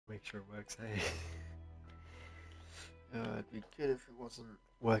Make sure it works, hey? It'd be good if it wasn't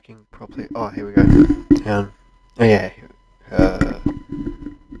working properly. Oh, here we go. Oh yeah. Uh,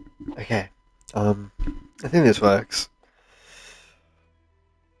 okay. I think this works.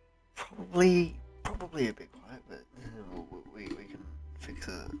 Probably a bit quiet, but we can fix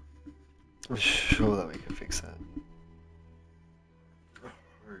it. I'm sure that we can fix that.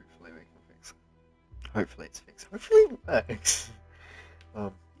 Hopefully we can fix it. Hopefully it's fixed. Hopefully it works.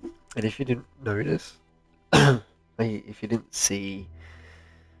 And if you didn't notice, if you didn't see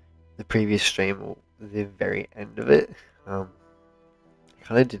the previous stream or the very end of it, I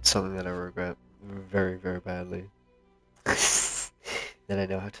kind of did something that I regret very, very badly. That I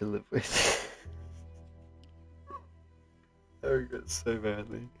know how to live with. I regret so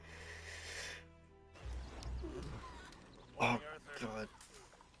badly. Oh god.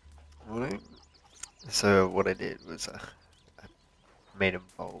 What I did was I made him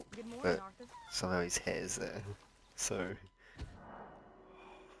bald, but somehow his hair's there. So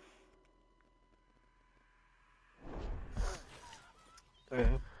okay.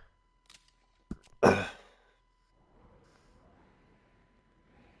 Okay,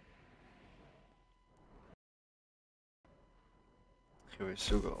 we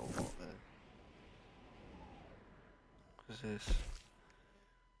still got a lot there. What's this?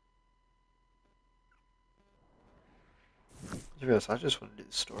 To be honest, I just want to do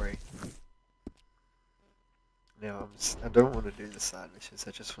the story. Now I don't want to do the side missions.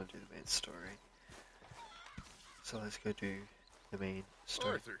 I just want to do the main story. So let's go do the main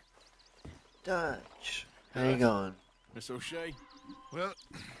story. Arthur. Dutch, how you going? Miss O'Shea? Well,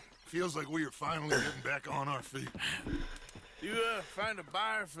 feels like we are finally getting back on our feet. You, find a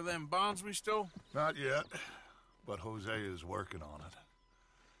buyer for them bonds we stole? Not yet, but Jose is working on it.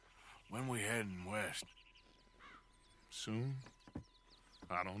 When we heading west? Soon?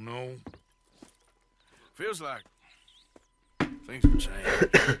 I don't know. Feels like things have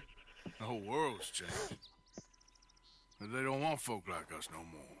changed. The whole world's changed. But they don't want folk like us no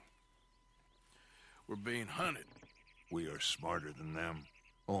more. We're being hunted. We are smarter than them.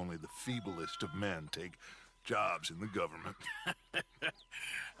 Only the feeblest of men take jobs in the government.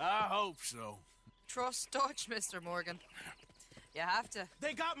 I hope so. Trust Dutch, Mr. Morgan. You have to.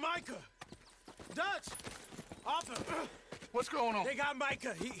 They got Micah! Dutch! Arthur! What's going on? They got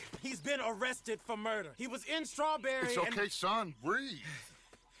Micah. He's been arrested for murder. He was in Strawberry. It's okay, son. Breathe.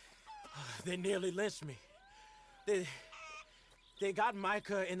 They nearly lynched me. They got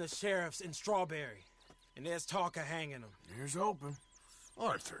Micah and the sheriffs in Strawberry. And there's talk of hanging him. Here's hoping.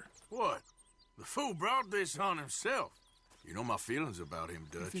 Arthur. What? The fool brought this on himself. You know my feelings about him,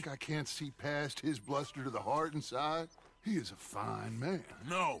 Dutch. You think I can't see past his bluster to the heart inside? He is a fine man.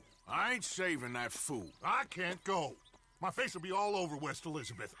 No, I ain't saving that fool. I can't go. My face will be all over West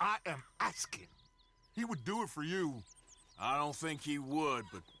Elizabeth. I am asking. He would do it for you. I don't think he would,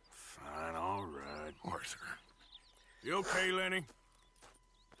 but fine, all right. Arthur. You okay, Lenny?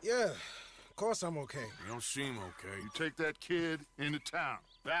 Yeah, of course I'm okay. You don't seem okay. You take that kid into town.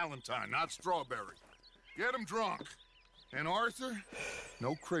 Valentine, not Strawberry. Get him drunk. And Arthur,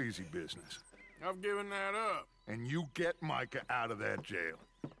 no crazy business. I've given that up. And you get Micah out of that jail.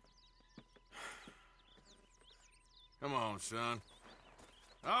 Come on, son.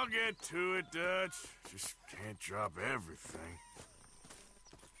 I'll get to it, Dutch. Just can't drop everything.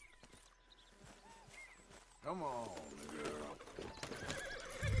 Come on, girl.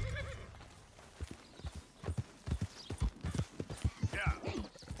 Yeah.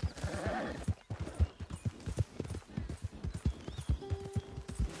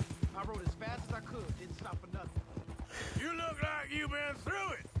 I rode as fast as I could, didn't stop for nothing. You look like you've been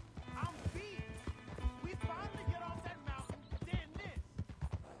through it. I'm beat. We finally get off that mountain, then this.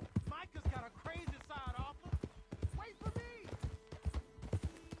 Micah's got a crazy side, Arthur. Wait for me.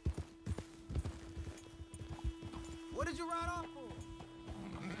 What did you ride off for?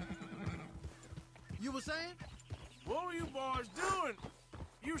 You were saying? What were you boys doing?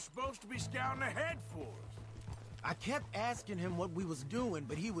 You were supposed to be scouting ahead for us. I kept asking him what we was doing,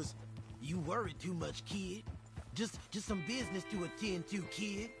 but he was, "You worry too much, kid. Just some business to attend to,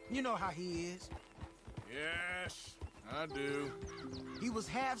 kid. You know how he is." Yes, I do. He was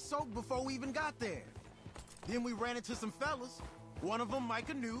half soaked before we even got there. Then we ran into some fellas. One of them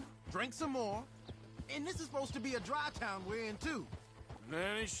Micah knew, drank some more. And this is supposed to be a dry town we're in, too.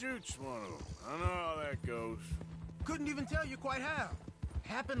 Then he shoots one of them. I know how that goes. Couldn't even tell you quite how.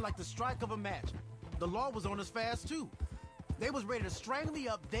 Happened like the strike of a match. The law was on us fast, too. They was ready to strangle me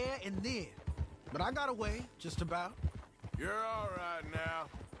up there and then. But I got away, just about. You're all right now.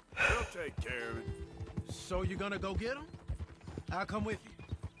 We'll take care of it. So you gonna go get him? I'll come with you.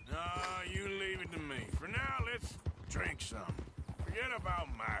 No, you leave it to me. For now, let's drink some. Forget about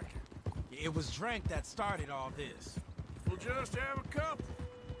Mike. It was drink that started all this. We'll just have a couple.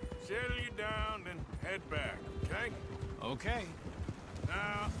 Settle you down, then head back, okay? Okay.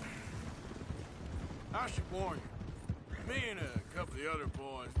 Now, I should warn you. Me and a couple of the other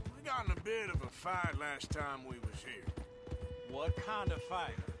boys, we got in a bit of a fight last time we was here. What kind of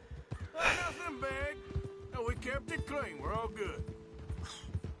fight? Nothing big. No, we kept it clean. We're all good.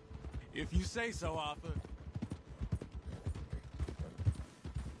 If you say so, Arthur.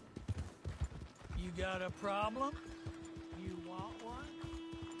 You got a problem? You want one?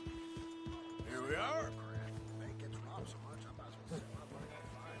 Here we are.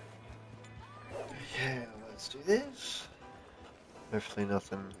 Yeah, let's do this. Hopefully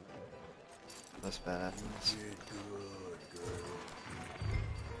nothing less bad happens.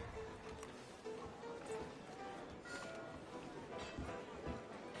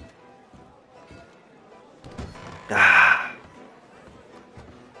 Ah.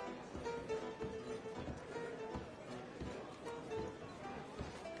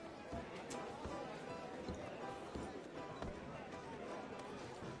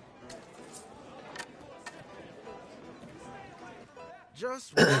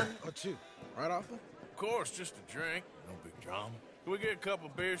 Just one or two. Right, Arthur? Of course, just a drink. No big drama. Can we get a couple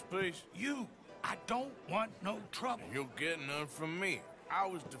beers, please? You! I don't want no trouble. You'll get none from me. I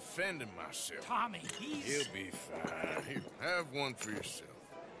was defending myself. Tommy, he's... He'll be fine. Here, have one for yourself.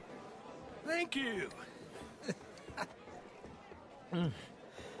 Thank you.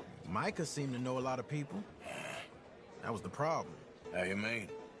 Micah seemed to know a lot of people. That was the problem. How you mean?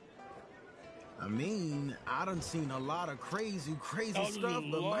 I mean, I done seen a lot of crazy stuff,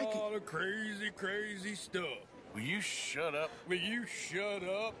 but Micah... of crazy stuff. Will you shut up? Will you shut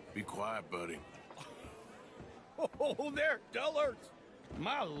up? Be quiet, buddy. Oh, they're dullards.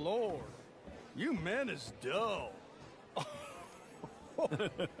 My lord. You men is dull.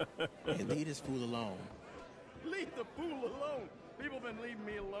 Hey, leave this fool alone. Leave the fool alone. People been leaving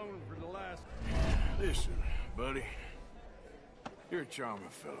me alone for the last... Listen, buddy. You're a charming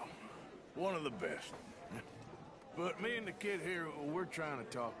fellow. One of the best. But me and the kid here, we're trying to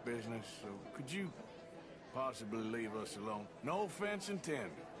talk business, so could you possibly leave us alone? No offense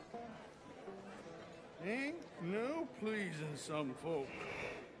intended. Ain't no pleasing some folk.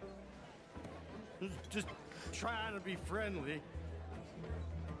 Just trying to be friendly.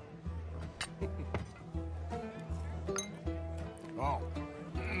 Oh.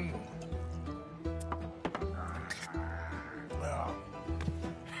 Well.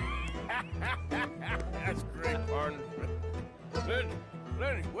 That's great, partner.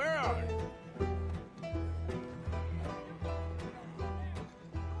 Lenny, where are you?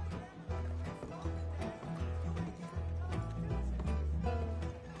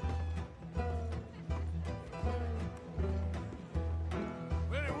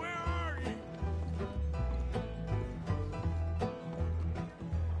 Lenny, where are you?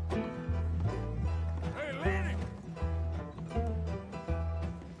 Hey, Lenny!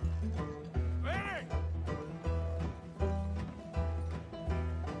 Lenny!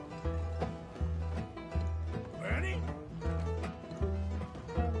 Lenny?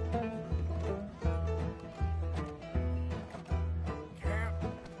 Can't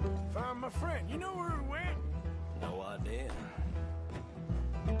find my friend. You know where he went? No idea.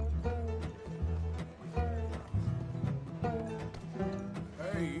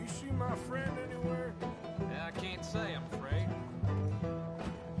 Hey, you see my friend anywhere? I can't say, I'm afraid.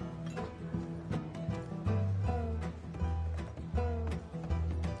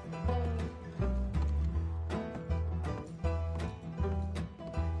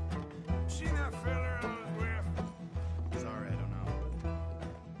 See that fella I was with? Sorry, I don't know.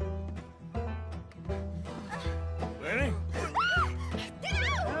 Lenny?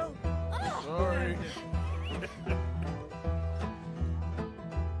 Sorry.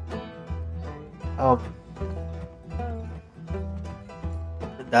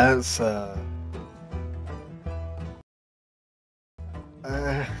 That's You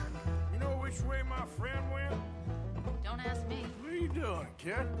know which way my friend went? Don't ask me. What are you doing,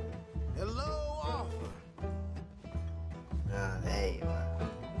 kid? Hello, Arthur. there you are.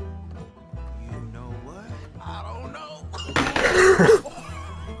 You know what? I don't know.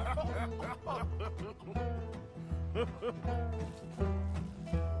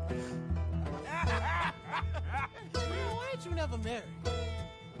 Why ain't you never married?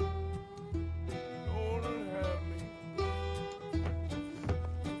 Don't have me.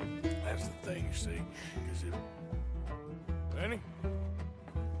 That's the thing, you see. Because it... Lenny?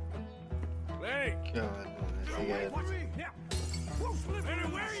 Lenny! God, Lenny,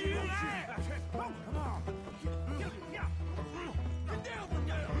 where are you?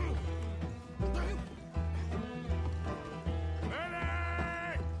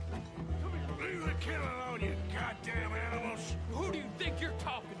 think you're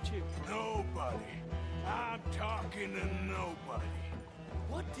talking to? Nobody. I'm talking to nobody.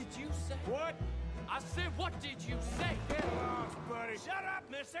 What did you say? What? I said, what did you say? Get lost, buddy. Shut up,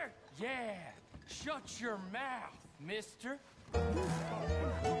 mister. Yeah, shut your mouth, mister.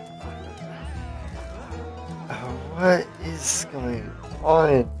 What is going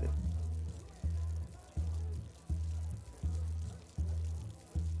on?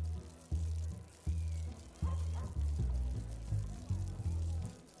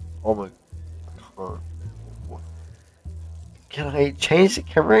 Oh my god. Can I change the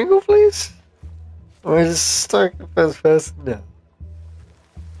camera angle, please? Or is it stuck in first person now?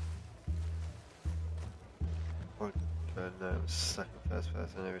 Oh, no, it was stuck in first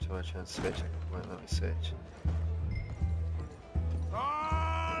person. Every time I try and switch, it won't let me switch.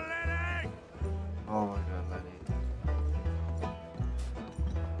 Oh, Lenny! Oh my god, Lenny.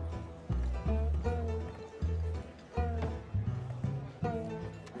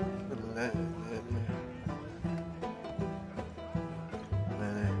 Lenny.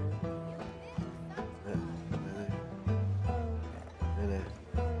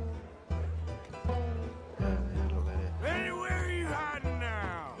 Lenny, where are you hiding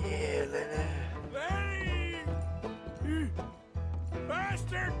now? Yeah, Lenny. Lenny! You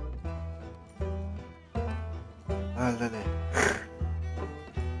bastard! Oh, Lenny.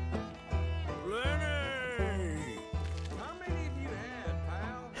 Lenny! How many of you had,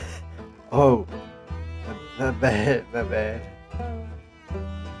 pal? Oh, my bad, my bad.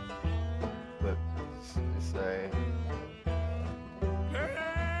 But, sorry.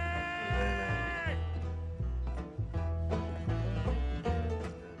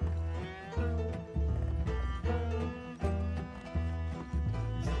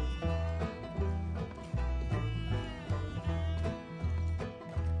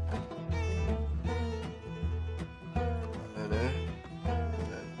 Lenny!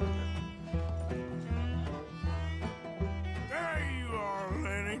 There you are,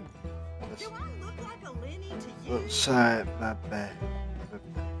 Lenny. Do I look like a Lenny to you? Oh, sorry, my bad.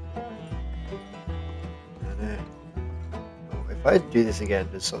 Oh, if I do this again,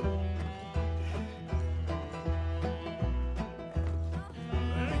 just sort of.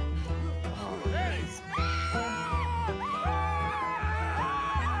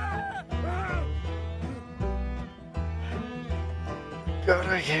 God,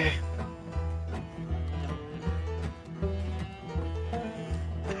 okay.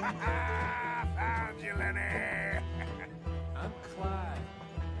 Found you, Lenny. I'm Clyde.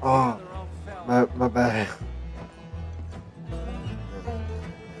 Oh, The wrong fella. my bad.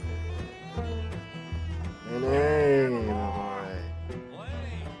 Hey, my boy.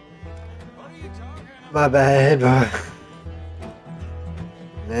 Lenny, what are you talking about? My bad, boy.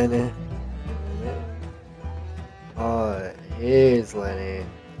 Lenny. Oh, here's Lenny.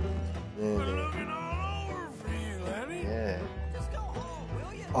 We're Lenny. looking all over for you, Lenny. Yeah. Just go home,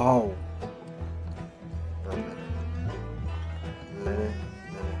 will you? Oh. Oh, Lenny. Lenny.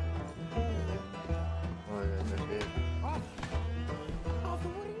 Lenny. Oh, that's it. Arthur,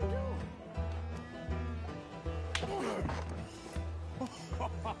 what are you doing?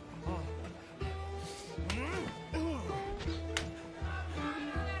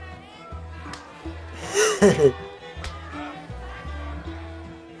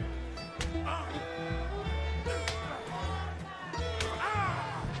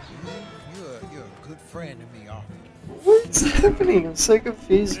 You're a good friend to me, Arthur. What's happening? I'm so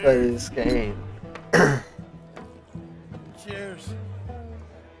confused by this game. Cheers.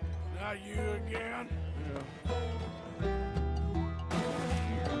 Not you again?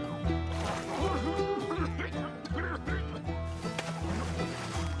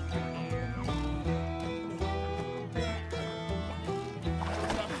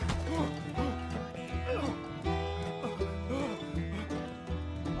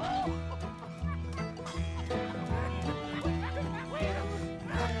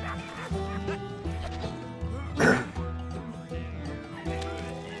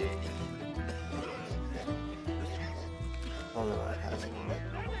 Oh no, it hasn't.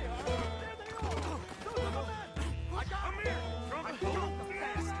 Come here, drunk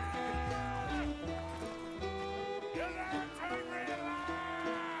bastard. Get out, take me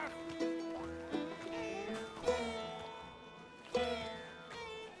alive!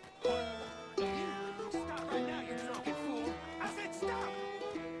 Stop right now, you drunken fool. I said stop.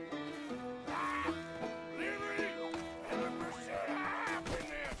 Liberty and the pursuit of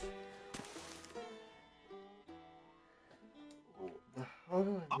happiness! The hell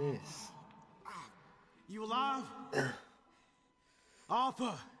is this? You alive?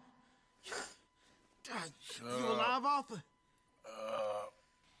 Arthur! You alive, Arthur?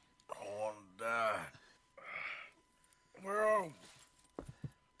 I want to die. Where are we?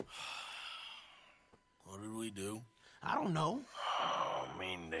 What did we do? I don't know. Oh,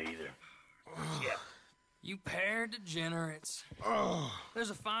 me neither. You pair degenerates.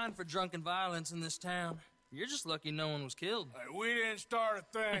 There's a fine for drunken violence in this town. You're just lucky no one was killed. Hey, we didn't start a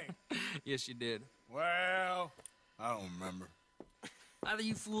thing. Yes, you did. Well, I don't remember. Either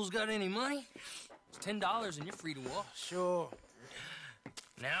you fools got any money, it's $10 and you're free to walk. Sure.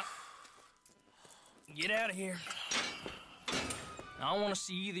 Now, get out of here. I don't want to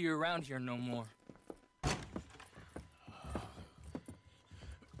see either of you around here no more.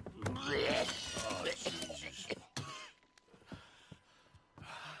 Oh, Jesus.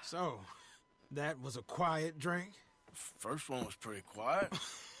 So, that was a quiet drink? First one was pretty quiet.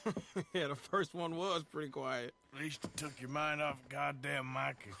 Yeah, the first one was pretty quiet. At least it took your mind off goddamn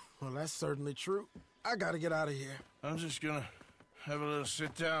Mikey. Well, that's certainly true. I gotta get out of here. I'm just gonna have a little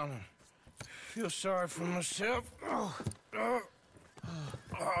sit down and feel sorry for myself. What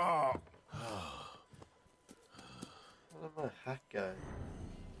did my hat go?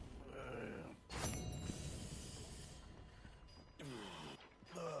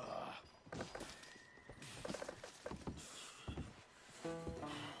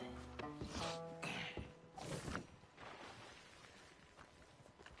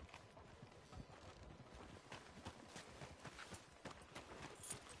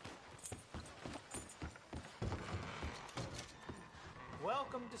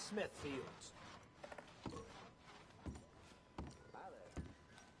 Welcome to Smithfields.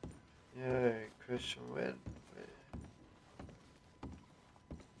 Yo, Christian, where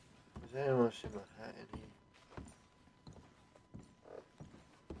has anyone seen my hat in here?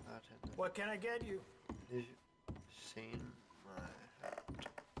 Bartender, What can I get you? have you seen my hat?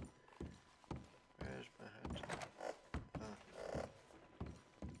 Where's my hat? Oh.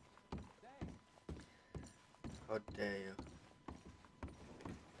 How dare you?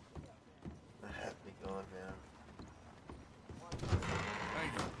 My hat be gone now.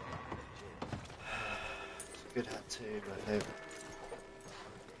 Thank you. It's a good hat too, my favourite.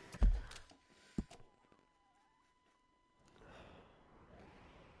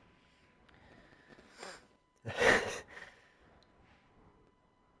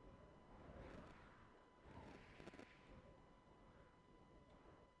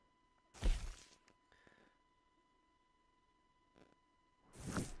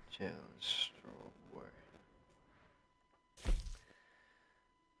 Jail and strawberry.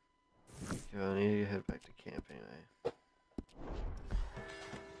 Yo, I need to head back to camp anyway.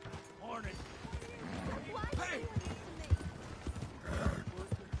 Morning. Hey!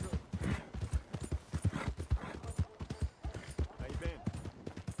 How you been?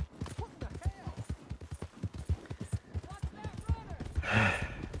 What the hell? What's that runner?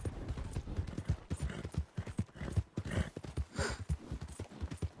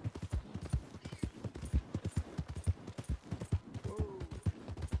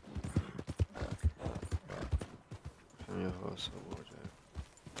 From your horse or wardrobe.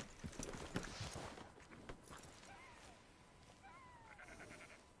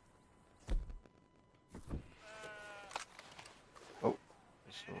 Oh,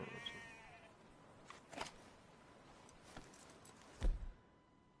 that's not what I wanted.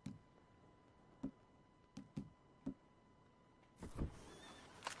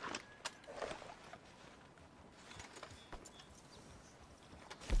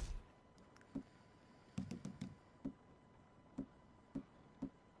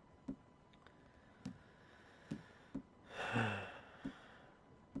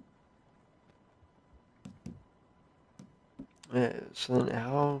 Yeah, so then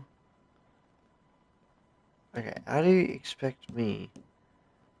how... Okay, how do you expect me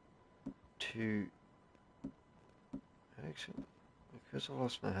to... Actually, because I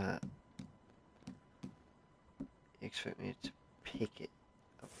lost my hat, you expect me to pick it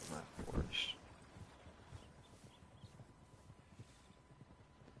up my horse?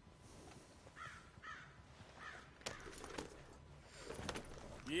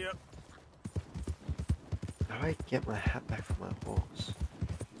 Yep. How do I get my hat back from my horse?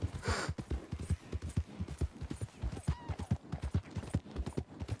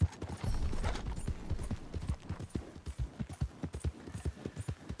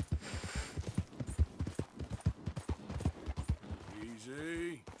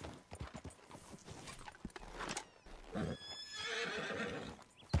 Easy.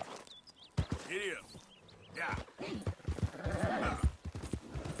 Giddy up. Yeah.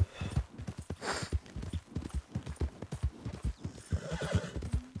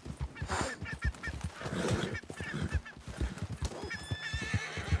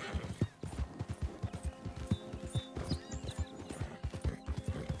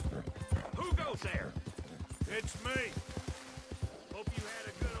 It's me. Hope you had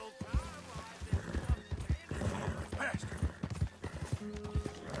a good old time while Bastard.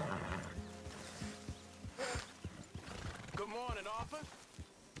 Good morning, Arthur.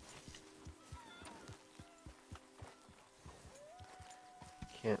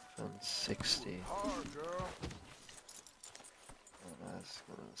 Can't find 60. Hard, girl. Oh, no, it's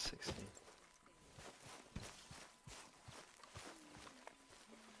going to 60.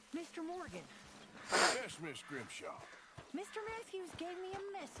 Mr. Morgan, Yes, Miss Grimshaw. Mr. Matthews gave me a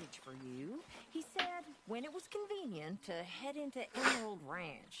message for you. He said when it was convenient to head into Emerald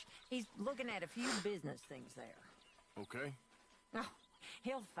Ranch. He's looking at a few business things there. Okay. Oh,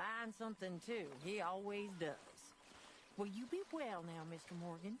 he'll find something, too. He always does. Will you be well now, Mr.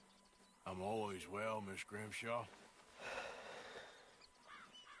 Morgan? I'm always well, Miss Grimshaw.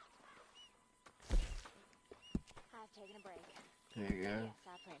 I've taken a break. There you go. Yes, I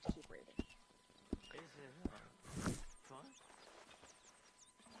plan to keep reading. Is it fun?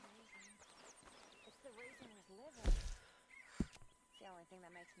 It's the reason with liver. It's the only thing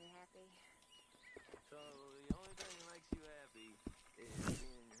that makes me happy. So the only thing that makes you happy is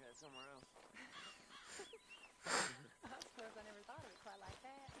being in your head somewhere else. I suppose I never thought of it quite like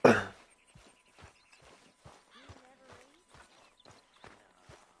that. You never read?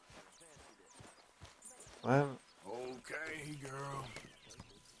 Well, Okay, girl.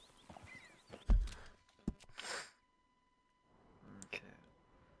 okay.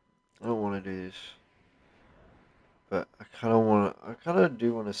 I don't want to do this, but I kind of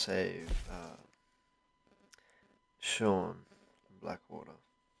do want to save Sean in Blackwater.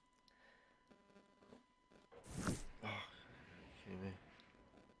 Oh, kidding me.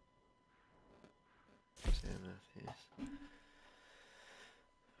 Sam Matthews.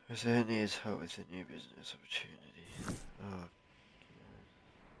 Present needs help with a new business opportunity. Oh,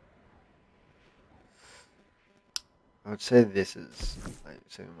 I would say this is like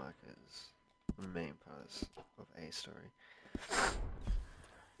supermarket is the main part of a story.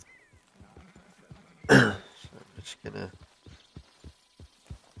 So I'm just gonna.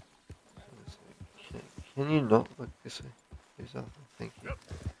 Can you not look this way? Please, Arthur. Thank you.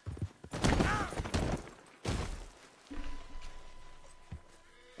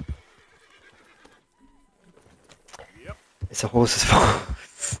 Yep. It's a horse's fault.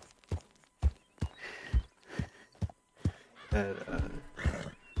 And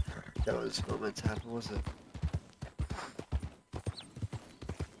that was not meant to happen, was it?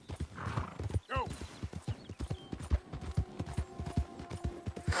 Go.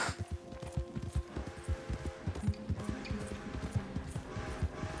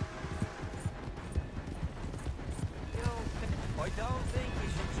 I don't think you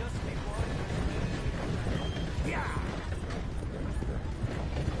should just be one. Yeah!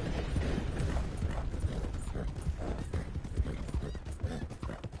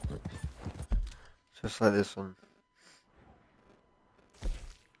 Just like this one.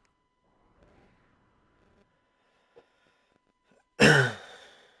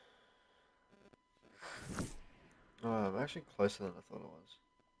 Oh, I'm actually closer than I thought it was.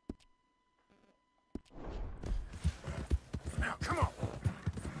 Now, come on.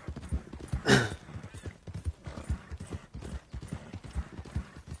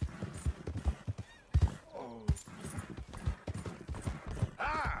 Oh.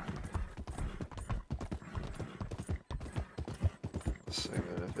 Ah! So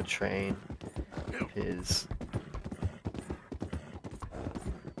good if a train appears.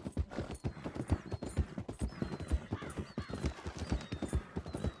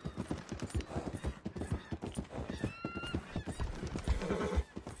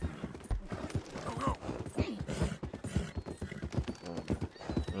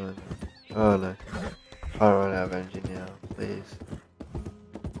 Oh no. I'll run out of engine now, please.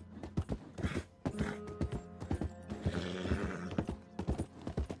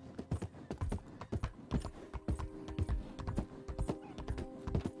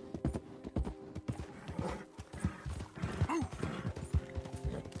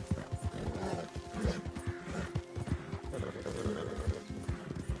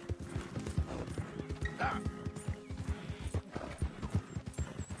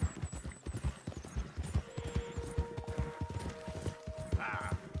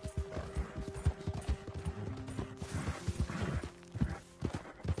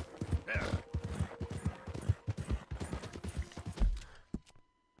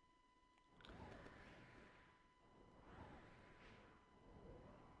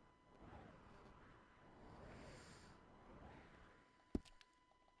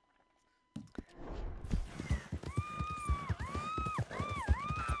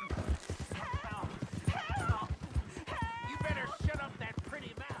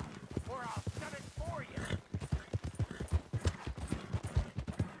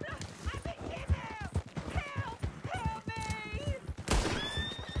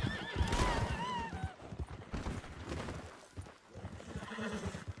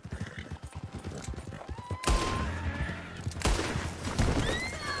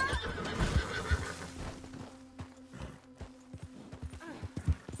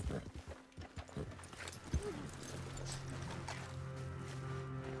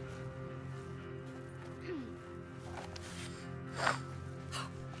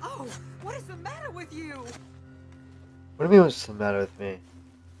 Whoa! What is the matter with you? What do you mean what's the matter with me?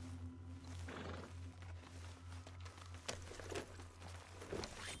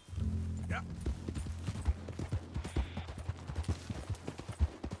 Yeah.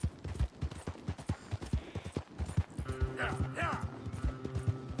 Yeah, yeah.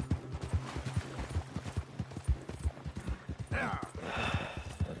 Yeah.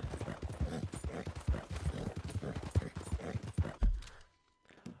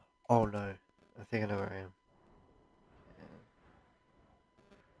 Oh no, I think I know where I am.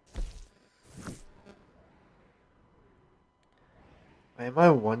 Wait, am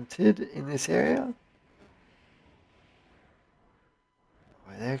I wanted in this area?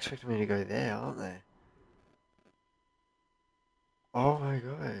 Wait, they're expecting me to go there, aren't they? Oh my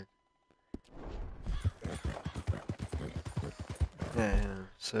god. Yeah,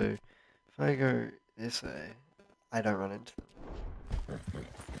 so if I go this way, I don't run into them.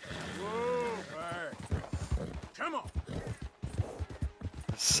 Whoa, back. Come on.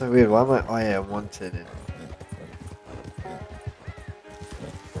 That's so weird. Why am I? Oh yeah, wanted.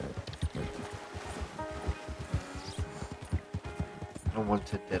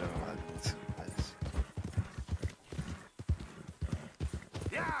 Unwanted dead or alive in this place.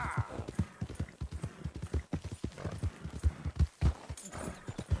 Yeah.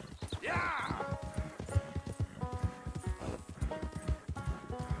 Yeah.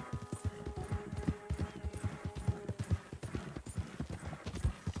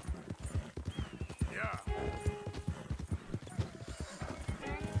 Yeah.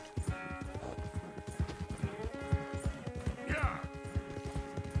 Yeah.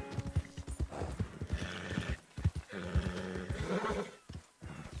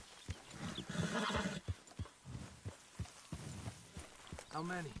 How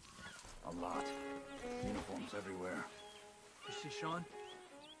many? A lot. Uniforms everywhere. You see Sean?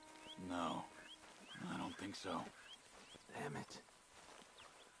 No, I don't think so. Damn it.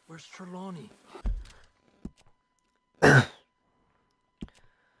 Where's Trelawney? Yes,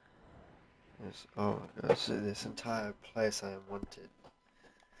 oh my gosh, this entire place I am wanted.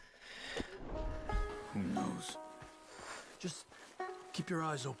 Who knows? Just keep your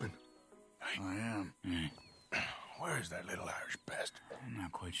eyes open. I am. Where is that little Irish bastard? I'm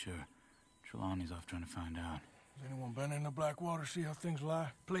not quite sure. Trelawney's off trying to find out. Has anyone been in the Blackwater, see how things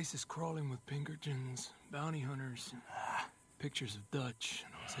lie? Place is crawling with Pinkertons, bounty hunters, pictures of Dutch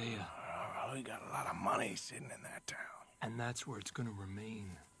and Hosea. We got a lot of money sitting in that town. And that's where it's gonna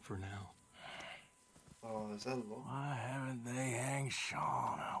remain for now. Oh, is that law? Why haven't they hanged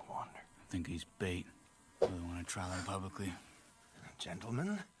Sean, I wonder? I think he's bait. Really want to trial him publicly.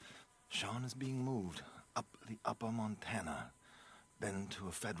 Gentlemen, Sean is being moved up the upper Montana, then to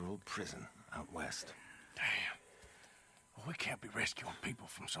a federal prison out west. Damn. Well, we can't be rescuing people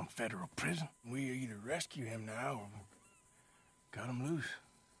from some federal prison. We either rescue him now or cut him loose.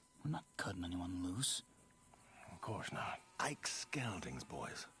 We're not cutting anyone loose. Of course not. Ike Skelding's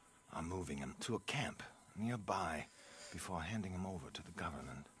boys are moving him to a camp nearby before handing him over to the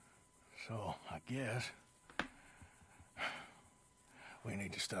government. So, I guess we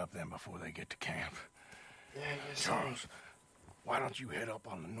need to stop them before they get to camp. Yeah, yes, Charles, why don't you head up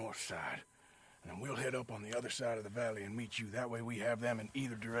on the north side, and then we'll head up on the other side of the valley and meet you. That way we have them in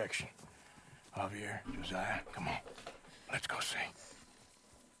either direction. Javier, Josiah, come on. Let's go see.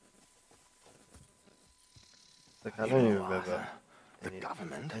 Look, I don't even remember The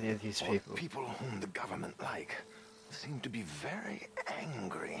government, any of these or people. people whom the government like, seem to be very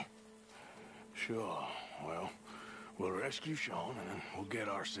angry. Sure. Well, we'll rescue Sean, and then we'll get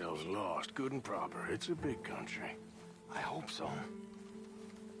ourselves lost, good and proper. It's a big country. I hope so.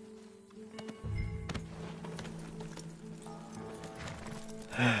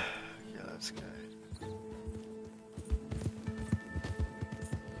 Yeah, let's go.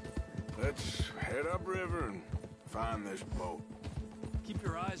 Let's head upriver and find this boat. Keep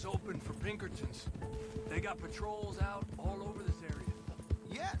your eyes open for Pinkertons. They got patrols out all over this area.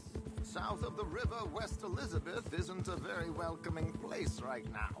 Yes, south of the river, West Elizabeth isn't a very welcoming place right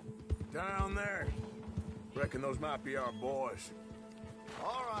now. Down there. Reckon those might be our boys.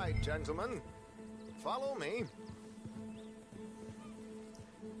 All right, gentlemen. Follow me.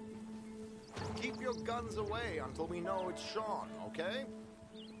 Keep your guns away until we know it's Sean, okay?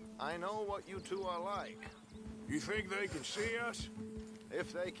 I know what you two are like. You think they can see us?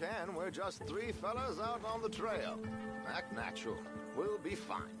 If they can, we're just three fellas out on the trail. Act natural. We'll be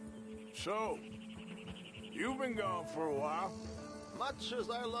fine. So, you've been gone for a while. Much as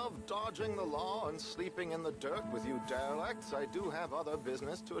I love dodging the law and sleeping in the dirt with you derelicts, I do have other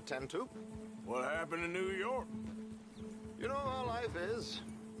business to attend to. What happened in New York? You know how life is.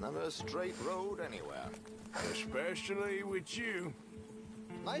 Never a straight road anywhere. Especially with you.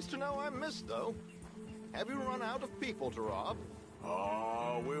 Nice to know I'm missed, though. Have you run out of people to rob?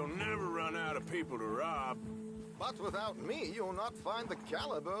 Oh, we'll never run out of people to rob. But without me, you'll not find the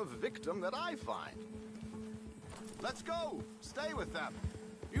caliber of victim that I find. Let's go. Stay with them.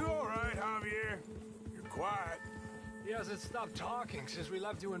 You all right, Javier? You're quiet. He hasn't stopped talking since we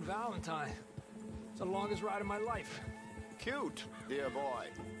left you in Valentine. It's the longest ride of my life. Cute, dear boy.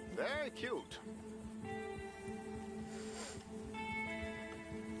 Very cute.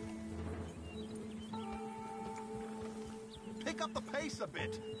 Pick up the pace a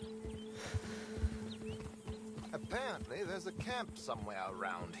bit. Apparently, there's a camp somewhere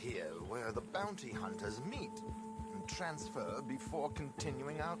around here where the bounty hunters meet and transfer before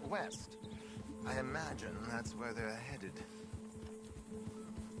continuing out west. I imagine that's where they're headed.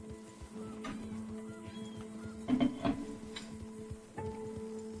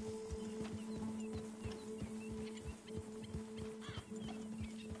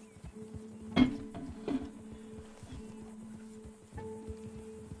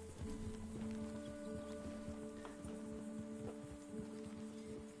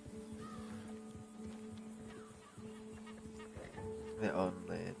 They're on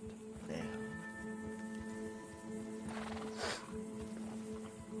land now.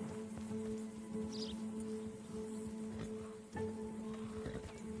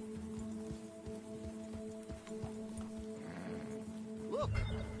 Look,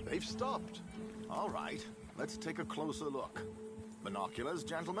 they've stopped. All right, let's take a closer look. Binoculars,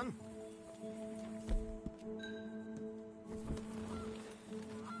 gentlemen?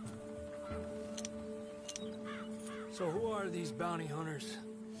 So who are these bounty hunters?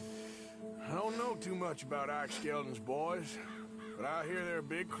 I don't know too much about Ike Skeldon's boys, but I hear they're a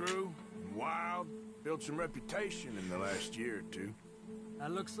big crew, wild, built some reputation in the last year or two.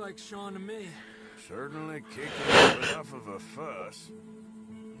 That looks like Sean to me. Certainly kicking up enough of a fuss.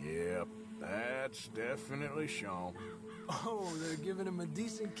 Yep, that's definitely Sean. Oh, they're giving him a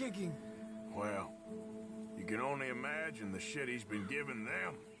decent kicking. Well, you can only imagine the shit he's been giving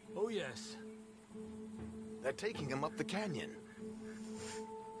them. Oh, yes. They're taking him up the canyon.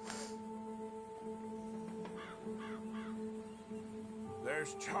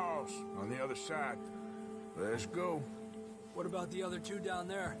 There's Charles on the other side. Let's go. What about the other two down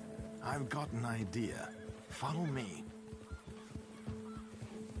there? I've got an idea. Follow me.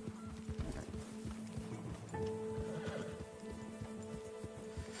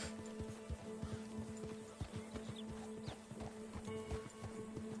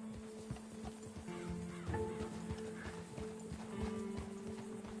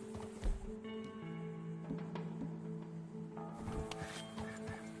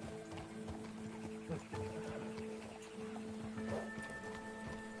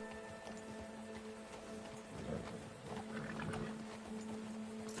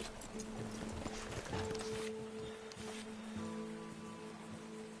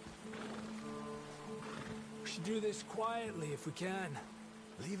 We should do this quietly if we can.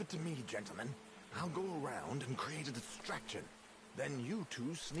 Leave it to me, gentlemen. I'll go around and create a distraction. Then you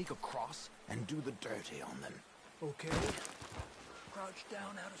two sneak across and do the dirty on them. Okay. Crouch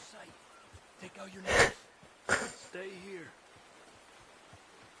down out of sight. Take out your knife. Stay here.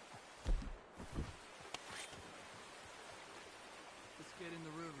 Let's get in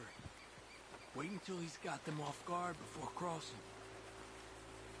the river. Wait until he's got them off guard before crossing.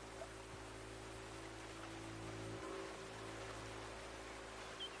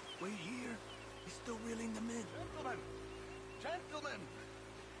 Wait here. He's still reeling them in. Gentlemen! Gentlemen!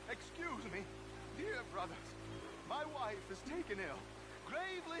 Excuse me. Dear brothers, my wife is taken ill.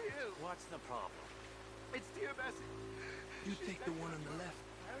 Gravely ill. What's the problem? It's dear Bessie. You take the one on the left.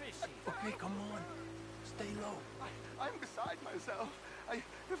 Where is she? Okay, come on. Stay low. I'm beside myself.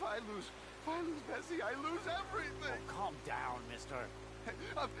 If I lose Bessie, I lose everything. Oh, calm down, mister.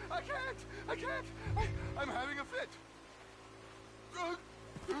 I can't. I'm having a fit.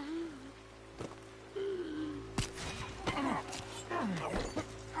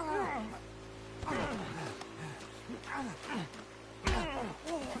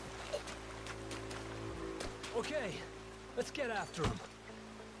 Okay, let's get after him.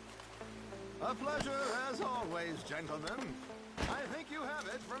 A pleasure as always, gentlemen. I think you have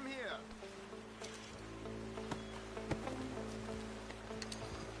it from here.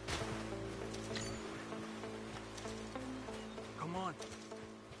 Come on.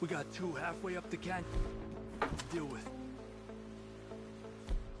 We got two halfway up the canyon to deal with.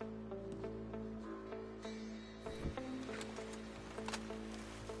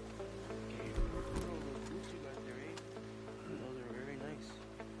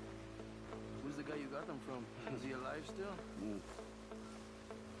 got them from? Is he alive still?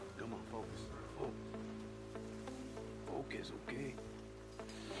 Come on, focus. Focus, okay?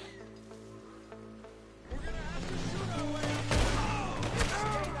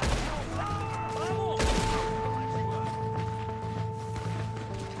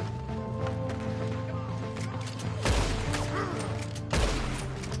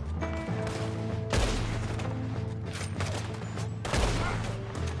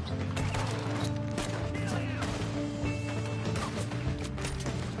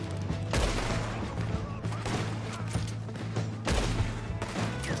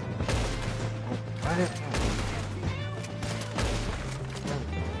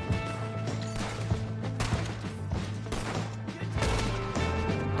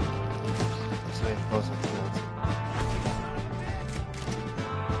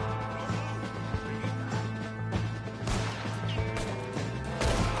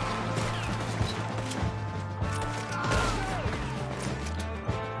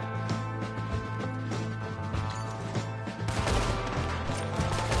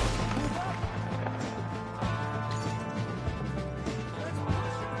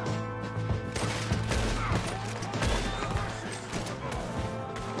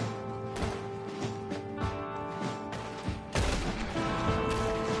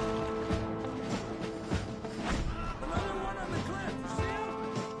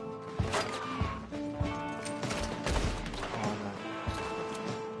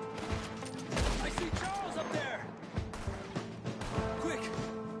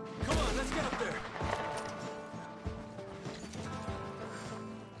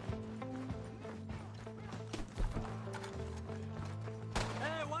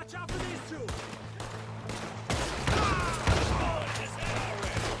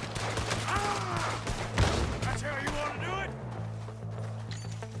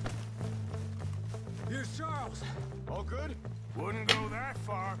 All good? Wouldn't go that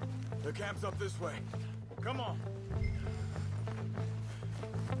far. The camp's up this way. Come on.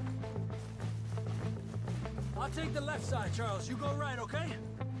 I'll take the left side, Charles. You go right, okay?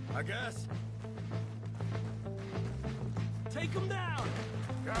 I guess. Take him down!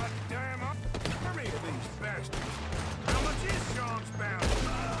 Goddamn army of these bastards. How much is Sean's bounty?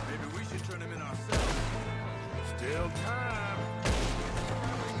 Maybe we should turn him in ourselves. Still time.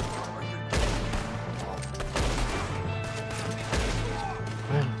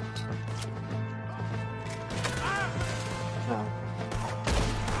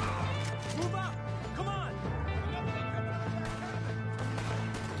 Move up! Come on!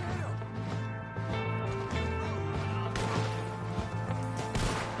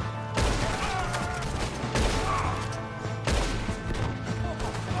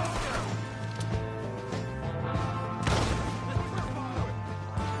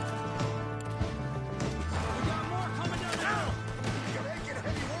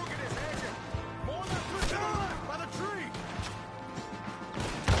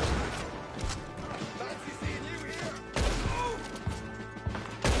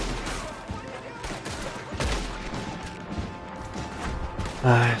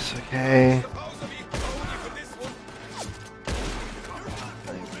 It's okay.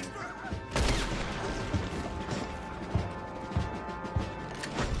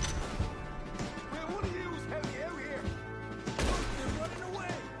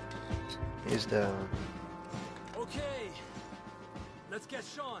 He's down. Okay. Let's get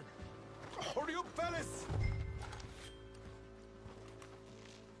Sean. Hurry up, fellas!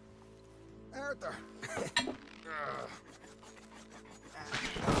 Arthur.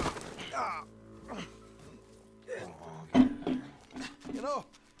 You know,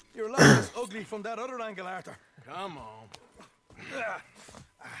 you're a lot less ugly from that other angle, Arthur. Come on.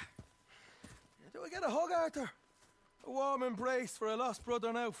 Do I get a hug, Arthur? A warm embrace for a lost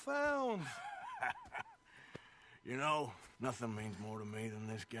brother now found. You know, nothing means more to me than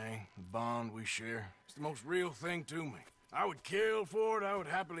this gang, the bond we share. It's the most real thing to me. I would kill for it, I would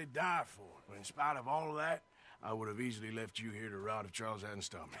happily die for it. But in spite of all of that, I would have easily left you here to rot if Charles hadn't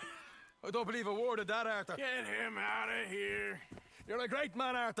stopped me. I don't believe a word of that, Arthur. Get him out of here. You're a great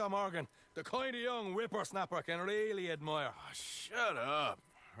man, Arthur Morgan. The kind of young whippersnapper I can really admire. Oh, shut up.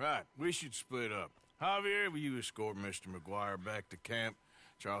 Right, we should split up. Javier, will you escort Mr. McGuire back to camp?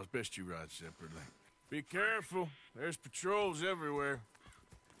 Charles, best you ride separately. Be careful. There's patrols everywhere.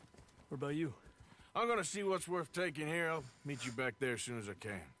 What about you? I'm gonna see what's worth taking here. I'll meet you back there as soon as I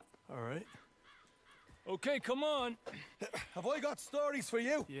can. All right. Okay, come on. Have I got stories for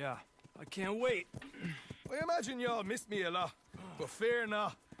you? Yeah, I can't wait. I imagine y'all missed me a lot, but fear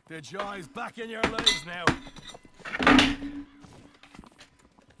not. The joy's back in your lives now.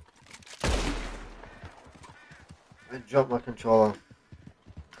 I dropped my controller.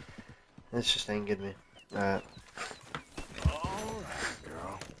 It's just angered me. Alright. Alright,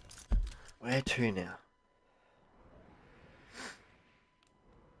 girl. Where to now?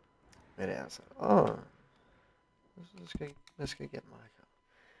 Where outside? Oh. Let's go get Micah.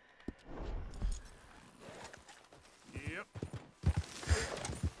 Yep.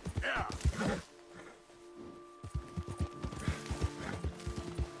 Yeah.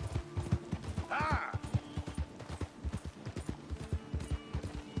 Ah.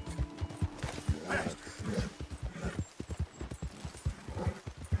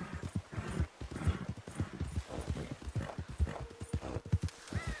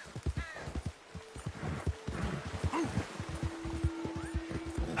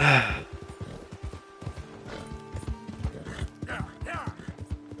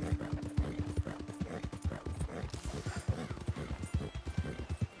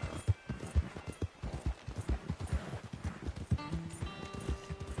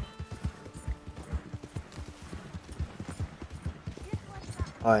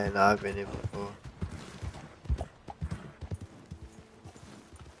 Oh yeah, no, I've been here before.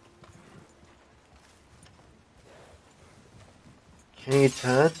 Can you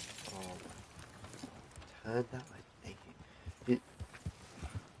turn? Oh, turn that way. Thank you.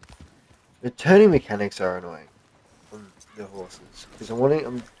 The turning mechanics are annoying on the horses because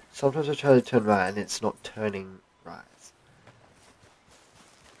sometimes I try to turn right and it's not turning right.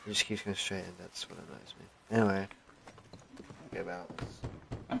 It just keeps going straight and that's what annoys me. Anyway, forget about this.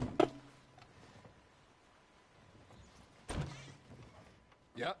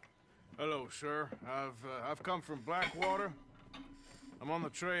 Yep. Hello, sir. I've come from Blackwater. I'm on the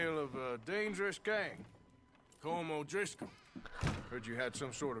trail of a dangerous gang. Colm O'Driscoll. Heard you had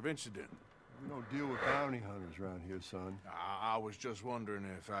some sort of incident. We don't deal with bounty hunters around here, son. I was just wondering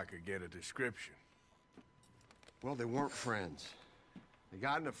if I could get a description. Well, they weren't friends. They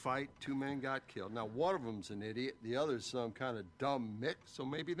got in a fight, 2 men got killed. Now, one of them's an idiot, the other's some kind of dumb mix, so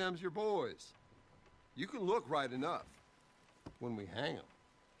maybe them's your boys. You can look right enough when we hang them.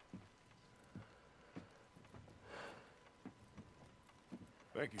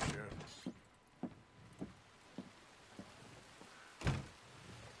 Thank you, Sheriff.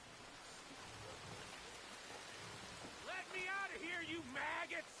 Let me out of here, you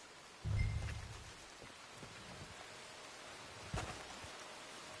maggots!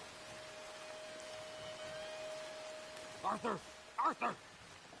 Arthur! Arthur!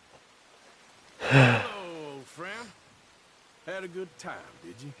 Hello, old friend. Had a good time,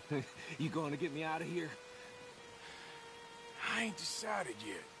 did you? You going to get me out of here? I ain't decided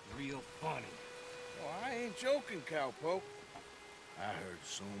yet. Real funny. Oh, I ain't joking, cowpoke. I heard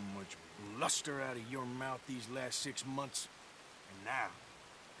so much bluster out of your mouth these last 6 months. And now,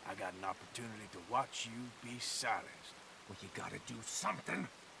 I got an opportunity to watch you be silenced. Well, you gotta do something.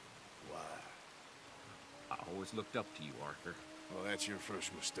 Why? I always looked up to you, Arthur. Well, that's your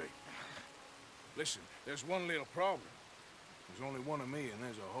first mistake. Listen, there's one little problem. There's only one of me, and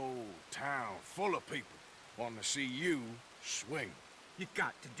there's a whole town full of people wanting to see you swing. You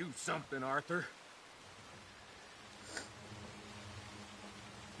got to do something, Arthur.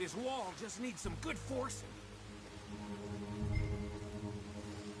 This wall just needs some good forcing.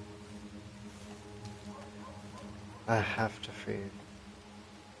 I have to free him.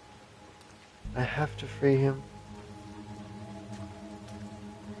 I have to free him.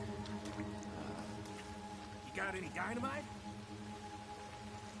 You got any dynamite?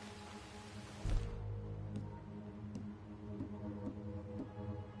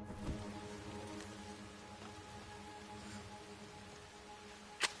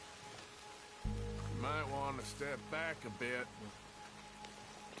 You might want to step back a bit.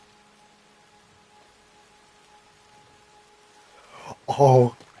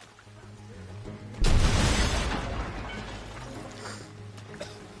 Oh.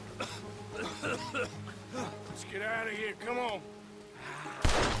 Let's get out of here, come on.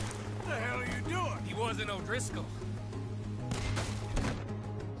 What the hell are you doing? He wasn't O'Driscoll.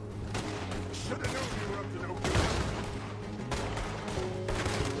 Should have known you were up to no good.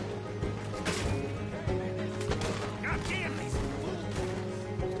 God damn these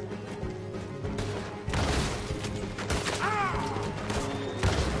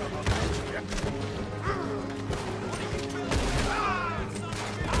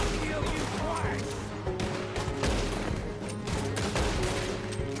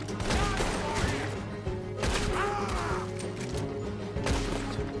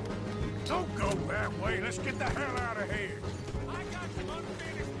Don't go that way. Let's get the hell out of here. I got some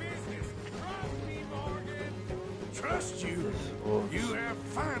unfinished business. Trust me, Morgan. Trust you? You have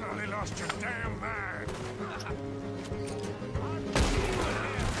finally lost your damn mind.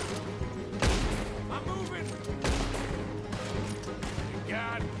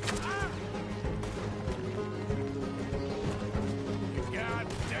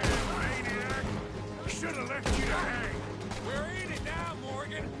 Hey, we're in it now,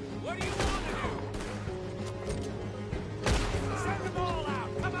 Morgan. What do you want to do? Send them all out.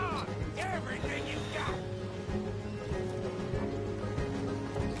 Come on. Everything you got.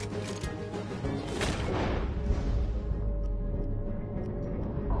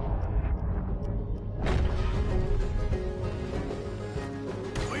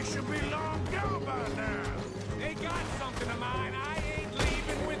 We should be long gone by now. They got something of mine I ain't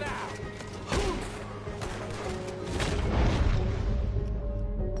leaving without.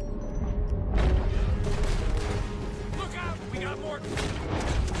 Look out! We got more.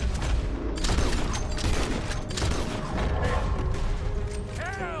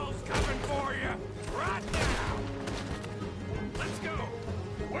 Hell's coming for you right now. Let's go.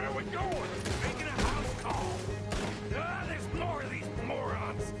 Where are we going? Making a house call. There's more of these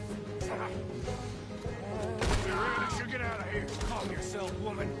morons. We really should get out of here. Calm yourself,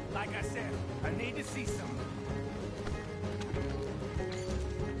 woman. Like I said, I need to see some.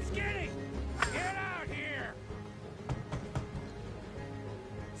 Skinny! Get out here!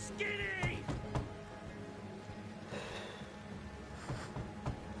 Skinny!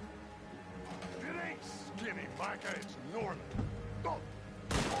 It ain't Skinny, Micah. It's Norman. Oh.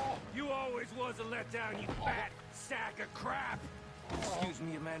 Oh. You always was a letdown, you fat sack of crap. Excuse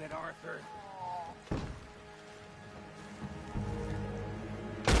me a minute, Arthur.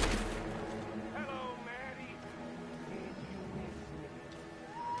 Hello, Maddie.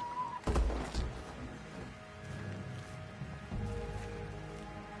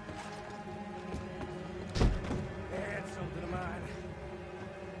 They had something of mine.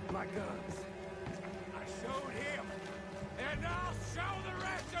 My guns. I showed him. And I'll show the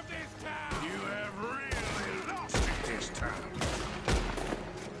rest of this town! You have really lost it this time.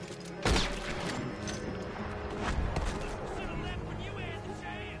 Should have left when you had the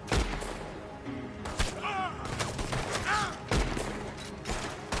chance. Ah! Ah!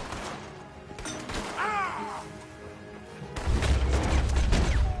 Ah!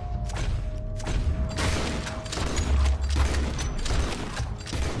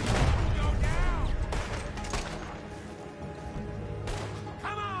 Go down!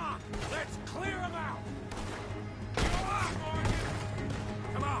 Come on! Let's clear them out! Go on, Morgan!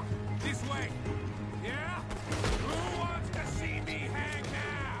 Come on, this way. Yeah? Who wants to see me hang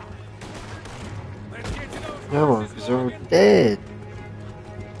now? Let's get to those No, horses, because they're all Morgan. dead.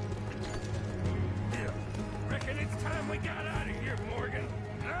 Yeah. Reckon it's time we got out of here, Morgan.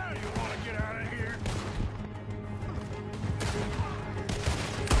 Now you want to get out of here?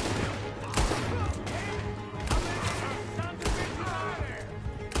 Sons of bitches out there!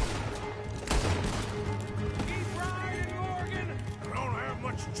 Keep riding, Morgan! I don't have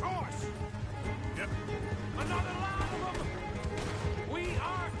much choice. Yep. Another line of them! We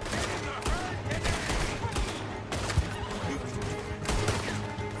are in the herd today!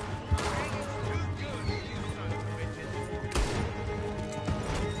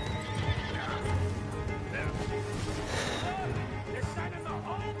 They're sending the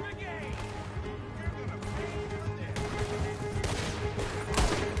whole brigade! We're gonna pay for this!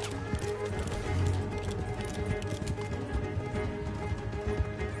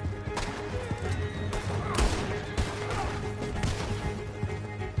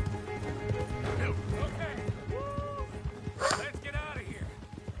 Okay. Woo. Let's get out of here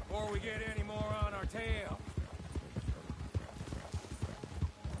before we get any more on our tail.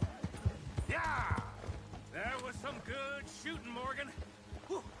 Yeah! That was some good shooting, Morgan.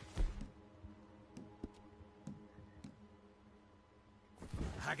 Whew.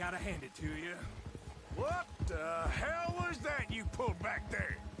 I gotta hand it to you. What the hell was that you pulled back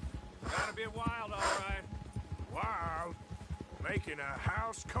there? Got a bit wild, all right. Wild? Making a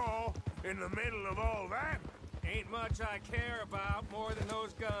house call in the middle of all that? Ain't much I care about more than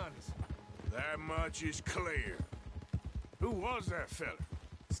those guns. That much is clear. Who was that fella?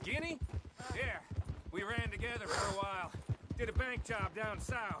 Skinny? Yeah, we ran together for a while. Did a bank job down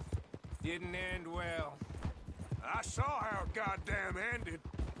south. Didn't end well. I saw how it goddamn ended.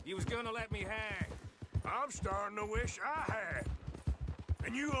 He was gonna let me hang. I'm starting to wish I had.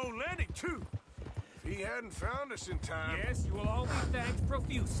 And you owe Lenny, too. If he hadn't found us in time... Yes, you will all be thanked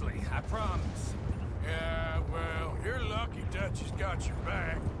profusely, I promise. Yeah, well, you're lucky Dutch has got your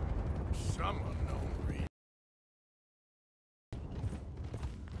back. Some unknown reason.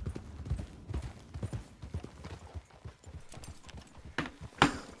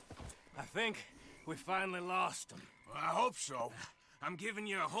 I think we finally lost him. I hope so. I'm giving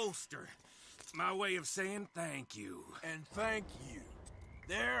you a holster. It's my way of saying thank you. And thank you.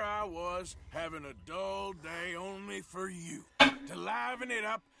 There I was, having a dull day only for you. To liven it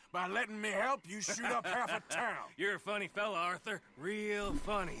up, by letting me help you shoot up half a town. You're a funny fella, Arthur. Real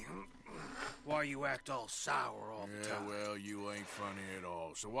funny. Why you act all sour all the time? Well, you ain't funny at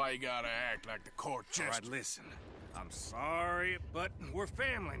all. So why you gotta act like the court All jester? right, listen. I'm sorry, but we're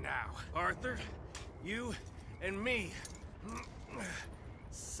family now. Arthur, you and me.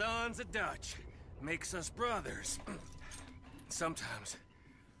 Sons of Dutch. Makes us brothers. Sometimes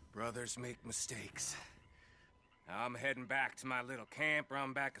brothers make mistakes. Now I'm heading back to my little camp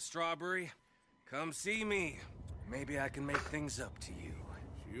around back of Strawberry. Come see me. Maybe I can make things up to you.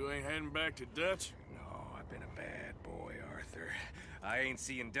 You ain't heading back to Dutch? No, I've been a bad boy, Arthur. I ain't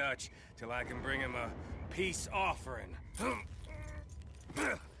seeing Dutch till I can bring him a peace offering.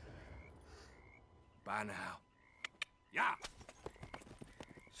 Bye now. Yeah.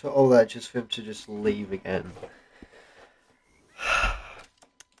 So all that just for him to just leave again.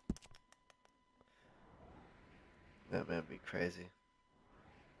 That man be crazy.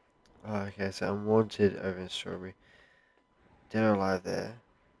 Oh, okay, so I'm wanted over in Strawberry. Dead or alive there.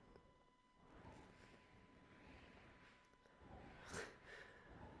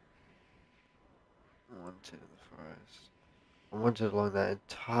 Wanted in the forest. I'm wanted along that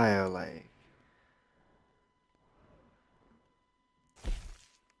entire lake.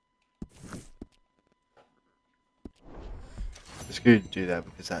 It's good to do that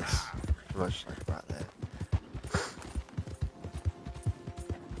because that's pretty much like right there.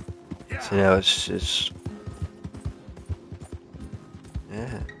 So now it's just...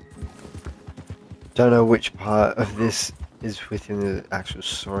 yeah. Don't know which part of this is within the actual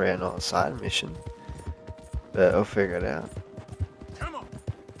story and not a side mission. But I'll figure it out. Come on.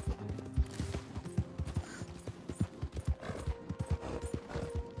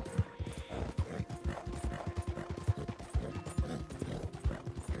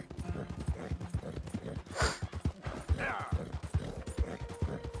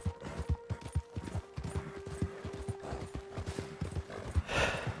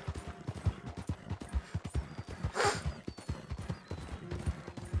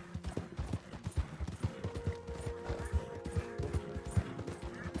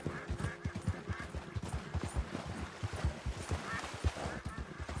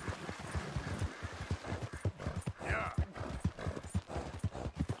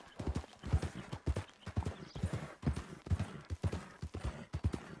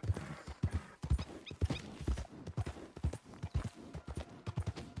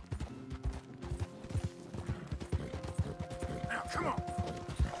 Now, come on.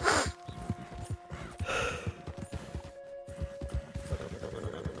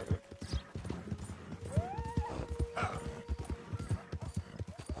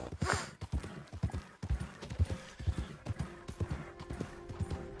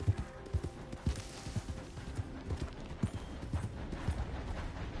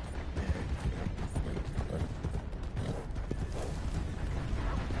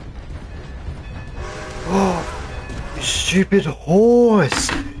 You stupid horse!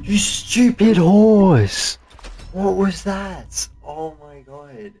 You stupid horse! What was that? Oh my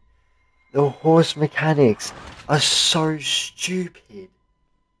god. The horse mechanics are so stupid.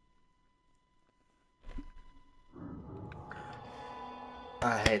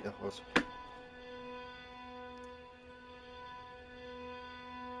 I hate the horse.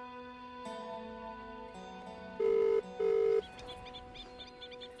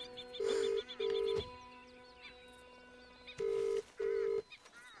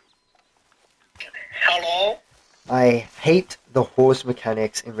 Hello? I hate the horse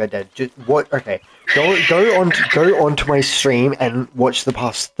mechanics in Red Dead. Just what? Okay, go onto my stream and watch the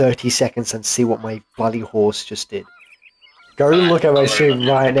past 30 seconds and see what my bloody horse just did. Go look at my stream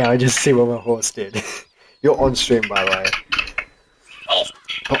right now and just see what my horse did. You're on stream, by the way.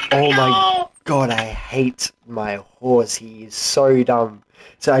 But oh my god, I hate my horse. He is so dumb.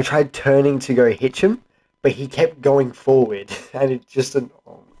 So I tried turning to go hitch him, but he kept going forward, and it just oh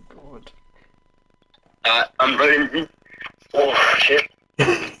my god. I'm ready. Oh, shit.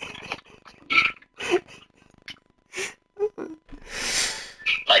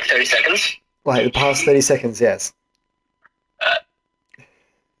 Like 30 seconds? Like the past 30 seconds, yes.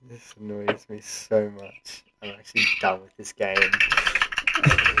 This annoys me so much. I'm actually done with this game.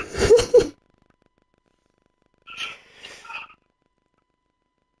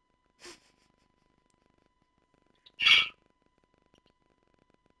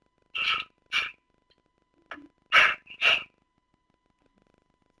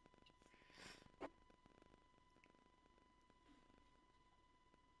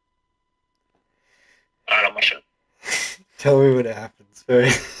 I don't know. Tell me what happens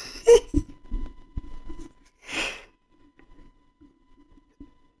first.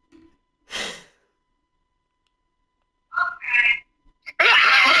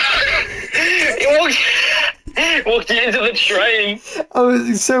 walked you into the train. I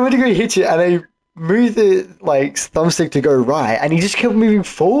was so when to go hit you, and I moved the like thumbstick to go right, and he just kept moving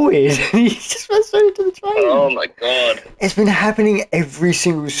forward, and he just went straight into the train. Oh my god. It's been happening every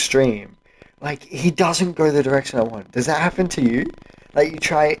single stream. Like, he doesn't go the direction I want. Does that happen to you? Like, you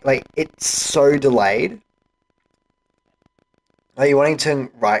try, like, it's so delayed. Like, you're wanting to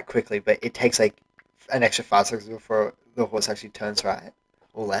turn right quickly, but it takes, like, an extra 5 seconds before the horse actually turns right,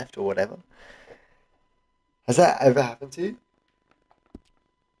 or left, or whatever. Has that ever happened to you?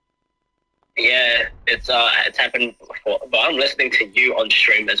 Yeah, it's happened before, but I'm listening to you on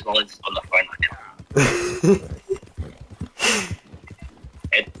stream as well as on the phone right now.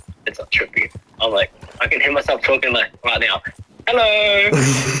 It's a trippy. I'm like, I can hear myself talking like right now. Hello.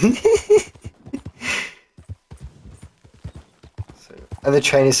 And the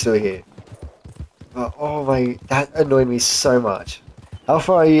train is still here. But, oh my, that annoyed me so much. How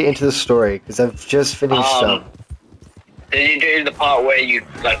far are you into the story? Because I've just finished. Did you do the part where you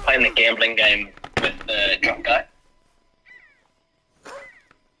like playing the gambling game with the drunk guy?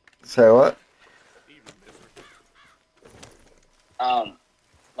 So what?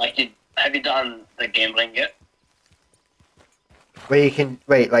 Like have you done the gambling yet? Where you can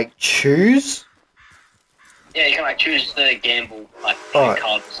like choose? Yeah, you can like choose the gamble, like play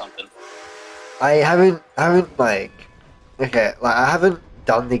cards or something. I haven't like, okay, like I haven't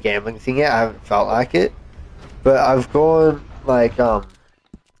done the gambling thing yet. I haven't felt like it, but I've gone like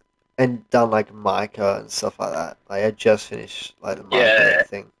and done like Micah and stuff like that. Like I just finished like the Micah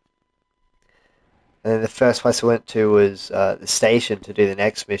thing. And then the first place I went to was the station to do the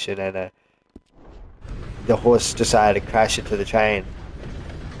next mission, and the horse decided to crash into the train.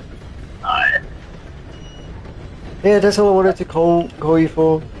 Yeah, that's all I wanted to call you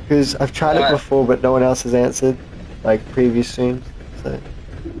for, because I've tried it before, but no one else has answered, like previous streams. So.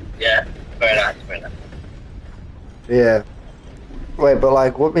 Yeah, very nice, very nice. Yeah. Wait, but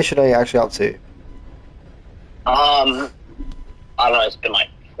like, what mission are you actually up to? I don't know. It's been like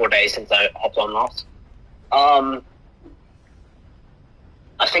 4 days since I hopped on last. I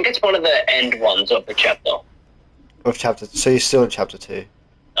think it's one of the end ones of the chapter. Of chapter. So you're still in chapter 2.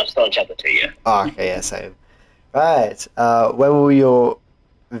 I'm still in chapter 2, yeah. Oh, okay, yeah, same. Right. When will your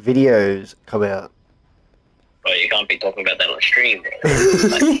videos come out? Well, you can't be talking about that on stream.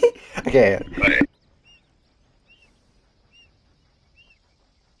 Okay. Right.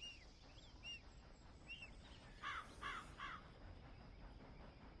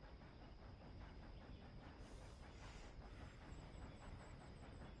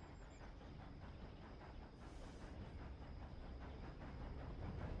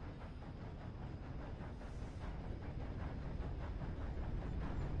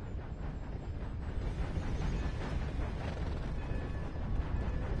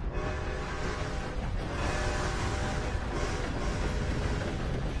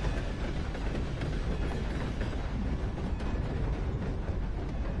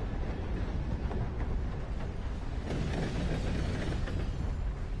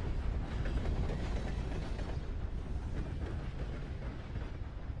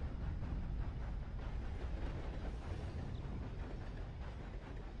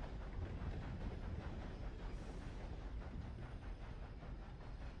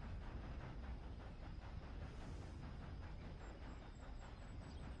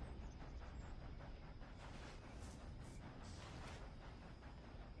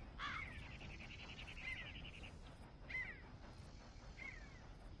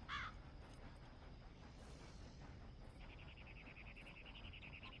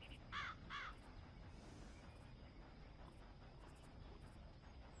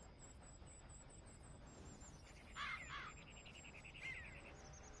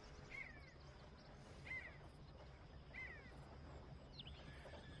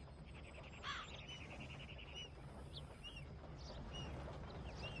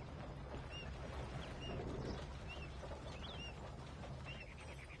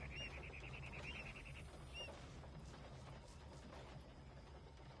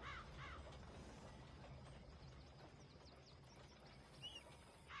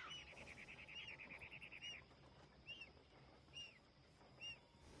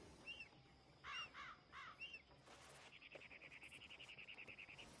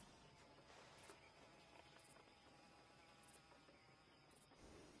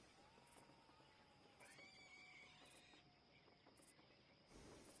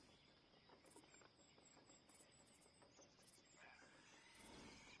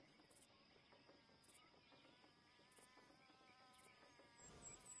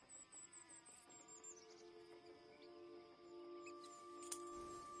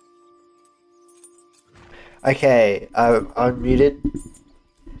 Okay, I'm muted.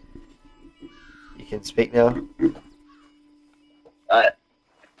 You can speak now.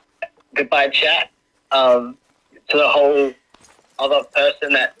 Goodbye, chat. To the whole other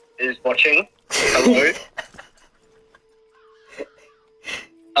person that is watching, hello.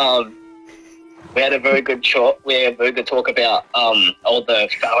 We had a very good talk. We had a very good talk about all the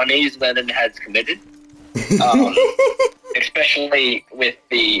felonies Lennon has committed, especially with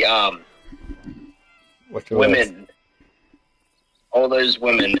the women. All those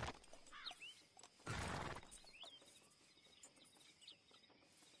women.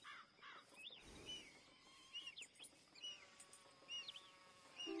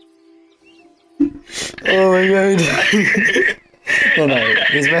 Oh my god. No,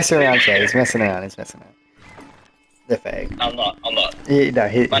 he's messing around, Jay. He's messing around. They're fake. I'm not.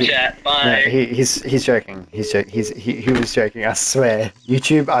 Bye, chat. Bye. No, he's joking. He was joking. I swear.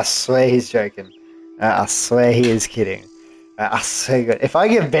 YouTube, I swear he's joking. I swear he is kidding. I swear God. If I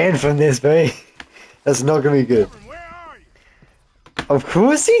get banned from this, bro, that's not gonna be good. Of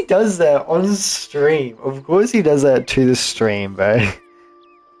course he does that on stream. Of course he does that to the stream, bro.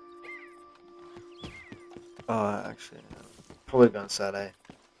 Oh, actually, probably be on Saturday.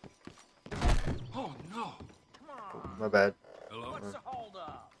 Oh no! My bad. Hello? What's the hold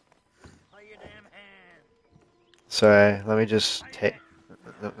up? Play your damn hand. Sorry, let me just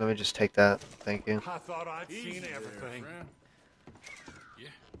take that. Thank you. I thought I'd seen everything.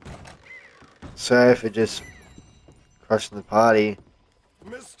 Sorry for just crushing the party.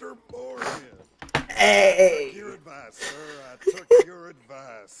 Mr. Morgan. Hey! I took your advice, sir. I took your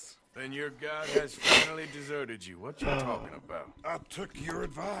advice. Then your god has finally deserted you. What you talking about? I took your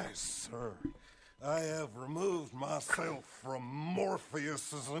advice, sir. I have removed myself from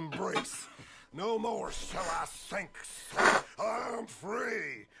Morpheus's embrace. No more shall I sink, sir. I am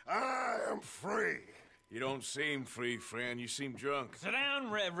free. I am free. You don't seem free, friend. You seem drunk. Sit down,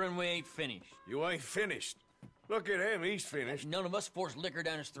 Reverend. We ain't finished. You ain't finished. Look at him. He's finished. None of us forced liquor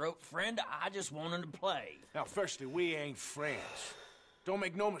down his throat. Friend, I just want him to play. Now, firstly, we ain't friends. Don't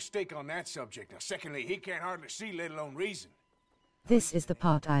make no mistake on that subject. Now, secondly, he can't hardly see, let alone reason. This is the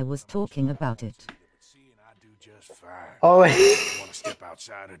part I was talking about it. I do just fine. Oh, You want to step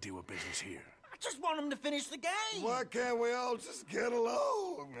outside or deal with business here? I just want him to finish the game. Why can't we all just get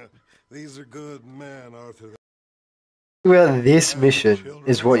along? These are good men, Arthur. Well, this mission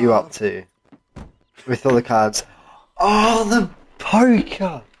is what you're up to. With all the cards. Oh, the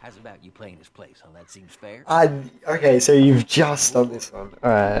poker! How's about you playing his place, huh? That seems fair. Okay, so you've just done this one.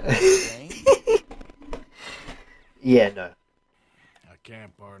 Alright. Yeah, no. I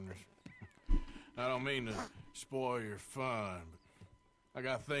can't, partners. I don't mean to spoil your fun, but I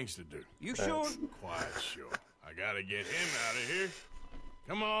got things to do. You sure? Quite sure. I gotta get him out of here.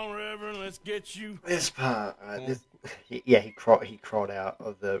 Come on, Reverend, let's get you. This part, yeah, he crawled out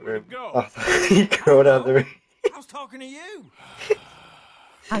of the room. Go. Oh, he crawled out of the room. I was talking to you.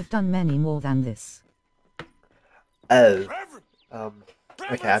 I've done many more than this. Oh.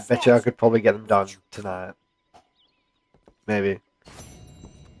 Okay, I bet you I could probably get them done tonight. Maybe.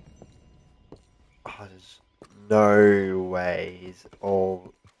 Oh, there's no way he's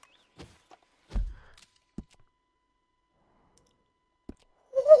all...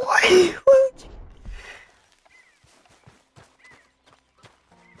 Why would you...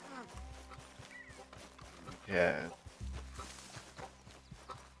 Yeah.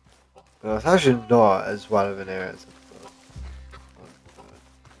 Well, it's actually not as wide of an area as I thought.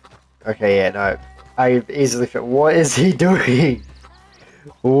 Okay, yeah, no. I easily fit. What is he doing?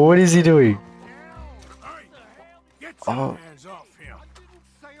 What is he doing? Get Oh. your hands off him. I didn't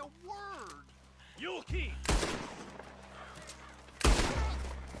say a word. You'll keep.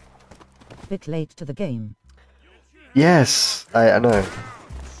 Bit late to the game. Yes, I know.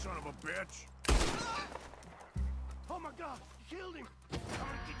 Son of a bitch. Oh my God! You killed him! I'm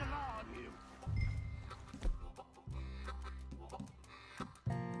gonna keep the law on you.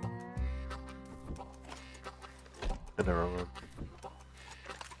 In the wrong one.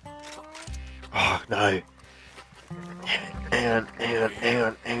 Oh no. Hang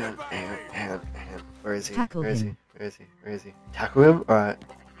on. Where is he? Tackle Where is he? him. Where is he? Where is he? Tackle him? Alright.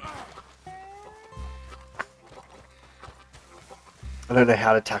 I don't know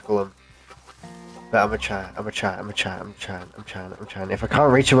how to tackle him. But I'm gonna try. If I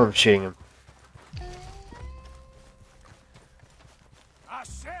can't reach him, I'm shooting him. I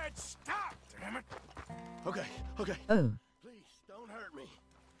said stop, damn it. Okay. Oh, Please, don't hurt me.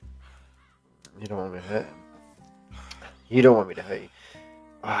 You don't want me to hurt him. You don't want me to hurt you.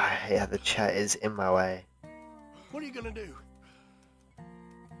 Oh, yeah, the chat is in my way. What are you gonna do?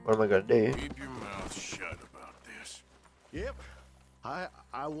 What am I gonna do? Keep your mouth shut about Yep.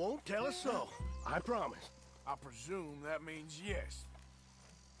 I won't tell a soul. I promise. I presume that means yes.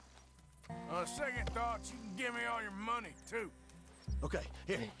 Second thoughts, you can give me all your money, too. Okay,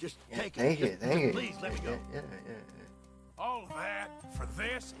 here, just take Thank it. you, thank you. Please let me go. Yeah. All of that for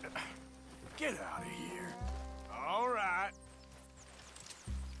this? Get out of here. All right.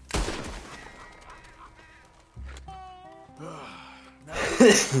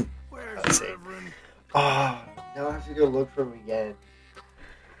 Where's Let's see. Reverend? Oh, now I have to go look for him again.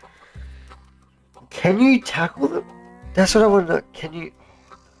 Can you tackle them? That's what I want to know. Can you?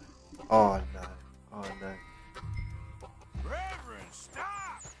 Oh no. Oh no. Reverend,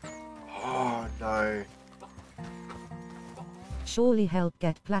 stop! Oh no. Surely help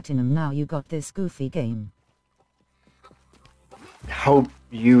get platinum now you got this goofy game. Help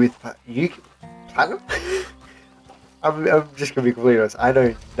you with platinum? I'm just gonna be completely honest. I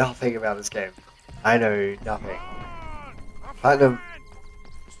know nothing about this game. I know nothing. Platinum.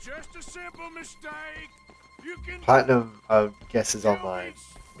 It's just a simple mistake. You can Platinum, I guess, is online,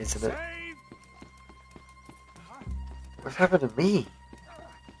 isn't it? save. What's happened to me?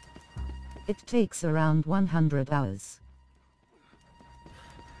 It takes around 100 hours.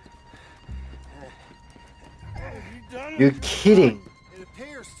 You're kidding. It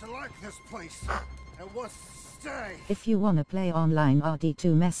appears to like this place and wants to stay. If you wanna play online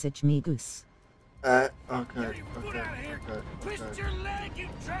RD2 message me Goose. Okay. Twist your leg, you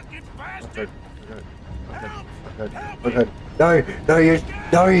drunken bastard!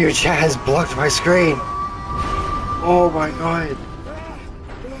 No, your chat has blocked my screen. Oh my god.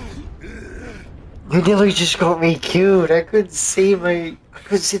 You nearly just got me killed. I couldn't see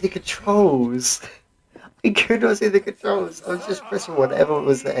the controls. I could not see the controls. I was just pressing whatever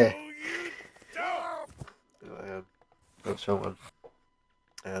was there. Oops, wrong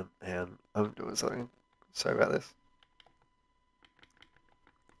one. And I'm doing something. Sorry about this.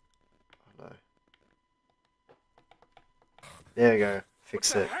 Oh no. There we go.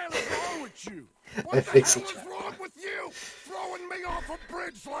 Fixed it. What the hell is wrong with you? I fixed the What the chat. hell is wrong with you? Throwing me off a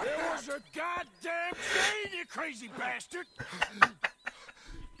bridge like There that? was a goddamn train, you crazy bastard!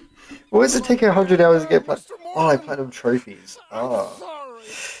 Why does it take 100 hours to get platinum? Oh, I platinum trophies. Oh. Sorry.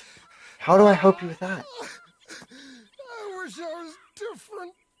 How do I help you with that? I wish I was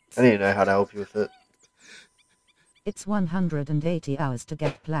different. I don't even know how to help you with it. It's 180 hours to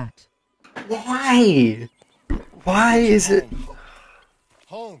get plat. Why? Why is it?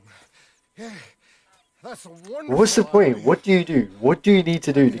 Home. Yeah, that's a wonderful What's the point? idea. What do you do? What do you need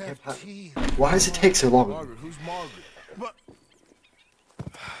to do to get platinum? Why does it take so long? Margaret, who's Margaret? But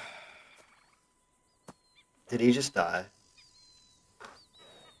Did he just die?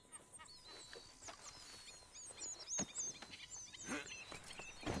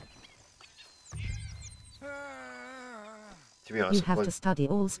 To be honest, You have to study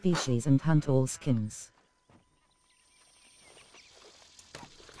all species and hunt all skins.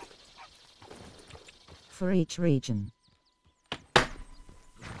 For each region.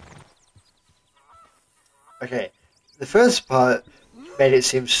 okay, the first part made it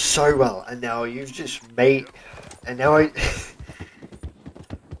seem so well, and now you've just made, and now I,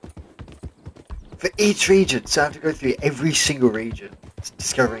 for each region, so I have to go through every single region,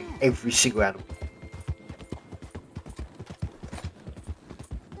 discovering every single animal.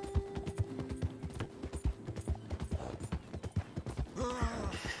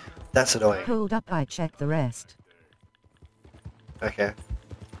 That's annoying. Hold up, I check the rest. Okay.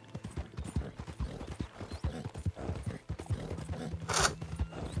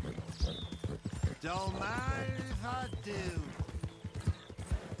 Don't mind if I do.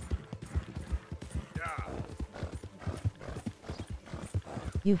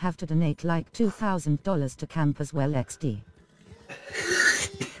 You have to donate like $2,000 to camp as well XD.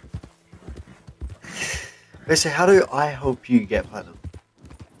 Okay, so how do I help you get platinum?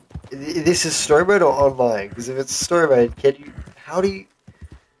 This is story mode or online? Because if it's story mode, can you? How do you?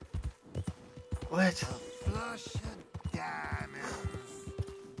 What? flush of diamonds.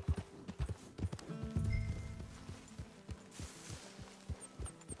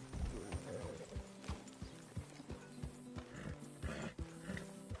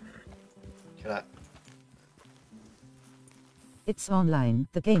 Can I? It's online,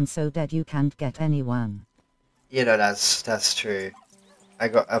 the game's so dead you can't get anyone. You know, that's true. I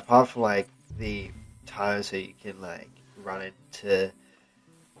got, apart from like the times that you can like run into,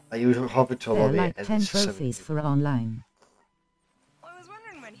 like you hop into a There are lobby like and 10 there's just so many trophies people. for online. I was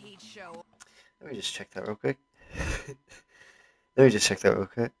wondering when he'd show. Let me just check that real quick. Let me just check that real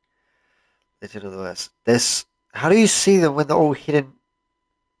quick. Legend of the West. This. How do you see them when they're all hidden?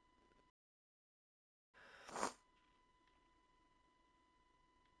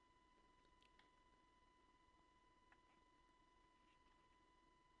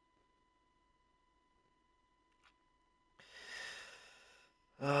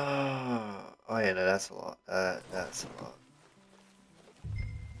 Oh yeah, no, that's a lot. That's a lot.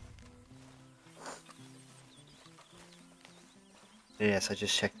 Yes, I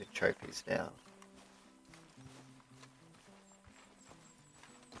just checked the trophies now.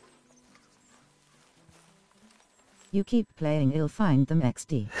 You keep playing, you'll find them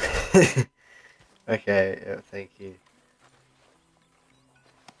XD. Okay, yeah, thank you.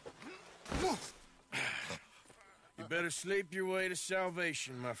 You better sleep your way to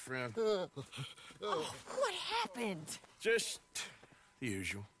salvation, my friend. Oh, what happened? Just the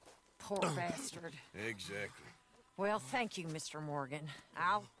usual. Poor bastard. Exactly. Well, thank you, Mr. Morgan.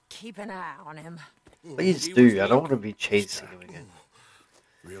 I'll keep an eye on him. Please do. I don't want to be chasing him again.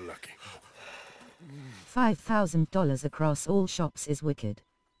 Real lucky. $5,000 across all shops is wicked.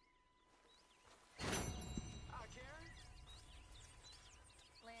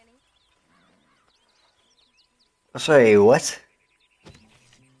 Sorry, what?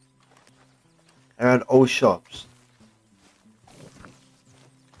 Around all shops.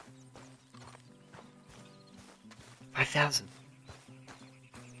 $5,000.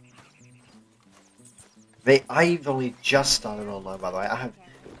 Mate, I've only just started online, by the way. I have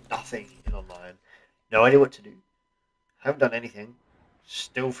nothing in online. No idea what to do. Haven't done anything.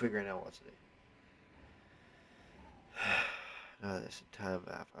 Still figuring out what to do. No, there's a turn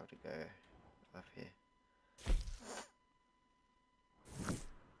map. I have to go up here.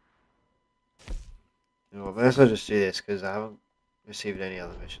 Well, may as well just do this because I haven't received any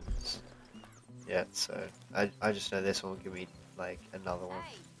other missions yet. So I just know this one will give me like another one.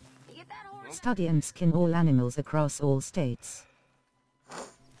 Study and skin all animals across all states.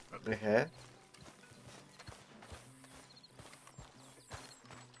 Okay.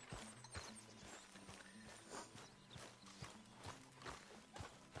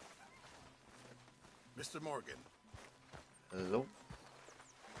 Mr. Morgan. Hello.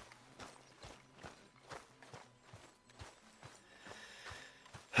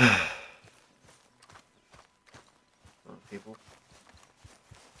 People.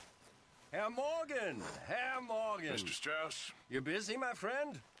 Herr Morgan! Herr Morgan! Mr. Strauss? You busy, my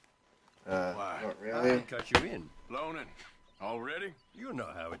friend? Why? Not I really. can cut you in. Loaning. Already? You know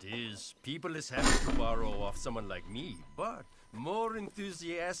how it is. People is happy to borrow off someone like me, but more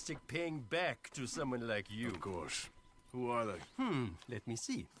enthusiastic paying back to someone like you. Of course. Who are they? Let me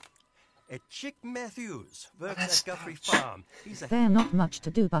see. Chick Matthews works at Guthrie Farm. He's a They're not much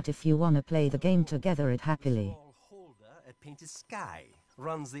to do, but if you wanna play the game together, it happily. holder at Painted Sky.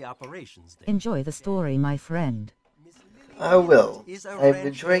 Runs the operations there. Enjoy the story, my friend. I will. I'm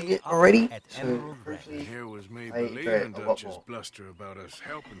enjoying it already. So hopefully Here was me I enjoy believing it a lot Dutch's more. bluster about us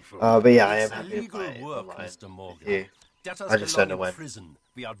helping folks. But yeah, I am It's happy to illegal play it work, online. Mr. Morgan. Yeah. Debtors I just don't belong know in when. prison.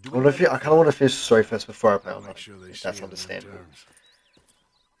 We are I doing kind of want to finish the story first before I play I'll online. make sure they If see that's it on them understandable. terms.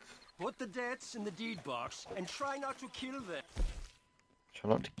 Put the debts in the deed box and try not to kill them. Try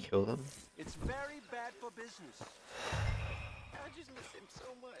not to kill them. It's very bad for business. I just miss him so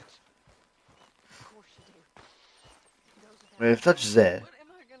much. Of course you do. He knows I mean, if Dutch is there, what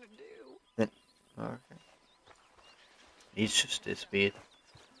am I gonna do? then oh, okay. He's just disappeared.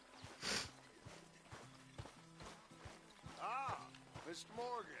 Ah, Mr.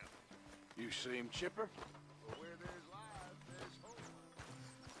 Morgan. You seem chipper. Well, where there's life, there's hope.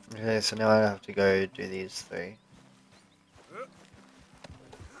 Okay, so now I have to go do these three.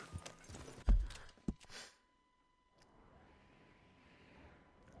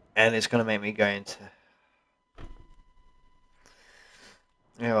 And it's gonna make me go into.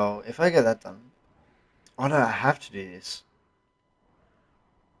 Yeah, well, if I get that done. Oh no, I have to do this.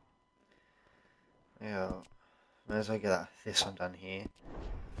 Yeah, might as well get this one done here.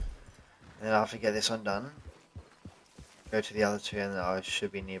 And then after I get this one done, go to the other two, and I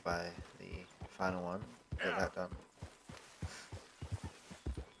should be nearby the final one. Get that done.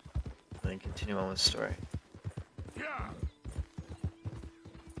 And then continue on with the story. Yeah.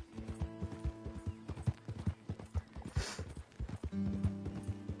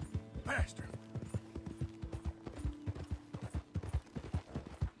 Bastard.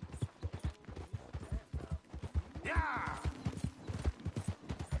 Yeah.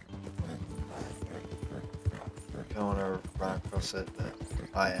 I don't want to run across it, but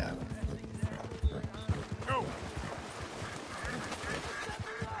I am. Go.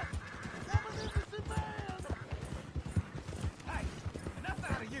 Hey, enough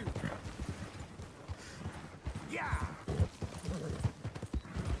out of you. Yeah.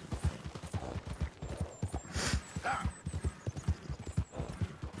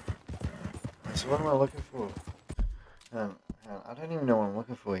 So what am I looking for? I don't even know what I'm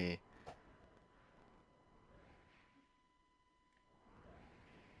looking for here.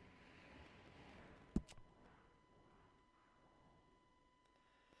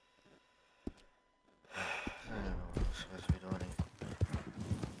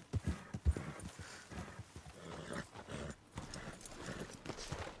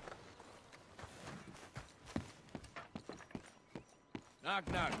 Knock,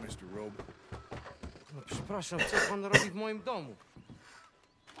 knock, Mr. Roby. No, przepraszam, co pan robi w moim domu?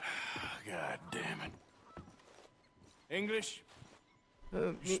 God damn it. English?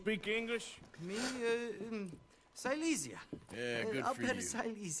 You speak English? Me? Silesia. Yeah, good for Upper you.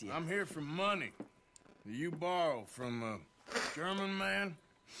 Silesia. I'm here for money. You borrow from a German man?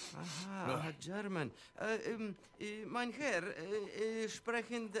 Aha, German. Mein Herr,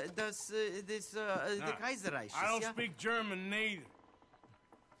 sprechen das Kaiserreich. I don't speak German neither.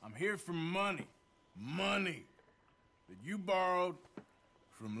 I'm here for money. Money that you borrowed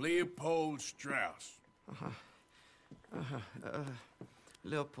from Leopold Strauss.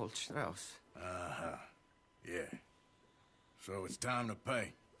 Leopold Strauss. Yeah. So it's time to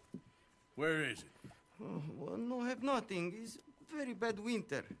pay. Where is it? Oh, well, no, have nothing. It's very bad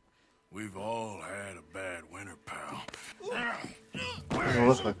winter. We've all had a bad winter, pal. Doesn't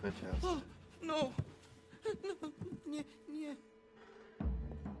look like my house. Oh, no. No, nie, nie.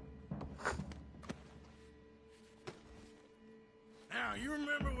 Now, you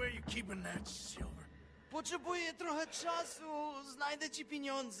remember where you're keeping that silver? Potrzebuję trochę czasu. Znajdę ci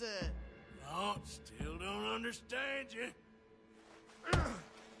pieniądze. No, still don't understand you.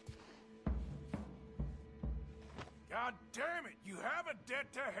 God damn it! You have a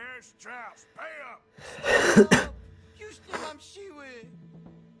debt to Herr Strauss. Pay up! Już nie mam siły.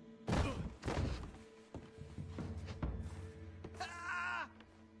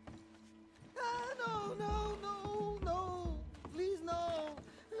 No, no, no, no. Please, no.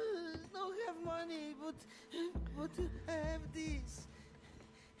 Don't have money, but I have this.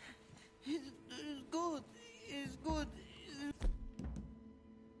 It's good. It's good.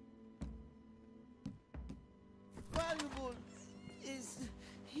 Valuable. Is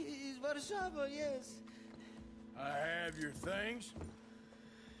Warszawa, yes. I have your things.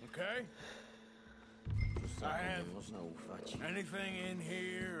 Okay? I have anything in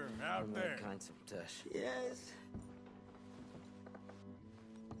here or out there. Yes.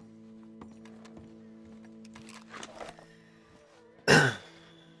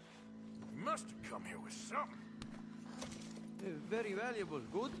 You must have come here with something. Very valuable.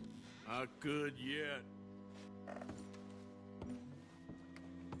 Good? Not good yet.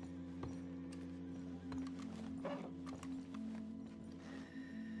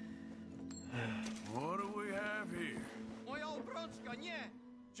 What do we have here? Moja obrączka, nie!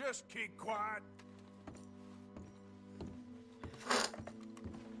 Just keep quiet.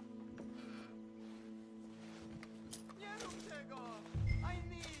 Nie rób tego! I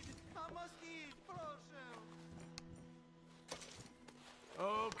must eat, proszę!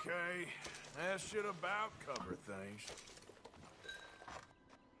 Okay, that should about cover things.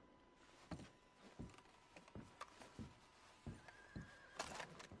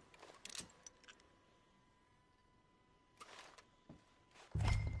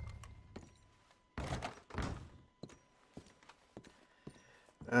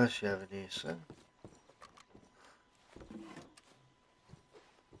 Else you have any, sir?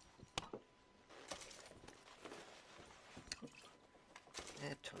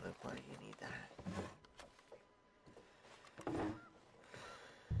 Yeah, toilet, why do you need that?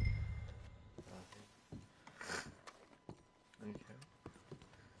 Okay.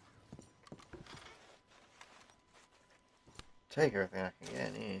 Take everything I can get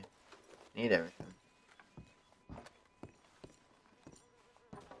in here. Need everything.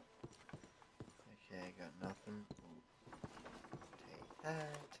 Okay, got nothing. Take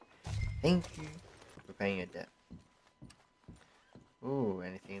that. Thank you for paying your debt. Ooh,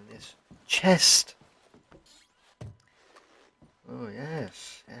 anything in this chest? Oh,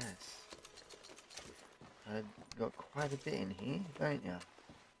 yes, yes. I've got quite a bit in here, don't you?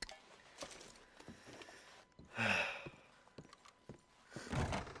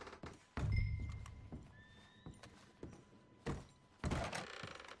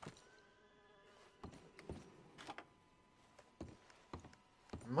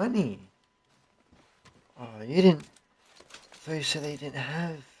 Money. Oh, you didn't. I thought you said they didn't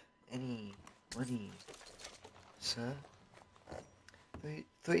have any money, sir. I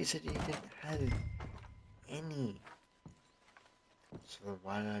thought you said you didn't have any. So then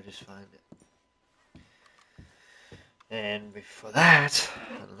why did I just find it? And before that,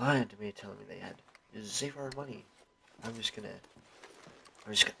 they lied to me, telling me they had zero money. I'm just gonna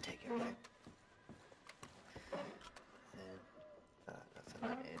take everything.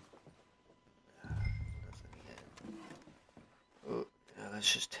 Nothing in. Nothing here. Oh, no,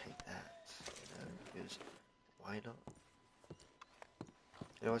 let's just take that, because why not?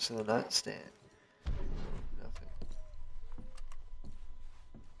 You know what's in the nightstand? Nothing.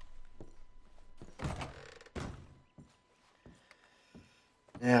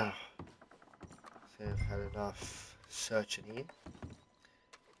 searching here.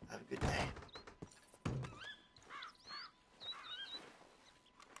 Have a good day.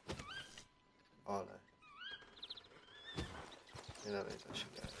 Oh no. Yeah, that means I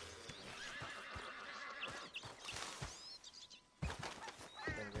should go.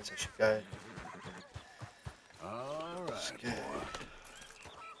 That means I should go. Alright, boy.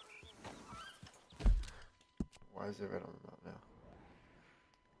 Why is it red on the map now?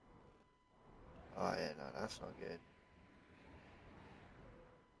 Oh yeah, no, that's not good.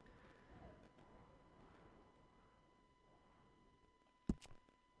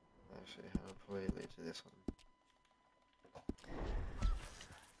 Actually, I'll probably lead to this one.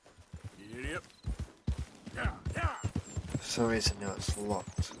 Idiot. Yeah, yeah. For some reason now it's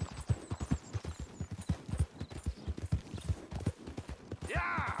locked.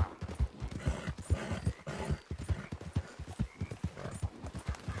 Yeah.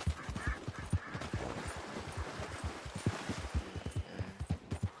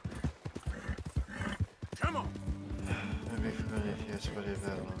 Come on. Maybe for if you spotted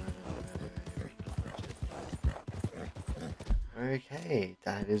that one. Okay,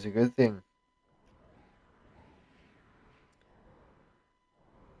 that is a good thing.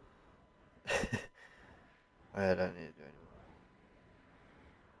 I don't need to do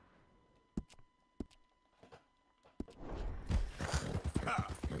anymore.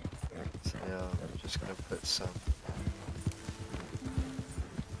 So now I'm just going to put some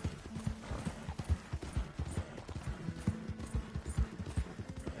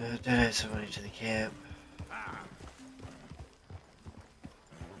donate some money to the camp.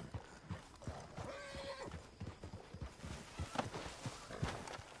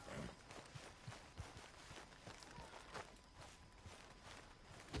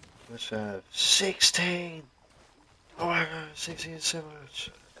 Let's have 16! Oh my god, 16 is so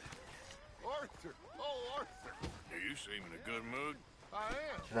much. Arthur! Oh, Arthur! You seem in a good mood. I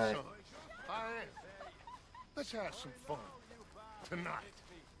am, Can I- son. I am. Let's have some fun. Tonight.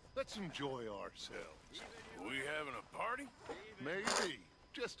 Let's enjoy ourselves. We having a party? Maybe.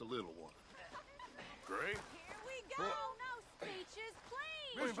 Just a little one. Great. Here we go. No speeches,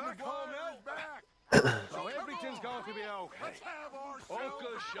 please. Mr. back home now, back. So everything's going to be okay. Let's have ourselves Uncle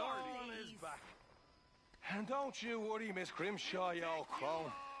a Shorty party. is back. And don't you worry, Miss Grimshaw, you old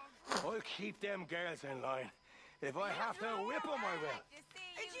crone. I'll keep them girls in line. If I have to whip them, I will.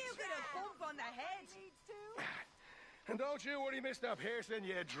 Did you get a bump on the head? And don't you worry, Mr. Pearson,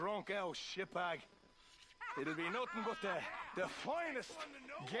 you drunk out shitbag. It'll be nothing but the finest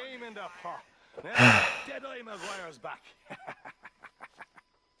game in the pot. Now, Deadeye Maguire's back.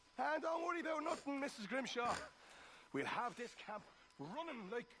 And don't worry about nothing, Mrs. Grimshaw. We'll have this camp running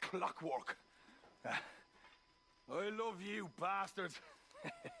like clockwork. I love you, bastards.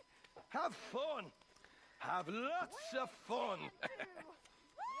 Have fun. Have lots of fun.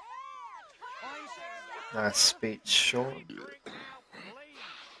 Nice speech, Sean.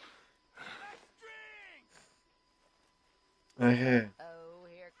 Okay. Oh,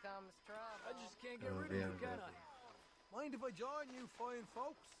 here comes trouble. I just can't get Oh, rid of yeah, you, can I? Mind if I join you fine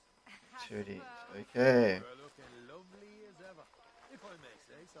folks? 2D. Okay. You're looking lovely as ever, if I may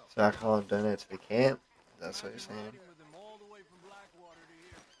say so. So I can't donate to the camp? That's what you're saying? With them all the way from Blackwater to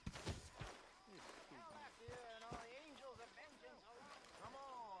here. Come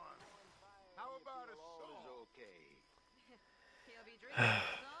on. How about a song? He'll be drinking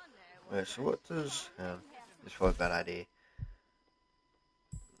his on now. Wait, so what does... it's probably a bad idea.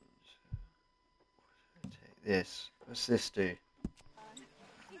 Take this. What's this do?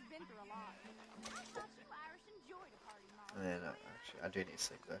 He's been through a lot. I thought you Irish enjoyed a party, Mom. Yeah, no, actually, I do need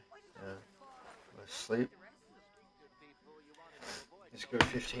sleep though. Let's sleep. Let's go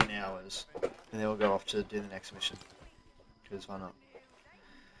 15 hours, and then we'll go off to do the next mission. Because why not?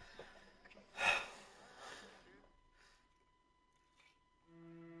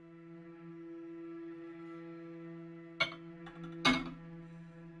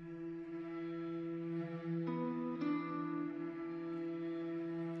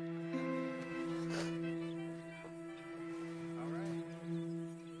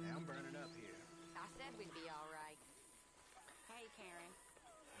 I'm burning up here. I said we'd be all right. Hey, Karen.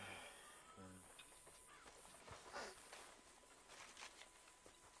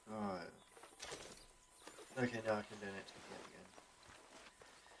 Alright. Okay, now I can donate to the camp again.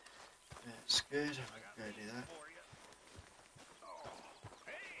 That's good. I'll go do that.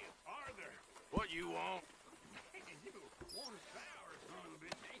 Hey, Arthur. What you want? You want a sour, son of a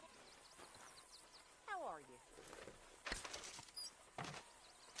bitch. How are you?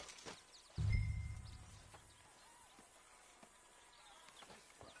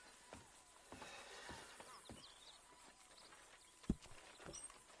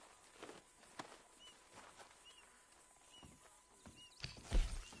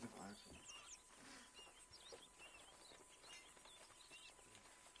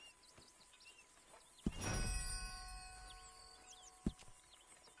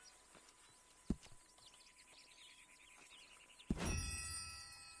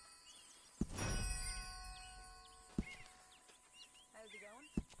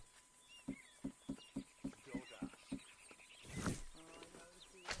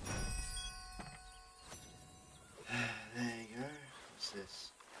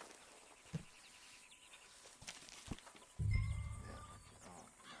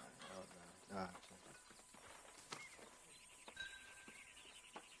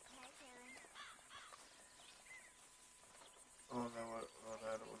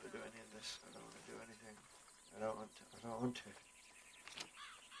 this. I don't want to do anything. I don't want to. I don't want to.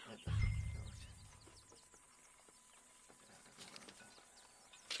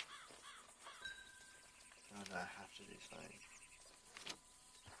 I have to do something.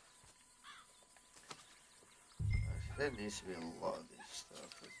 There needs to be a lot of this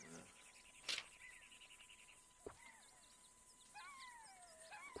stuff, isn't there?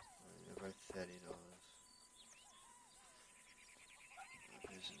 They're both $30.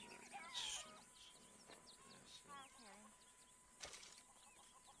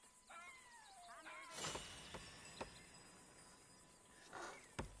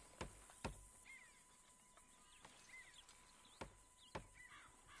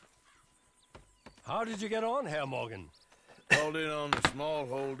 How did you get on, Herr Morgan? Called in on the small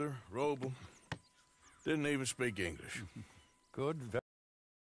holder, Roble. Didn't even speak English. Good.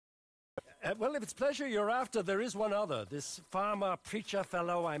 Well, if it's pleasure you're after, there is one other. This farmer preacher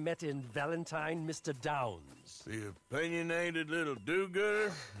fellow I met in Valentine, Mr. Downs. The opinionated little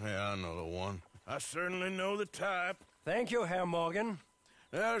do-gooder? Yeah, I know the one. I certainly know the type. Thank you, Herr Morgan.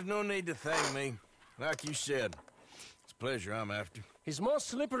 There's no need to thank me. Like you said, it's pleasure I'm after. He's more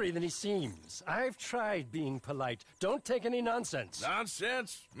slippery than he seems. I've tried being polite. Don't take any nonsense.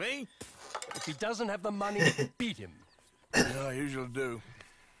 Nonsense? Me? If he doesn't have the money, beat him. Yeah, I usually do.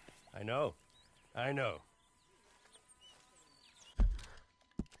 I know. I know. Okay,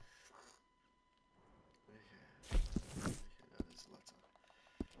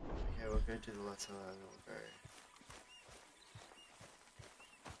 we'll go to the letter and we'll go.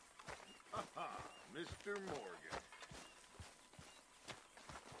 Haha, Mr. Morgan.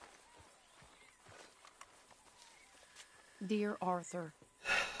 Dear Arthur,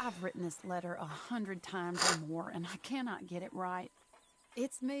 I've written this letter 100 times or more, and I cannot get it right.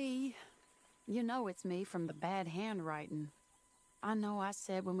 It's me. You know it's me from the bad handwriting. I know I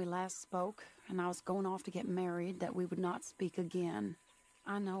said when we last spoke, and I was going off to get married, that we would not speak again.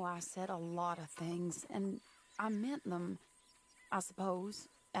 I know I said a lot of things, and I meant them, I suppose,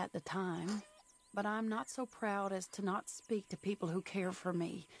 at the time. But I'm not so proud as to not speak to people who care for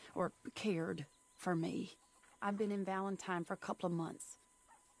me, or cared for me. I've been in Valentine for a couple of months.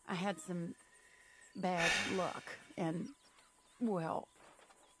 I had some bad luck, and, well,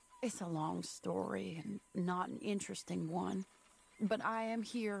 it's a long story and not an interesting one. But I am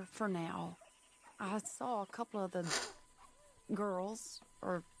here for now. I saw a couple of the girls,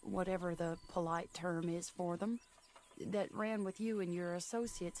 or whatever the polite term is for them, that ran with you and your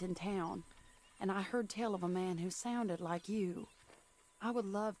associates in town. And I heard tell of a man who sounded like you. I would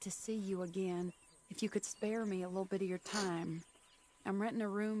love to see you again, if you could spare me a little bit of your time. I'm renting a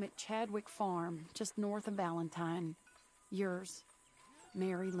room at Chadwick Farm, just north of Valentine. Yours,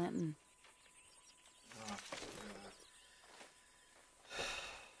 Mary Linton.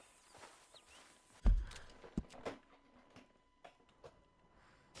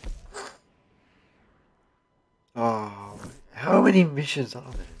 Oh, how many missions are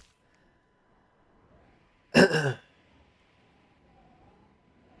there?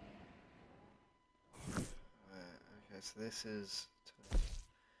 Okay, so this is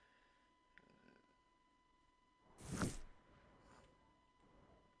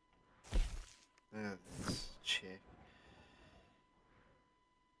this chick.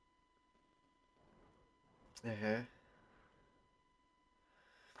 Okay.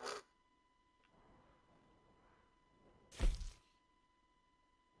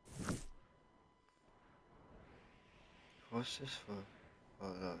 What's this for?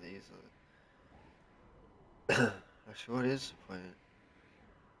 Oh no, these are. Actually, what is the point?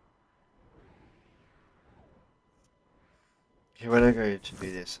 Okay, when I go to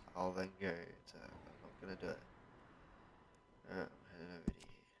do this, I'll then go to. I'm not gonna do it. I'm heading over to here.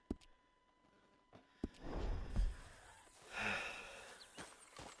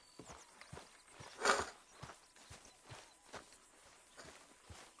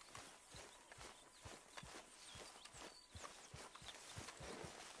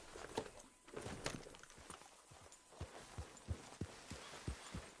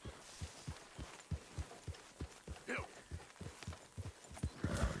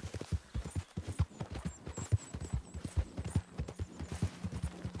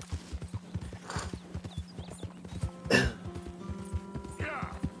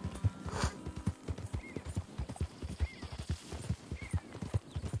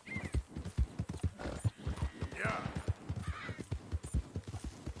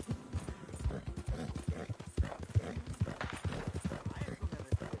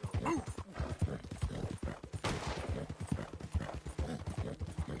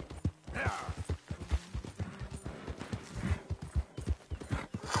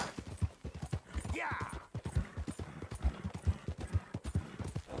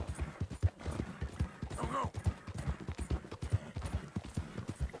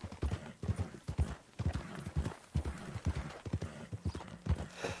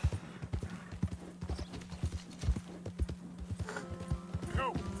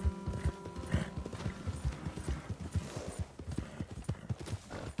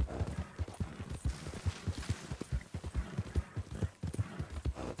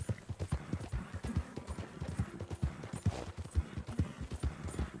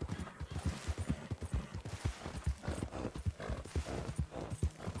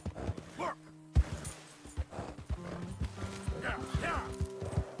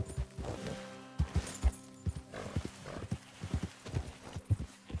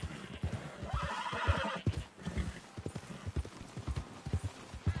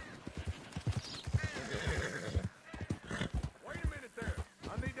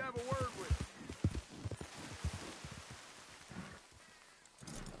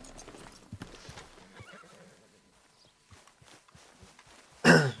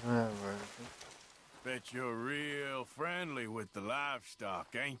 bet you're real friendly with the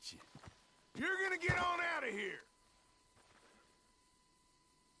livestock, ain't you? You're gonna get on out of here.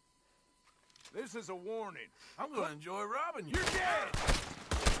 This is a warning. I'm gonna enjoy robbing you. You're dead!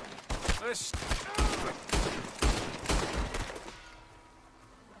 Let's...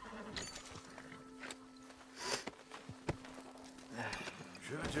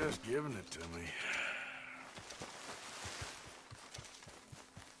 Should have just given it to me.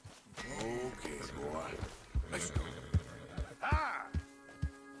 Okay, boy. Let's go. Ah!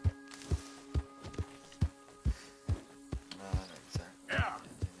 Yeah.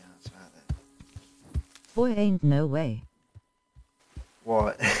 Boy, ain't no way.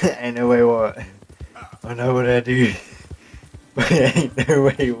 What? Ain't no way what? I know what I do. But ain't no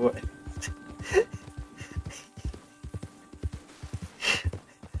way what?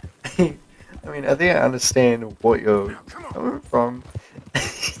 I mean, I think I understand what you're coming from.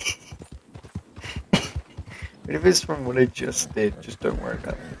 But if it's from what I just did, just don't worry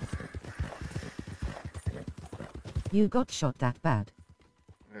about it. You got shot that bad.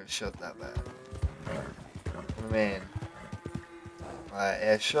 I got shot that bad. Man.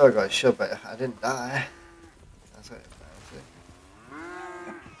 Yeah, sure I got shot, but I didn't die. That's it.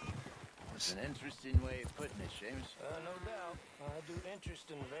 It's an interesting way of putting it, Seamus. No doubt. I do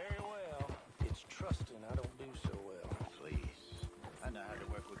interesting very well. It's trusting I don't do so well. Please. I know how to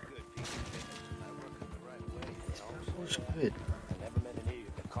work with good people, Seamus, and I work in the right way. What's good? I never met an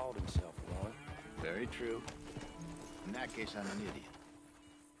idiot that called himself one. Very true. In that case, I'm an idiot.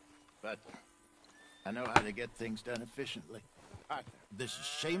 But I know how to get things done efficiently. Arthur, this is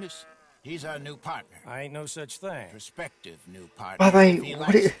Seamus. He's our new partner. I ain't no such thing. Prospective new partner. By the way, If he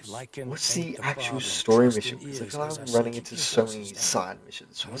likes us. what's the actual story mission? Because I feel like I'm running into so many side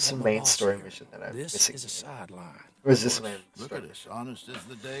missions. What's the main story mission that I'm missing? This is a sideline. Or is this the main Look story at us, honest as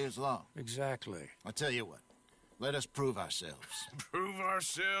the day is long. Exactly. I'll tell you what. Let us prove ourselves. Prove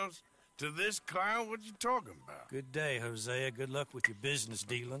ourselves to this clown? What you talking about? Good day, Hosea. Good luck with your business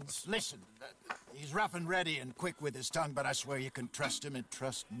dealings. Listen, he's rough and ready and quick with his tongue, but I swear you can trust him and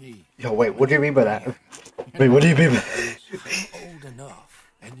trust me. Yo, wait, what do you mean by that? Wait, what do you mean by that? I'm old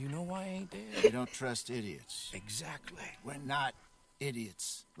enough, and you know I ain't dead. You don't trust idiots. Exactly. We're not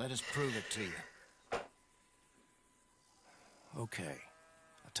idiots. Let us prove it to you. Okay,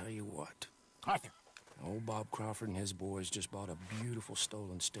 I'll tell you what. Arthur. Old Bob Crawford and his boys just bought a beautiful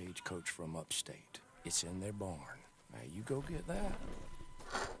stolen stagecoach from upstate. It's in their barn. Now, you go get that,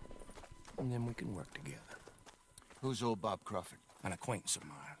 and then we can work together. Who's old Bob Crawford? An acquaintance of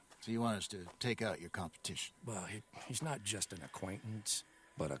mine. So you want us to take out your competition? Well, he's not just an acquaintance,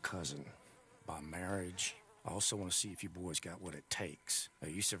 but a cousin. By marriage. I also want to see if you boys got what it takes. Now,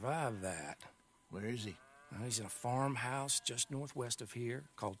 you survive that. Where is he? Well, he's in a farmhouse just northwest of here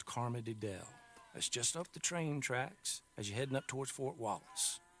called Carmody Dell. It's just up the train tracks as you're heading up towards Fort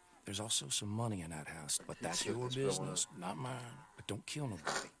Wallace. There's also some money in that house, but that's your business, not mine. But don't kill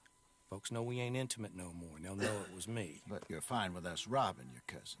nobody. Folks know we ain't intimate no more, and they'll know it was me. But you're fine with us robbing your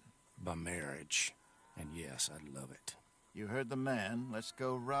cousin. By marriage. And yes, I'd love it. You heard the man. Let's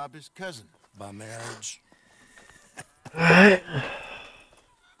go rob his cousin. By marriage. Alright.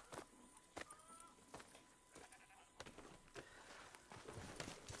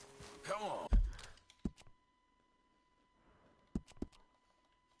 Come on.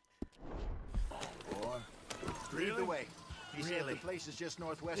 Lead the way. He said the place is just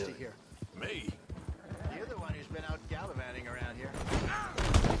northwest of here. Me? You're the one who's been out gallivanting around here.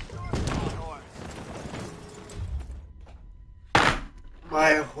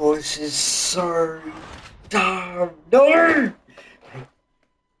 My horse is so dumb. No!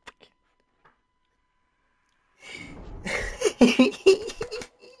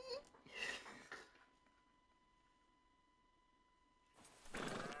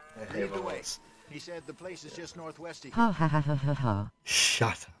 Lead the way. He said the place is just northwest of here. Ha ha ha ha ha ha.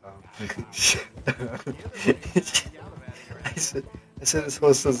 Shut up. Shut up. I said this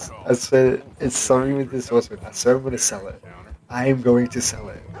horse is, I said it's something with this horse. I said I'm going to sell it. I am going to sell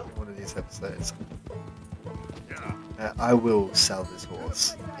it in one of these episodes. I will sell this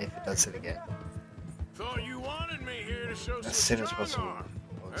horse if it does it again. Thought you wanted me here to show As some soon as strong possible. arm.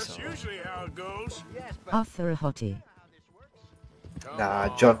 That's usually how it goes. Arthur a hottie. Nah,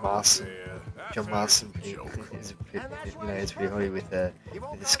 John Marston. John Marston is pretty, you know, he's pretty hotty with the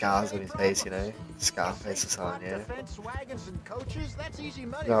scars on his face, you know, scar face or something, yeah.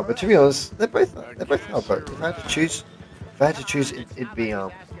 No, but to be honest, they're both are. But if I had to choose, it'd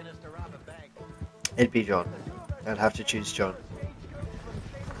be John. I'd have to choose John.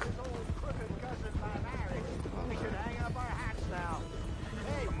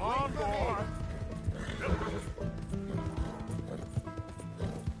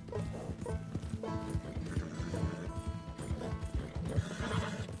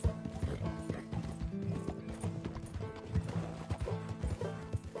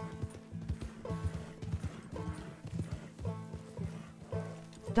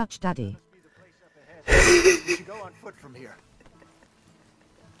 Dutch Daddy. We should go on foot from here.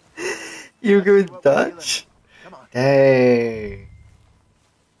 You go with Dutch? Come on. Dang.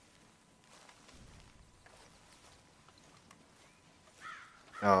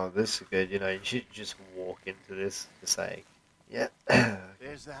 Oh, this is good. You know, you should just walk into this to say, yeah.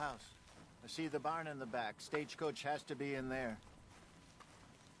 There's the house. I see the barn in the back. Stagecoach has to be in there.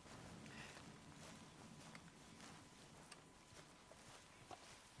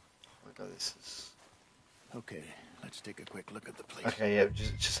 Oh my god, this is... Okay, let's take a quick look at the place. Okay, yeah,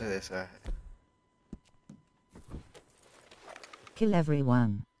 just say this. Kill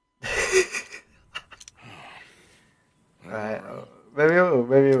everyone. Right, maybe I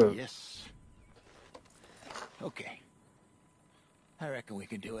will. Yes. Okay. I reckon we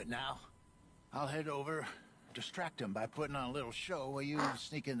can do it now. I'll head over, distract him by putting on a little show while you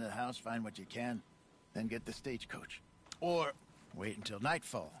sneak into the house, find what you can, then get the stagecoach. Or wait until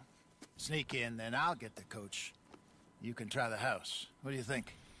nightfall. Sneak in, then I'll get the coach. You can try the house. What do you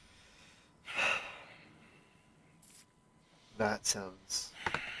think? That sounds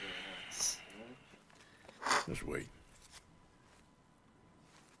really nice. Just wait.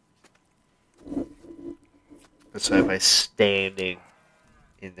 So by standing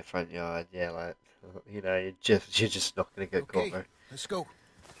in the front yard, yeah, like, you know, you're just not gonna get caught, bro. Let's go.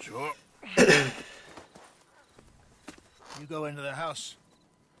 Sure. You go into the house.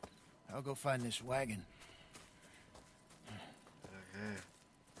 I'll go find this wagon. Okay.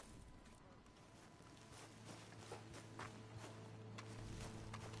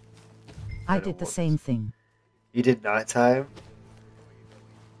 I did the same thing. You did nighttime?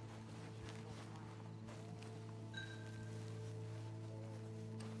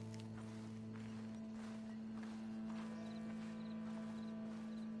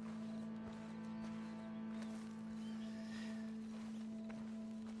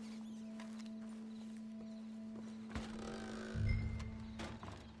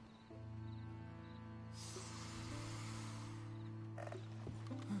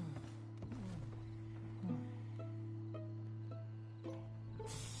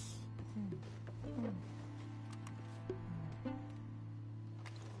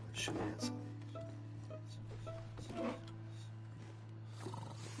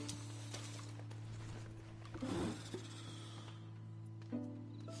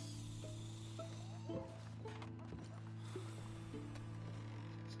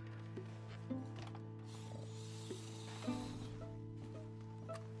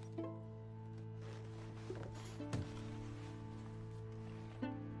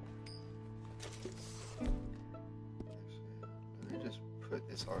 Put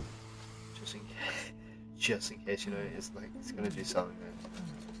this on just in case, you know, it's like it's gonna do something there.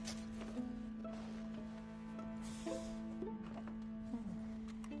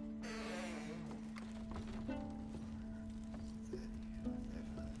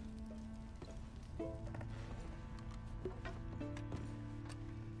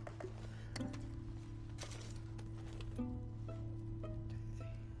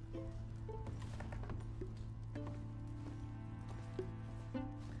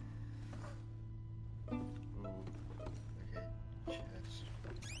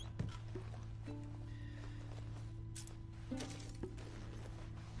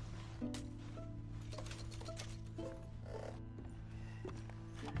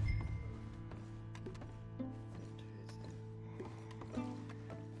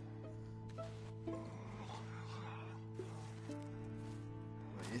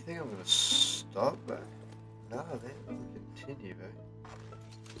 You think I'm gonna stop, but no, man, I'm gonna continue, man.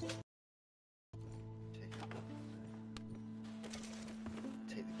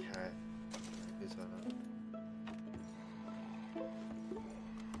 Take the carrot. This one up.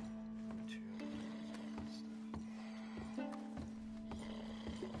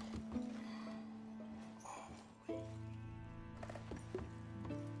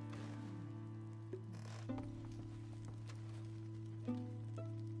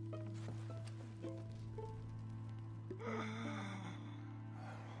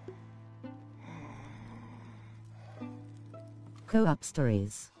 Go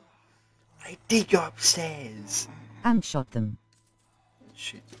upstairs. I did go upstairs. And shot them.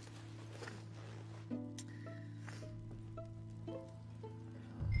 Shit.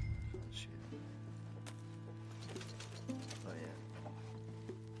 Oh yeah.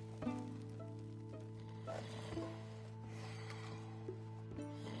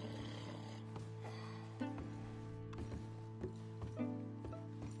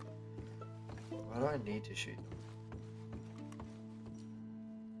 Why do I need to shoot them?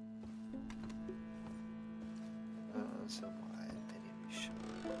 So why they need to be shot?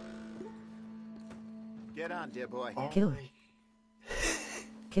 Get on, dear boy. Kill.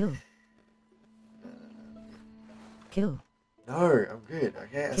 Kill. Kill. No, I'm good.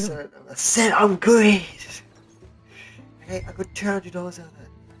 Okay, I Kill. said I'm good. Okay, I got $200 out of that.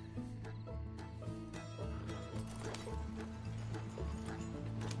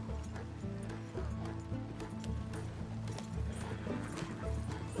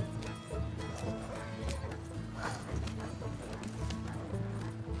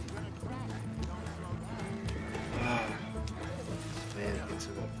 Man, it gets a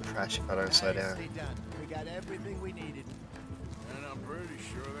little trash if I don't slow down. We got everything we needed. And I'm pretty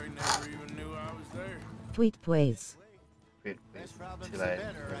sure they never even knew I was there. Tweet plays. Wait, Less problems too the late.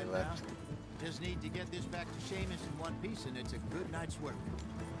 better Already right left. now. Just need to get this back to Seamus in one piece, and it's a good night's work.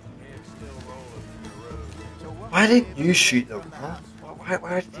 And still rolling from the road. So what Why were you didn't able you to shoot get them, from the huh? house?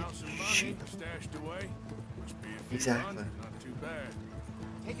 Why did Found you some shoot money them? stashed away. Must be a few Exactly. hundred, not too bad.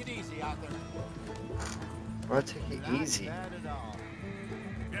 Take it easy, Arthur. Bro, take it Not easy. bad at all.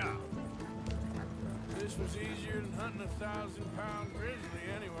 Yeah. This was easier than hunting a 1,000-pound grizzly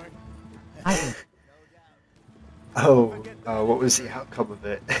anyway. Oh, what was the outcome of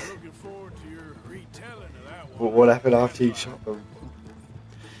it? Looking forward to your retelling of that one. What happened after you shot them?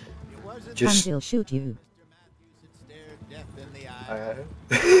 Just. And he'll shoot you. Death in the eye.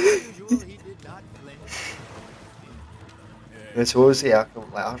 Okay. Usual, he did not flinch. Yeah, so what was the outcome?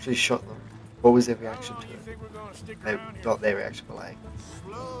 Like after you shot them, what was their reaction to it? Not their reaction, but like,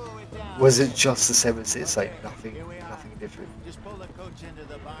 was it just the same as this? Like nothing different. Just pull the coach into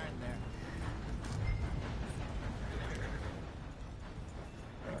the barn there.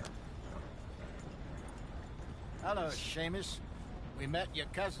 Hello, Seamus. We met your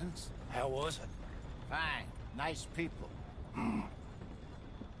cousins. How was it? Fine. Nice people.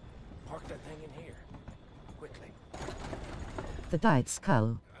 Park that thing in here. Quickly. The dyed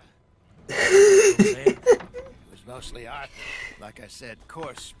skull. It was mostly Arthur. Like I said,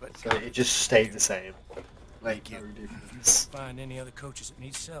 coarse, but... So it just stayed the same. Like no If difference. you find any other coaches that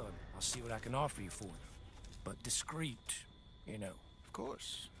need selling, I'll see what I can offer you for them. But discreet, you know. Of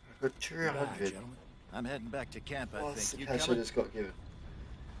course. I got 200. gentlemen. I'm heading back to camp, I What's the think. You cash I coming? just got given?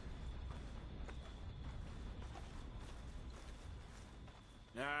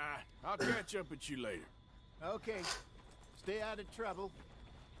 Nah, I'll catch up with you later. Okay. Stay out of trouble.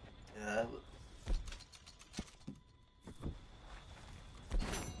 Yeah.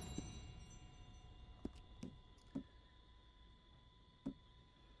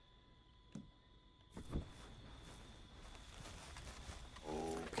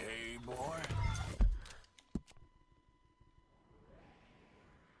 Okay, boy.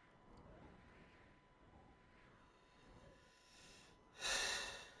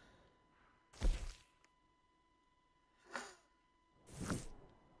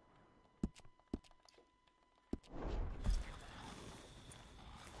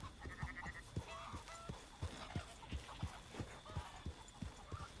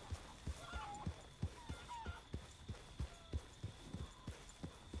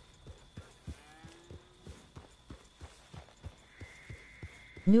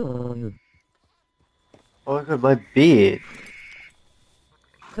 No. Oh my god, my beard.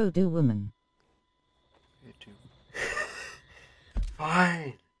 Go do woman.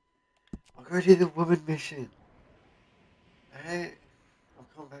 Fine. I'll go do the woman mission. Alright? I'll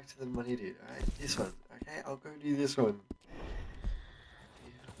come back to the money dude. Alright? This one. Okay? I'll go do this one.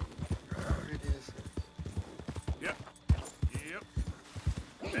 I'll go do this one. Yep. Yep.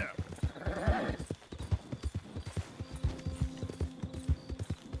 Yeah.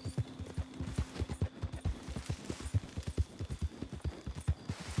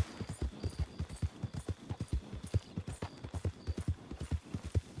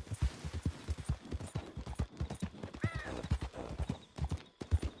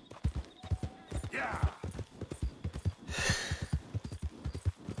 Yeah.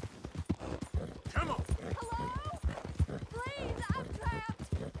 Come on. Please, I'm trapped.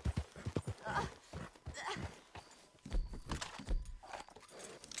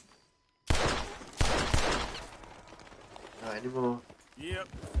 Not anymore. Yep.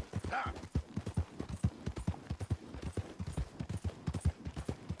 Ah.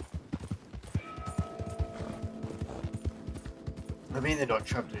 I mean, they're not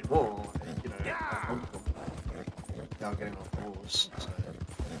trapped anymore. You know, I want them. Now getting off the horse. So.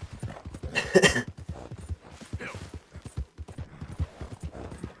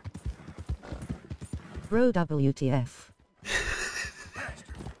 Bro WTF.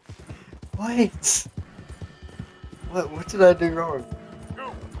 Wait! What did I do wrong?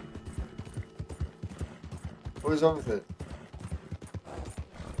 Go. What was wrong with it?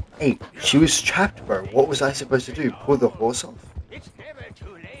 Hey, she was trapped, bro. What was I supposed to do? Pull the horse off? It's never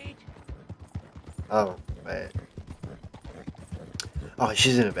too late. Oh, man. Oh,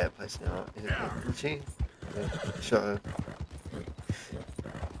 she's in a bad place now, isn't she? Yeah, sure.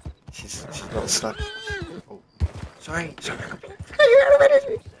 She's not stuck. Oh, sorry.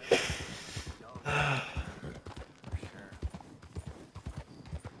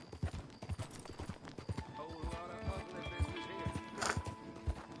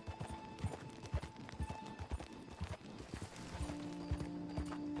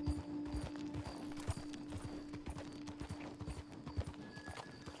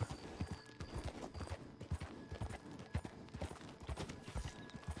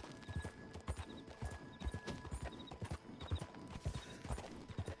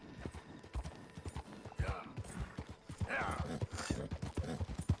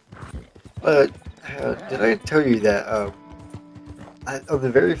 Uh, did I tell you that on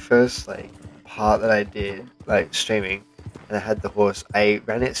the very first part that I did streaming, and I had the horse, I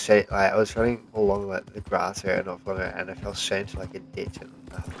ran it straight. I was running along the grass area, not following it, and I fell straight into a ditch, and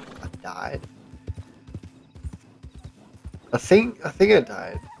I died. I think I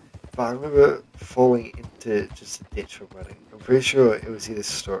died, but I remember falling into just a ditch from running. I'm pretty sure it was either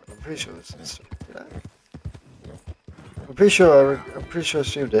story. I'm pretty sure it was a story. Did I? I'm pretty sure I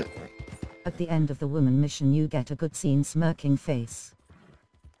streamed it. At the end of the woman mission you get a good scene smirking face.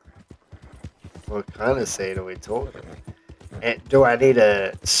 What kind of scene are we talking? And do I need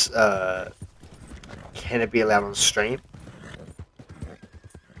a can it be allowed on stream?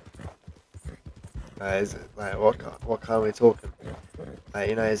 Is it what kind are we talking?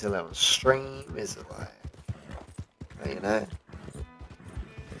 Is it allowed on stream? Is it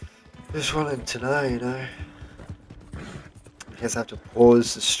just wanting to know, I guess I have to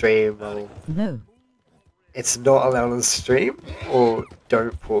pause the stream. No. It's not allowed on stream, or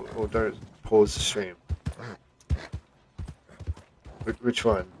don't pause the stream. Which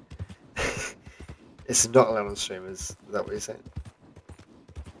one? It's not allowed on stream. Is that what you're saying?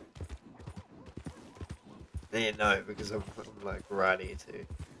 Yeah, no, because I'm ready to.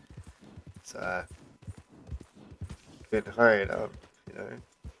 So couldn't hurry it up,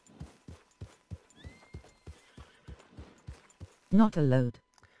 Not a load.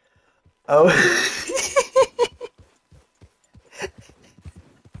 Oh.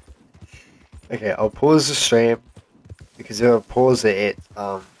 Okay, I'll pause the stream because if I pause it,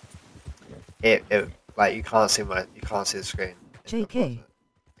 it you can't see the screen. JK.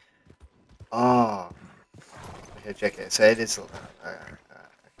 Oh. Okay, JK. So it is. Okay.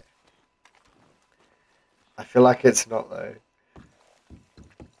 I feel like it's not though.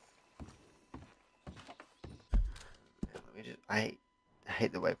 Let me just. I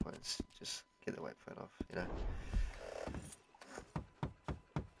hate the waypoints. Just get the waypoint off.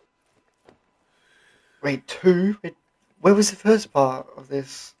 Wait, 2? Where was the first part of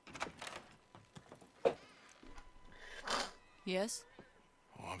this? Yes?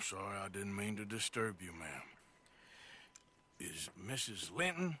 Oh, I'm sorry, I didn't mean to disturb you, ma'am. Is Mrs.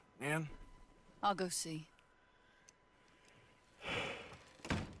 Linton in? I'll go see.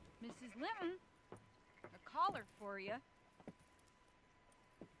 Mrs. Linton, a caller for you.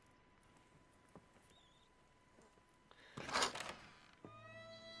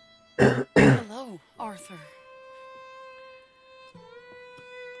 Hello, Arthur.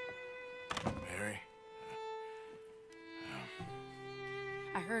 Mary?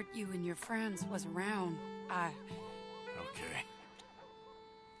 I heard you and your friends was around. Okay.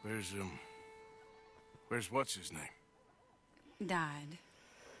 Where's what's his name? Died.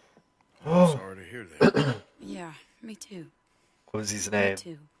 Oh, I'm sorry to hear that. Yeah, me too. What was his name? Me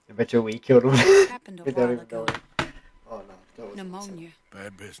too. I bet you we killed him. Happened a Without while even ago. knowing. Oh no, that was Pneumonia.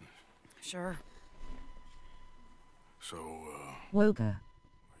 Bad business. Sure. So, Woga.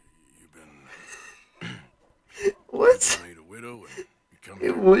 What? You made a widow and you come It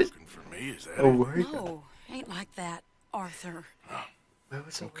here was looking for me, is that a it? word. No, ain't like that, Arthur. Where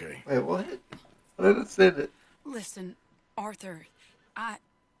was it? Okay. Wait, what? I don't understand it. Listen, Arthur,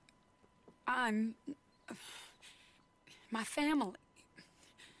 I'm my family.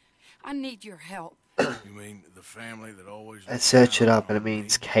 I need your help. You mean the family that always... I search it up and it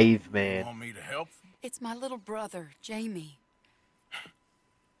means caveman. Want me to help? It's my little brother, Jamie.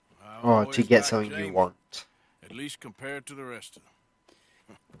 Oh, to get something you want. At least compared to the rest of them.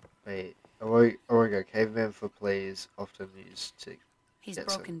 Wait, I won't go. Caveman for plays often used to. He's get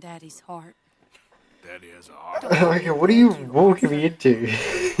broken Daddy's heart. Daddy has a heart. Okay, what are you walking me into?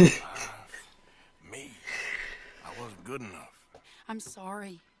 Me? I wasn't good enough. I'm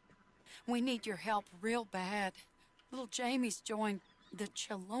sorry. We need your help real bad. Little Jamie's joined The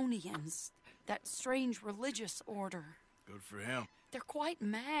Chelonians, that strange religious order. Good for him. They're quite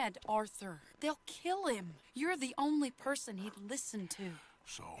mad, Arthur. They'll kill him. You're the only person he'd listen to.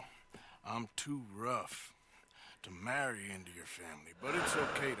 So, I'm too rough to marry into your family, but it's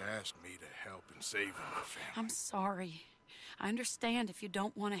okay to ask me to help in saving your family. I'm sorry. I understand if you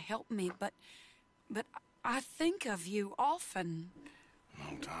don't want to help me, but I think of you often.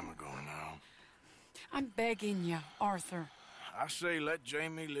 Long time ago now. I'm begging you, Arthur. I say let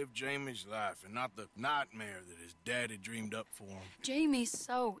Jamie live Jamie's life and not the nightmare that his daddy dreamed up for him. Jamie's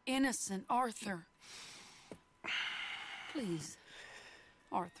so innocent, Arthur. Please,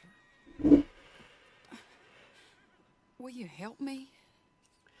 Arthur. Will you help me?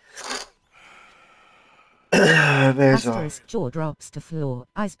 Asterisk jaw drops to floor,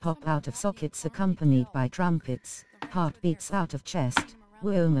 eyes pop out of sockets accompanied by trumpets, heart beats out of chest,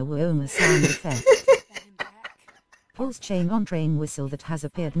 wooma wooma sound effect. Pulls chain on train whistle that has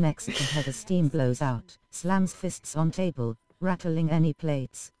appeared next to head as steam blows out, slams fists on table, rattling any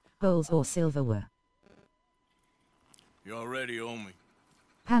plates, bowls or silverware. You already owe me.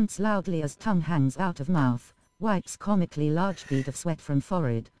 Pants loudly as tongue hangs out of mouth, wipes comically large bead of sweat from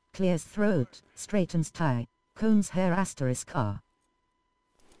forehead, clears throat, straightens tie, combs hair asterisk R.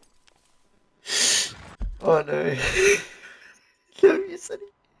 Oh no. No, you said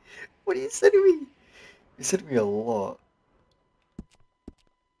it. What are you sending me? You sent me a lot.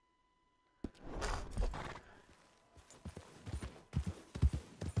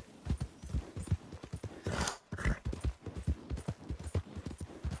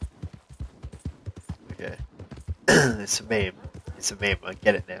 Okay. It's a meme. It's a meme. I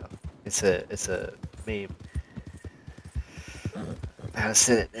get it now. It's a meme. I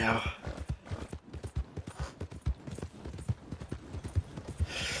understand it now.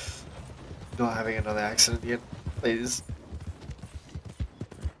 Not having another accident yet, please.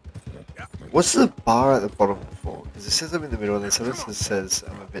 What's the bar at the bottom for? Because it says I'm in the middle and then sometimes it says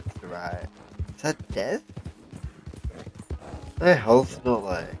I'm a bit to the right. Is that death? My health not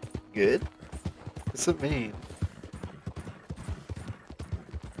like good? What's it mean?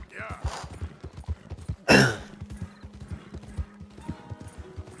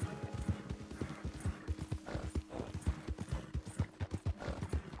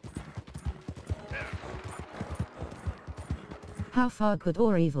 How far good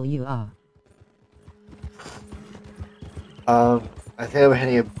or evil you are? I think I'm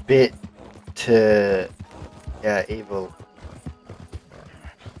heading a bit to, yeah, evil.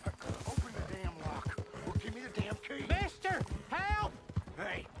 Open the damn lock, or give me the damn key. Mister, help!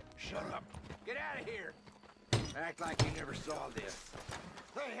 Hey, shut up. Get out of here. Act like you never saw this.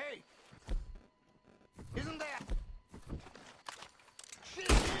 Hey, hey! Isn't that...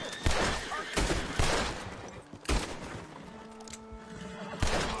 Shit!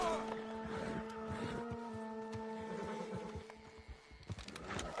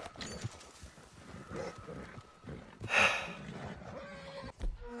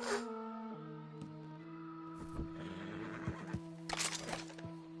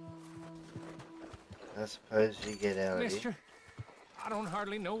 I suppose you get out of here. Mister, I don't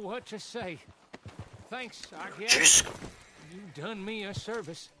hardly know what to say. Thanks, I guess. You've done me a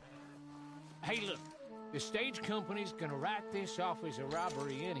service. Hey, look, the stage company's gonna write this off as a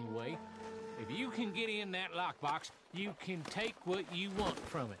robbery anyway. If you can get in that lockbox, you can take what you want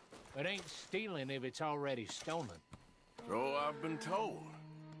from it. But ain't stealing if it's already stolen. So I've been told.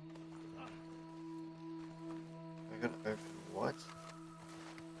 I can open what?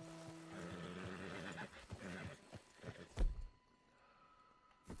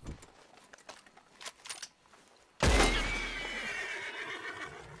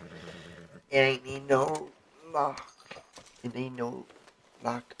 It ain't need no lock. It ain't no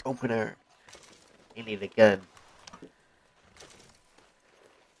lock opener. You need a gun.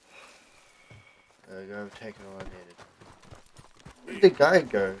 There we go, I've taken all I needed. Where did the guy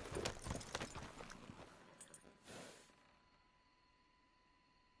go?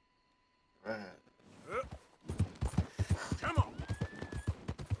 Right. Come on.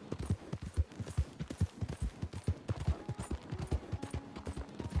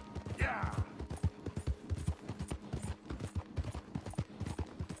 Yeah.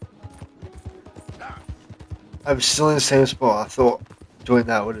 I'm still in the same spot. I thought doing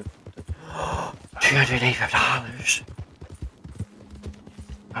that would have $285.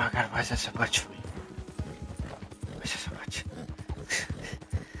 Oh god, why is that so much for me? Why is that so much?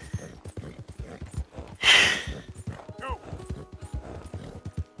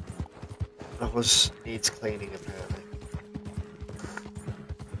 That was needs cleaning apparently.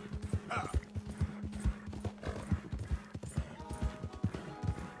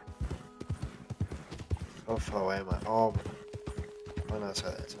 How far away am I? Oh no,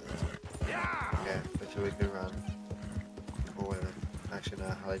 sorry, that's okay, so we can run. Or whatever. Actually, no,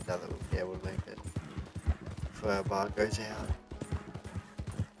 I highly doubt that we'll be able to make it before our bar goes out.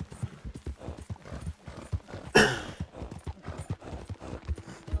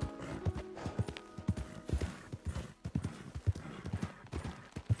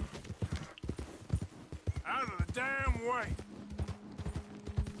 Out of the damn way!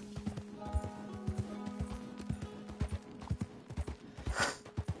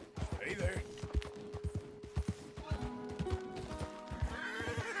 Stay there.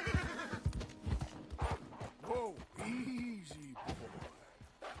 Whoa, easy, boy.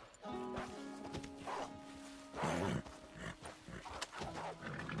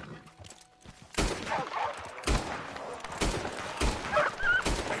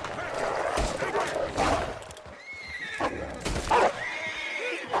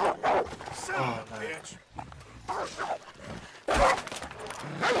 Son of a bitch.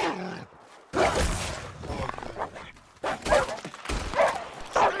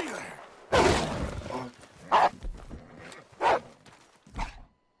 Stay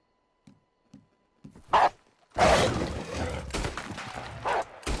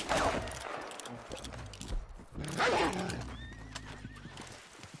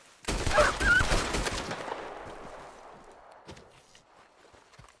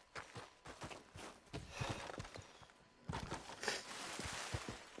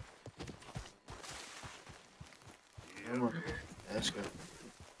there. That's good.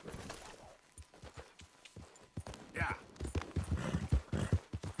 Yeah.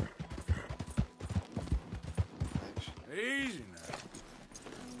 Easy now.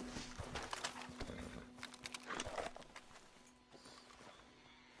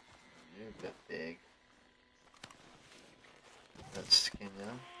 You're a bit big. That's skin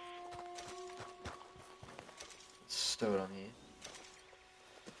now. Let's stow it on here.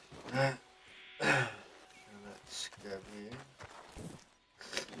 And let's go here.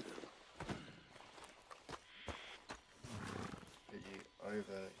 Put you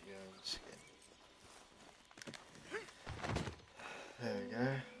over your own skin. There we go.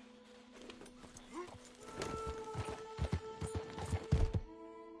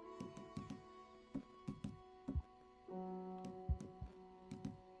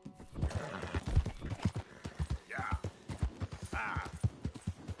 Yeah. Ah.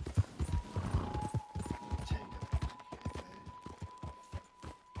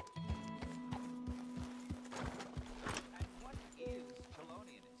 What is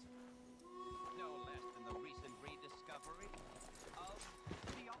colonialism? No less than the recent rediscovery of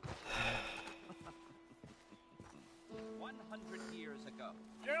theocracy. 100 years ago.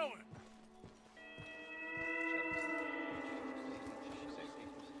 Gentlemen!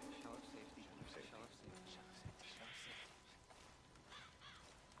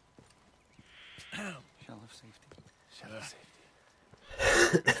 Shell of safety. Shell of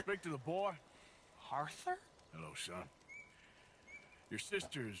safety. Speak to the boy. Arthur? Hello, son. Your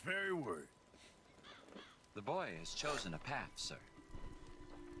sister is very worried. The boy has chosen a path, sir.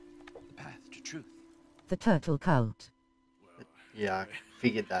 The path to truth. The turtle cult. Yeah, I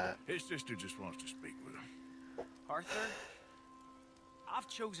figured that. His sister just wants to speak with him. Arthur, I've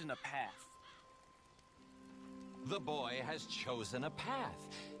chosen a path. The boy has chosen a path.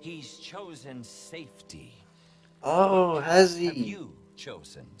 He's chosen safety. Oh, has he? Have you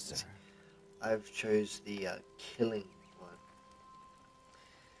chosen, sir? I've chose the killing one.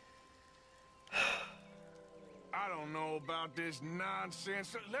 I don't know about this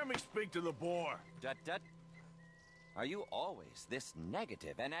nonsense. Let me speak to the boy. Dut. Are you always this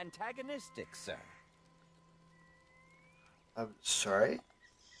negative and antagonistic, sir? I'm sorry?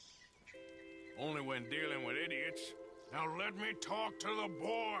 Only when dealing with idiots. Now let me talk to the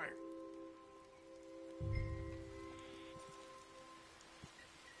boy.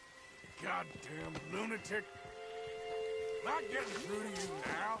 Goddamn lunatic. Not getting through to you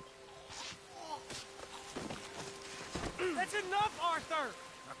now. That's enough, Arthur!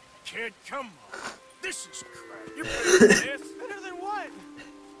 Kid, come on. This is crap. You better than this. Better than what?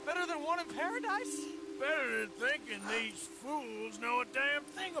 Better than one in paradise? Better than thinking these fools know a damn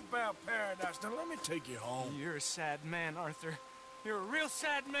thing about paradise. Now let me take you home. You're a sad man, Arthur. You're a real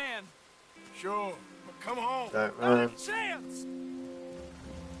sad man. Sure, but come home. Don't Not a run. chance!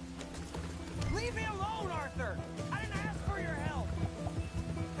 Leave me alone, Arthur! I didn't ask for your help!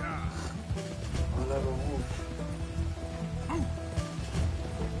 I'll have a wolf.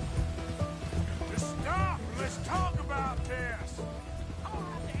 Just stop and let's talk about this. I don't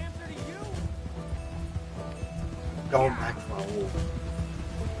have to answer to you! Going back for my wolf.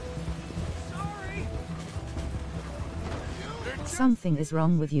 Sorry! Something is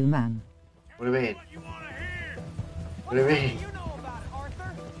wrong with you, man. What do you mean? What do you mean?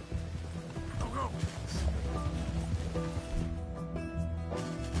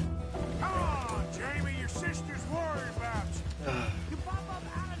 Come on, Jamie, your sister's worried about you. You pop up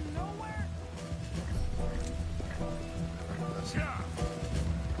out of nowhere? Yeah.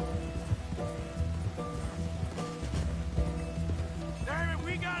 Damn it,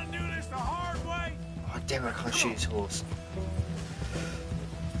 we gotta do this the hard way. Oh damn! I can't shoot his horse.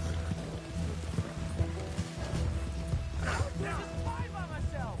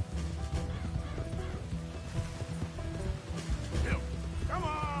 Come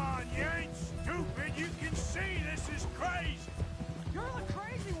on, you ain't stupid. You can see this is crazy. You're the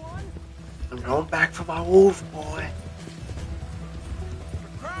crazy one. I'm going back for my wolf, boy.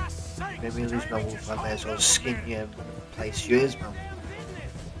 For Christ's sake, Maybe lose my wolf. I may as well skin you and place you as my wolf.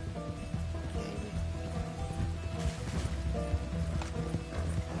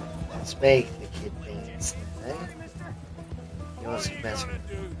 Let's make the kid dance, eh? You want some mess with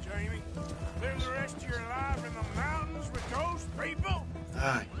me? Jamie? Live the rest of your life in the mountains with those people?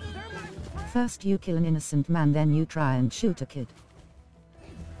 Aye. First you kill an innocent man, then you try and shoot a kid.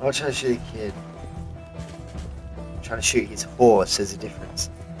 I'm not trying to shoot a kid. I'm trying to shoot his horse. There's a difference.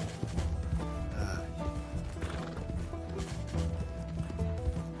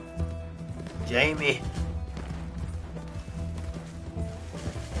 Jamie.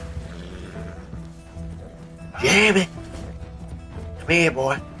 Jamie. Come here,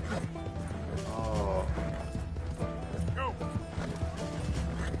 boy. Oh.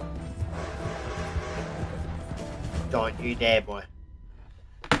 Don't you dare, boy.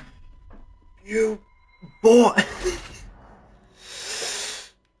 You boy.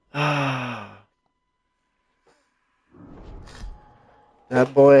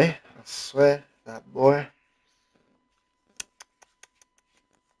 That boy, I swear, that boy.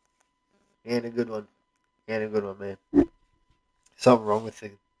 He ain't a good one. He ain't a good one, man. Something wrong with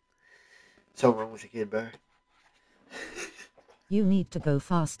the kid, bro. You need to go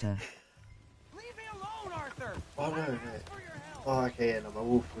faster. Oh no, no. Oh, okay, yeah, no, my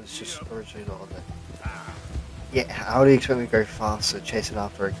wolf was just originally not on there. Yeah, how do you expect me to go faster chasing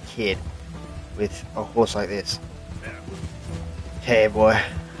after a kid with a horse like this? Hey, boy.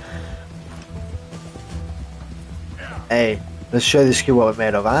 Hey, let's show this kid what we're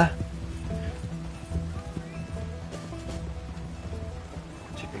made of, huh?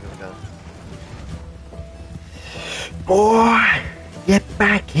 Too big of a gun. Boy! Get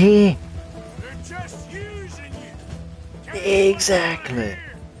back here! They're just using you. Exactly.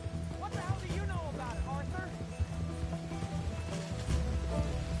 What the hell do you know about it, Arthur?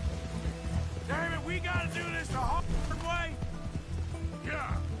 Damn it, we gotta do this the hard way.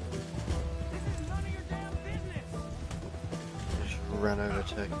 Yeah. This is none of your damn business. Just run over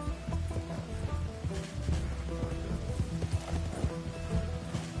to.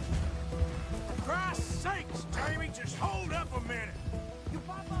 For Christ's sakes, Jamie, just hold up a minute. You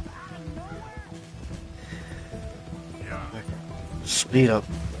pop up out of nowhere? Yeah. Speed up.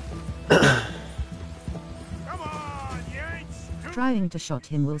 Come on, you ain't stupid. Trying to shot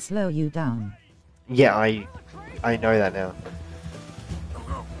him will slow you down. Yeah, I know that now.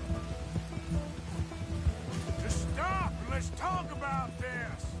 Just stop and let's talk about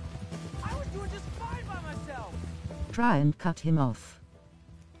this. I was doing just fine by myself. Try and cut him off.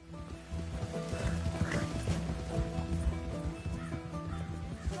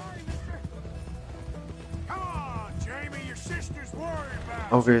 Sorry, mister. Come on, Jamie, your sister's worried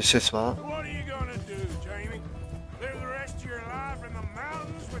about Oh, you're so smart. What are you gonna do, Jamie? Live the rest of your life in the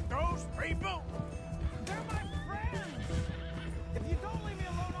mountains with those people? They're my friends. If you don't leave me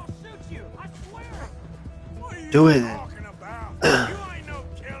alone, I'll shoot you. I swear. What are you Do it then. talking about? You ain't no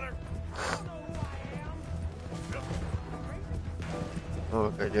killer. I don't know who I am.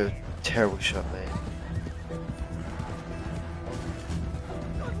 Oh my god, you're a terrible shot, man.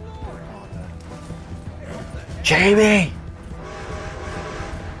 Jamie!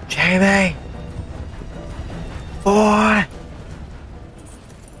 Jamie! Boy!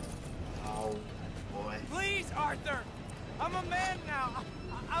 Oh, boy. Please, Arthur. I'm a man now.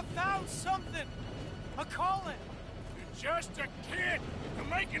 I found something. A calling. You're just a kid. You're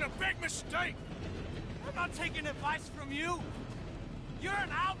making a big mistake. I'm not taking advice from you. You're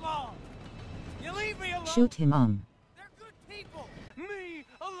an outlaw. You leave me alone. Shoot him on. They're good people. Me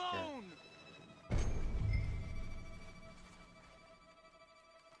alone.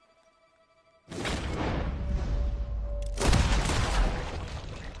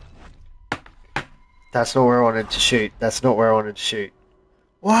 That's not where I wanted to shoot. That's not where I wanted to shoot.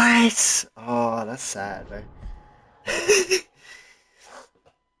 What? Oh, that's sad, though.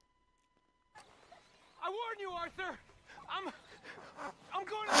 Arthur! I'm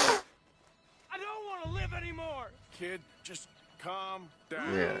going to... I don't want to live anymore! Kid, just calm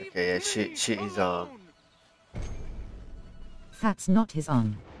down. Yeah, okay, yeah, shoot his arm. That's not his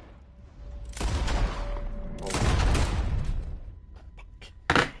arm.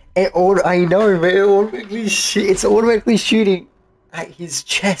 I know, but it's automatically shooting at his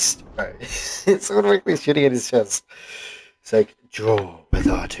chest, bro. It's automatically shooting at his chest. It's like, draw with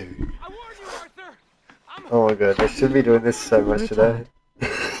R2. Oh my god, I should be doing this so much today.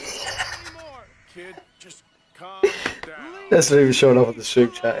 Kid, just calm down. That's not even showing up on the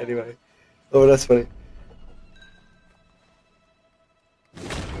stream chat anyway. Oh, that's funny.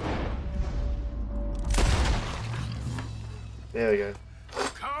 There we go.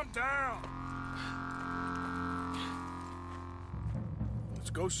 Calm down. Let's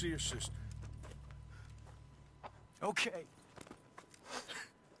go see your sister. Okay.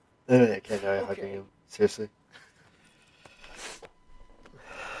 Okay, no, hugging him. Seriously.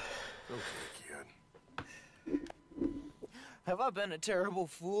 Okay, kid. Have I been a terrible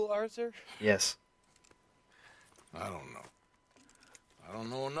fool, Arthur? Yes. I don't know. I don't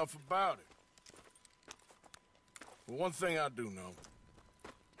know enough about it. But one thing I do know.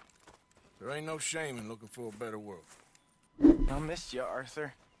 There ain't no shame in looking for a better world. I missed you,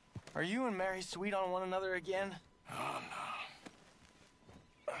 Arthur. Are you and Mary sweet on one another again? Oh,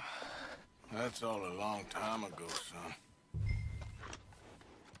 no. That's all a long time ago, son.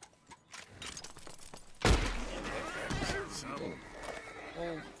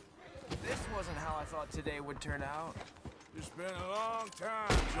 Well, this wasn't how I thought today would turn out. It's been a long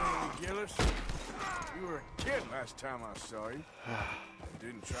time, Jamie Gillis. You were a kid last time I saw you. And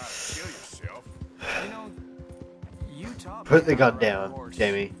didn't try to kill yourself. You know, you taught Put me the how to gun ride a down, horse.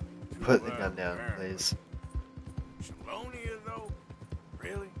 Jamie. Put the gun down, please. Chelonia, though?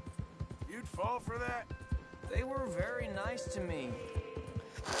 Really? You'd fall for that? They were very nice to me.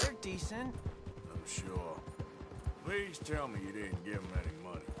 They're decent. I'm sure. Please tell me you didn't give them any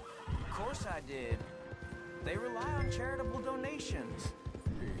money. Of course I did. They rely on charitable donations.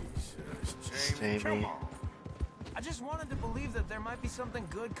 Jesus, Jamie, come on. I just wanted to believe that there might be something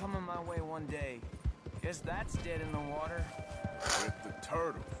good coming my way one day. Guess that's dead in the water. With the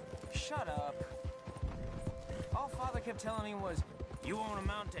turtle. Shut up. All Father kept telling me was, you won't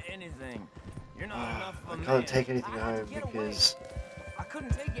amount to anything. You're not enough of a I man. can't take anything I had to home get away. because I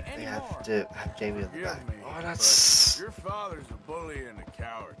couldn't take it they anymore. have to have Jamie on the back. Me, Oh, that's... Your father's a bully and a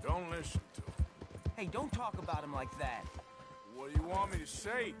coward. Don't listen to him. Hey, don't talk about him like that. What do you want me to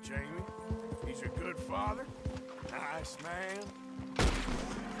say, Jamie? He's a good father? Nice man?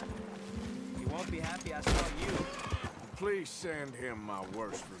 He won't be happy I saw you. Please send him my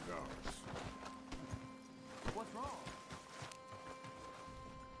worst regards. What's wrong?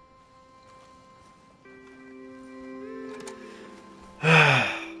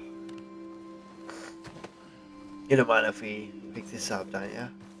 You don't mind if we pick this up, don't you?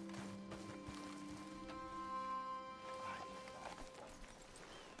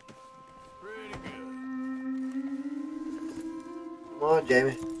 Pretty good. Come on,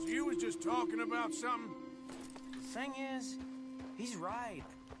 Jamie. So you was just talking about something? The thing is, he's right.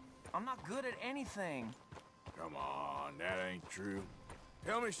 I'm not good at anything. Come on, that ain't true.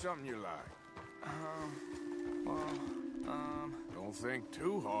 Tell me something you like. Don't think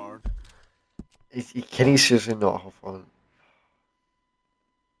too hard. Can he seriously not have one?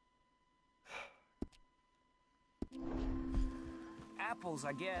 Apples,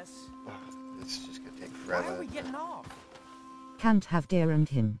 I guess. Oh, it's just gonna take Why are forever. we getting off? Can't have deer and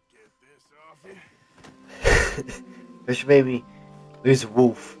him. They should make me lose a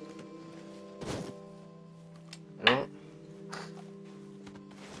wolf. You know what?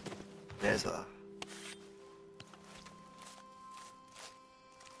 There's a...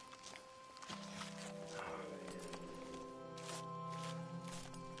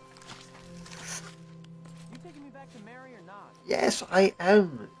 You taking me back to Mary or not? Yes, I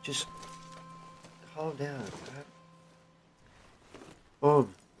am. Just calm down.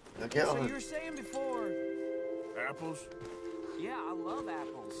 Boom. Now get So on. you were saying before... Apples? Yeah, I love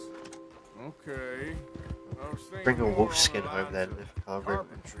apples. Okay. I was thinking Bring a more wolf on skin the home lines then. of If I can't bring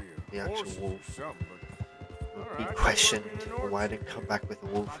carpentry or the actual horses or wolf. something, but Be Alright, you're questioned working in for North why I didn't come back with a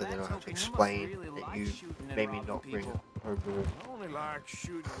wolf, and then I'll have to explain that you made me not bring home the wolf. I only like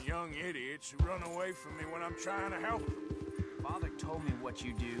shooting young idiots who run away from me when I'm trying to help them. Father told me what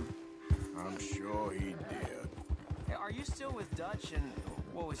you do. I'm sure he did. Hey, are you still with Dutch and...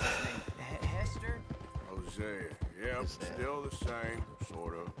 what was his name? Hester? Hosea. Yep, still the same,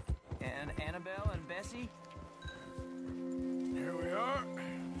 sort of. And Annabelle and Bessie? Here we are.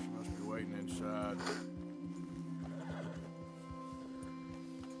 She must be waiting inside.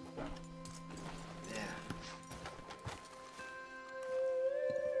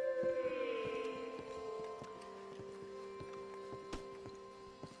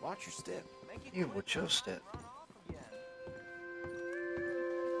 Watch your step. You watch your step.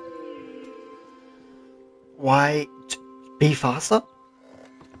 Why? Be faster?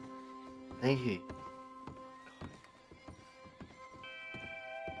 Thank you.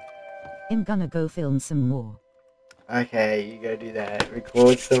 I'm gonna go film some more. Okay, you go do that.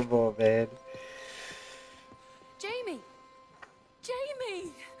 Record some more, man. Jamie!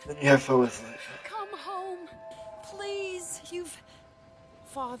 Jamie! Then you have fun with it. Come home. Please.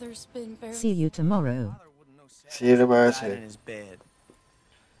 Father's been very... See you tomorrow. See you tomorrow, Died too. in his bed.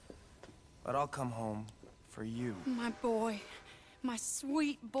 But I'll come home for you. My boy. My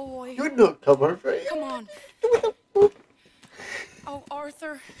sweet boy. You're not come over. Come on. Oh,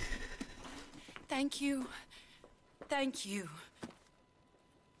 Arthur. Thank you. Thank you.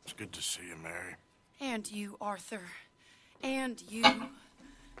 It's good to see you, Mary. And you, Arthur. And you.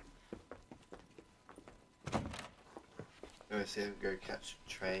 Go see him go catch a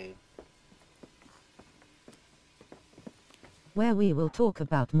train. Where we will talk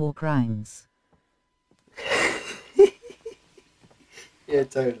about more crimes. Yeah,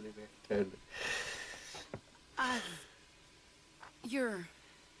 totally, man. Totally.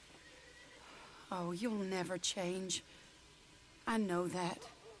 Oh, you'll never change. I know that.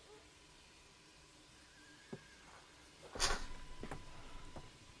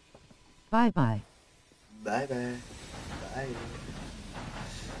 Bye-bye. Bye-bye. Bye.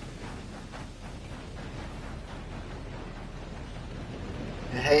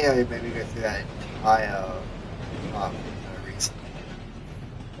 I hate how you made me go through that entire part for no reason.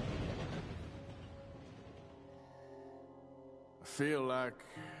 I feel like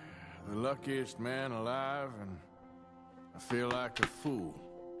the luckiest man alive, and I feel like a fool.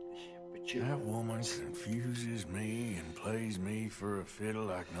 That woman confuses me and plays me for a fiddle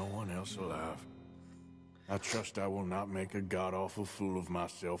like no one else alive. I trust I will not make a god-awful fool of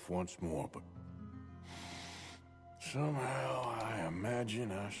myself once more, but somehow I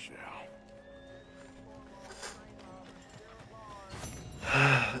imagine I shall.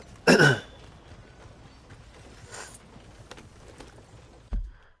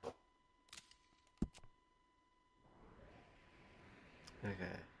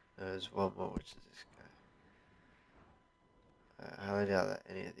 Okay, there's one more, which is this guy. I highly doubt that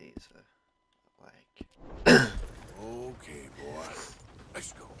any of these are like. Okay, boy.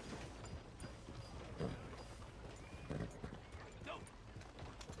 Let's go.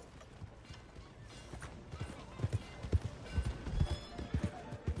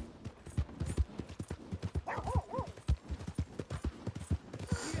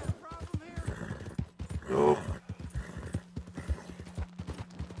 No.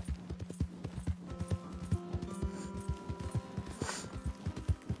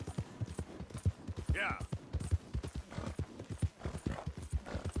 Yeah.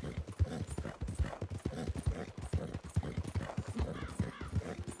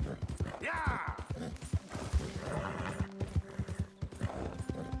 Yeah.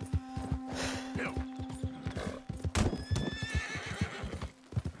 Hill.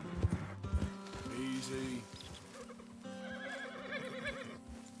 Easy.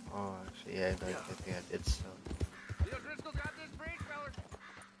 Oh, actually, yeah, no, I think I did some. The O'Driscoll's got this bridge, fellas.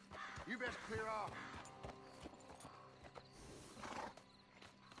 You best clear off.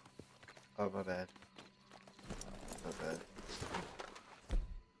 Oh, my bad. My bad.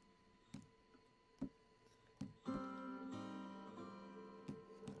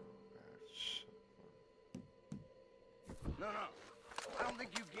 No, I don't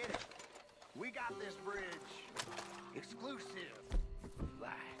think you get it. We got this bridge. Exclusive. Like.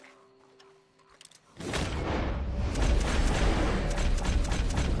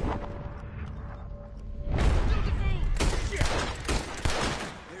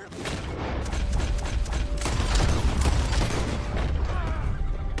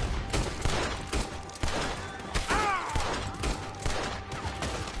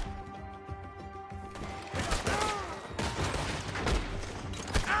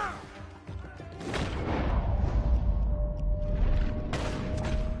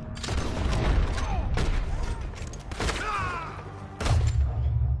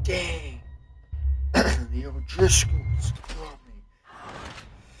 Dang! The O'Driscolls got me.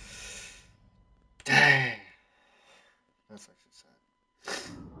 Dang! That's actually sad.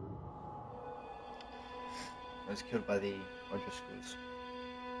 I was killed by the O'Driscolls.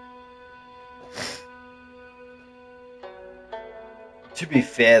 To be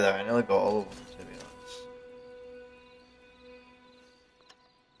fair though, I nearly got all of them, to be honest.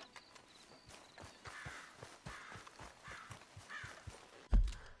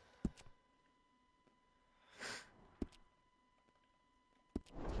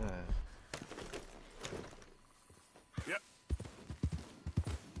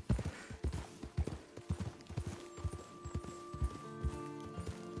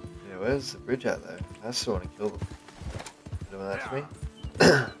 where's the bridge at though? I still want to kill them. Doing that to me?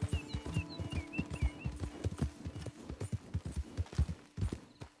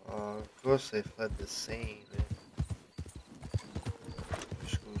 Oh, of course they fled the scene.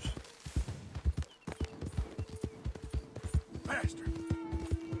 Bastard!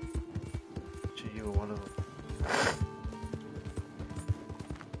 Gee, you were one of them.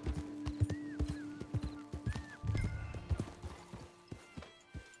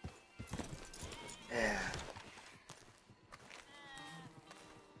 Yeah.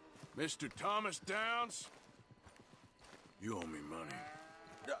 Mr. Thomas Downs? You owe me money.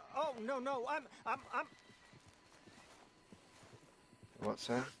 Oh, no, I'm... What's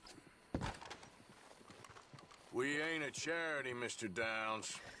that? We ain't a charity, Mr.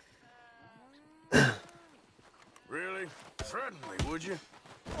 Downs. Really? Threaten me, would you?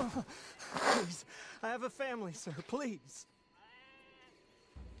 Please, I have a family, sir, please.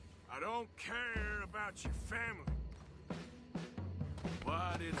 I don't care about your family.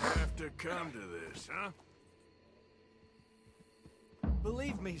 Why did it have to come to this, huh?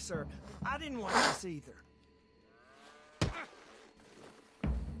 Believe me, sir, I didn't want this either.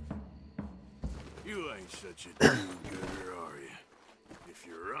 You ain't such a do-gooder, are you? If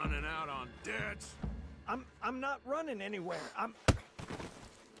you're running out on debts... I'm not running anywhere.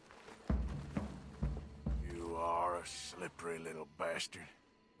 You are a slippery little bastard.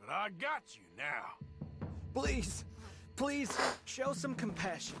 But I got you now. Please, show some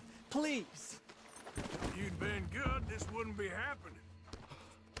compassion. Please. If you'd been good, this wouldn't be happening.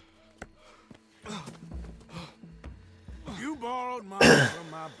 You borrowed money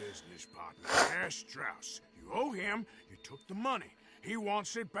from my business partner, Herr Strauss. You owe him, you took the money. He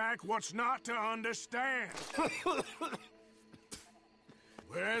wants it back. What's not to understand?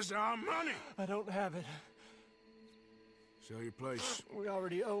 Where's our money? I don't have it. Sell your place. We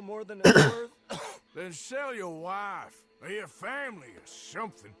already owe more than it's worth. Then sell your wife, or your family, or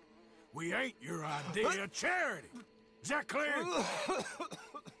something. We ain't your idea of charity. Is that clear?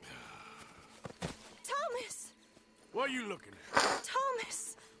 Thomas! What are you looking at?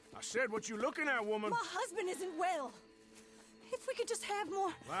 Thomas! I said what you looking at, woman. My husband isn't well. If we could just have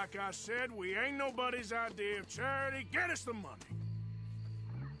more... Like I said, we ain't nobody's idea of charity. Get us the money.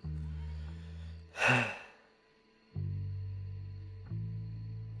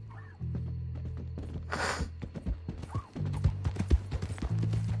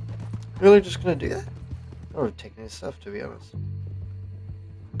 Really just gonna do that? I would have taken his stuff, to be honest.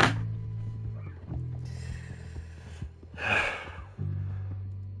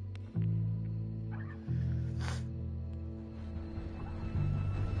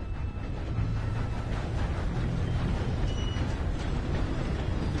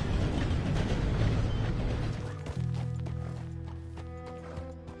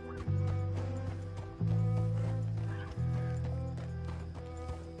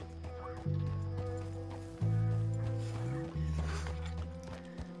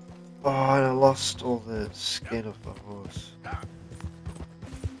 Oh, and I lost all the skin of the horse.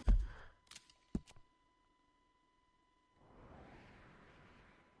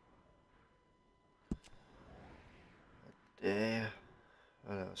 Yeah.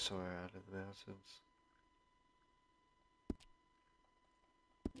 Oh, that was somewhere out in the mountains.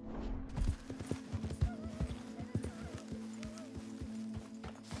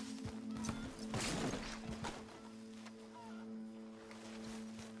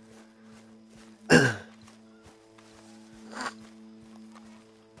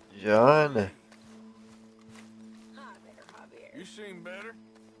 John. You seem better.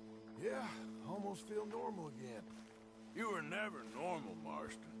 Yeah, almost feel normal again. You were never normal,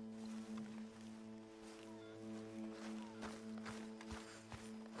 Marston.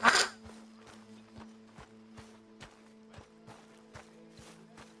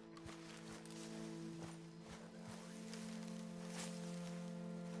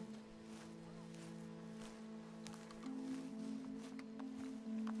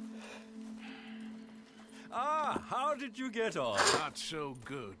 Ah, how did you get on? Not so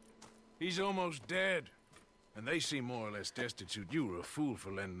good. He's almost dead. And they seem more or less destitute. You were a fool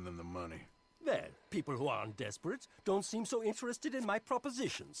for lending them the money. Well, people who aren't desperate don't seem so interested in my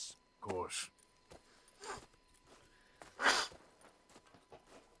propositions. Of course.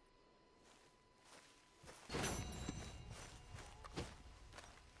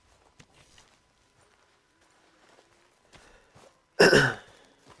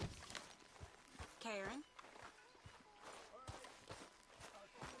 Karen?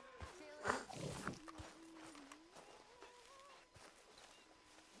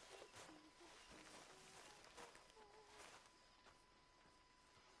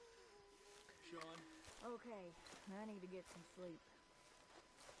 Okay, I need to get some sleep.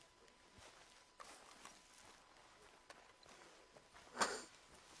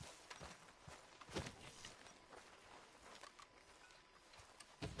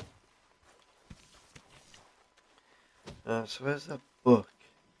 So where's that book?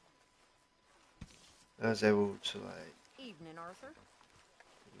 I was able to like. Evening, Arthur.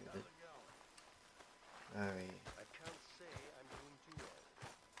 Harry. I can't say I'm doing too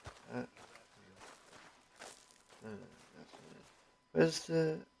well. That's not it. Where's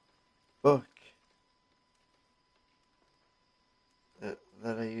the book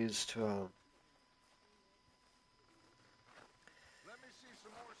that I used to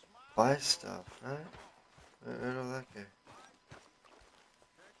buy stuff, right? Where'd all that go?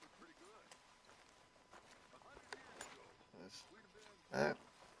 That.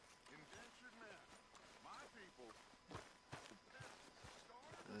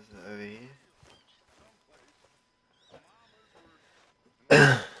 Is it over here?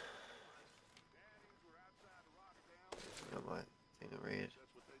 Got my thing to read.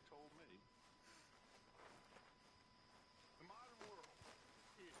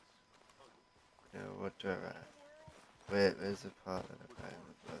 Yeah, what do I write? Where's the part that I write in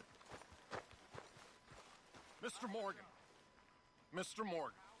the book? Mr. Morgan. Mr.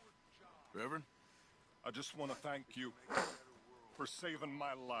 Morgan. Reverend? I just want to thank you for saving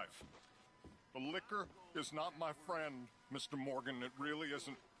my life. The liquor is not my friend, Mr. Morgan. It really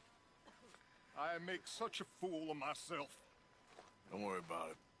isn't. I make such a fool of myself. Don't worry about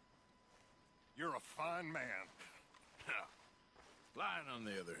it. You're a fine man. Lying, on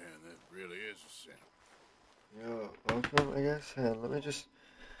the other hand, that really is a sin. Yo, welcome, I guess. Hang on, let me just...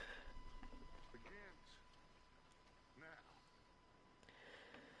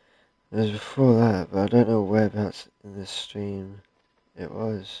 It was before that, but I don't know whereabouts in this stream it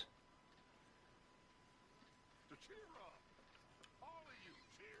was.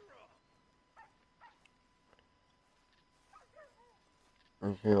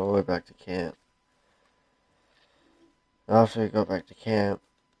 I'm going all the way back to camp. After we got back to camp,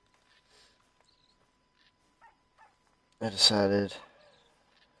 I decided...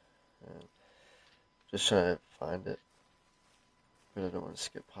 just trying to find it, but I don't want to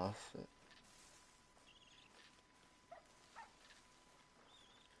skip past it.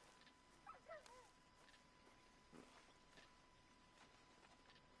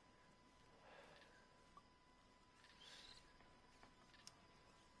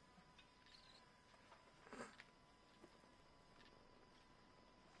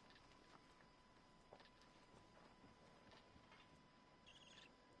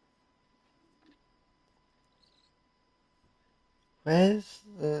 Where's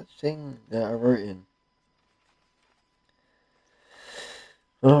the thing that I wrote in?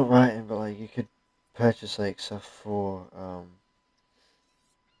 Well, not writing, but like you could purchase like stuff for oh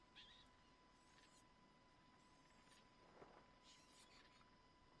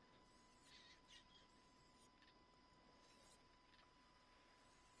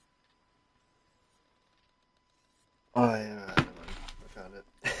yeah, right, never mind. I found it.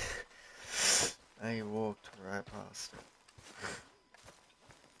 I walked right past it.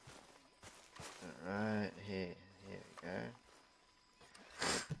 Right here we go.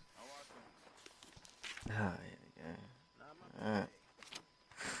 Ah, here we go. Alright.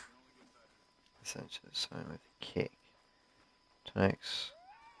 Essentially the same with kick. Tonics.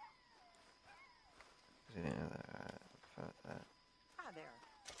 You know that, right? Found that. Hi there.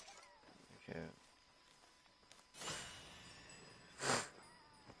 Okay.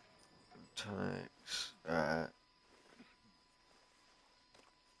 Tonics. Right.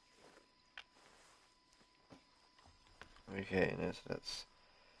 Okay, no, so that's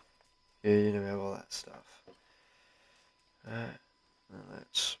good, you know, we have all that stuff. Alright, now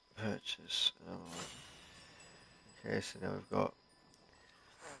let's purchase another one. Okay, so now we've got,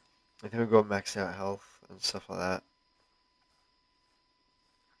 I think we've got maxed out health and stuff like that.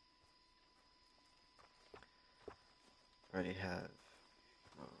 Already have,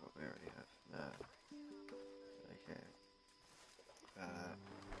 what we already have, no. Okay.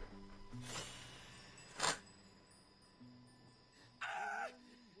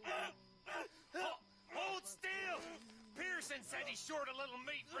 Hold still! Pearson said he short a little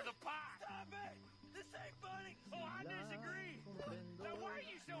meat for the pot. Stop it! This ain't funny! Oh, I disagree! Now, why are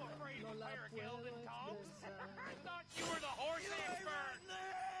you so afraid of a pair of gelding tongues? I thought you were the horse expert!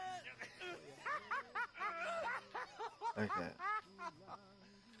 Okay.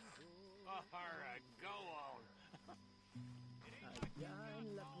 Alright, go on.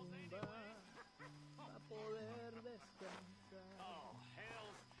 Oh,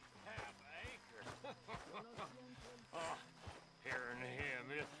 hell's half acre.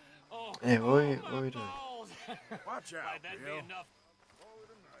 Hey, what are you doing? Watch out, Bill.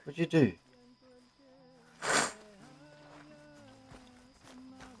 What'd you do?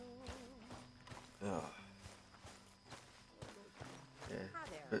 Oh. Yeah.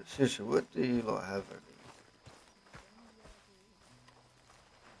 But seriously, what do you lot have over you?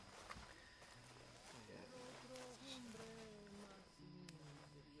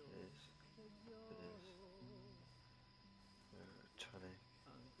 Tonic.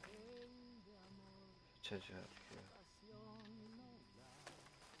 Change up here.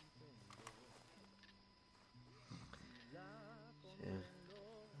 Yeah.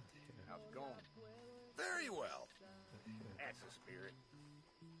 How's it going? Very well. That's the spirit.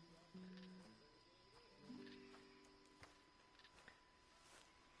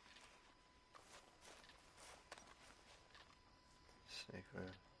 Snake oil.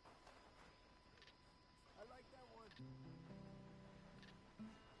 I like that one.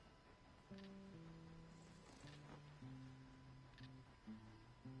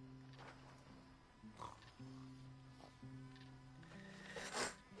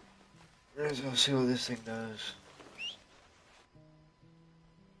 Let's go see what this thing does.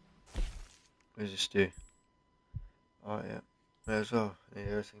 What does this do? Oh yeah. May as well. Need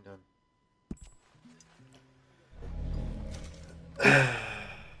everything done. Yeah,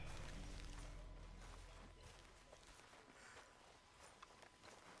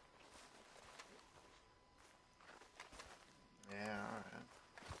 alright.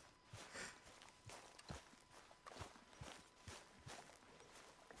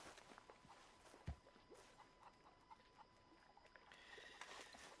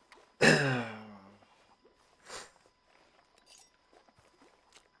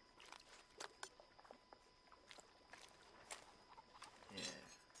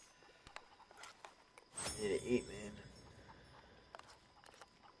 Need to eat, man.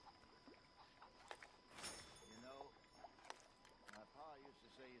 You know, my pa used to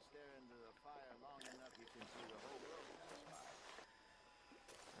say you stare into the fire long enough, you can see the whole world pass by.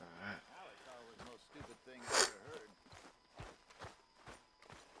 Alright. Now I thought it was the most stupid thing I ever heard.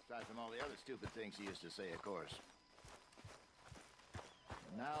 Aside from all the other stupid things he used to say, of course.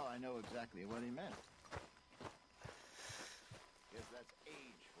 And now I know exactly what he meant. Guess that's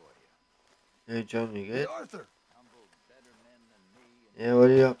age for you. Hey, John, you good? Hey, Arthur! Humble, better men than me. Yeah, what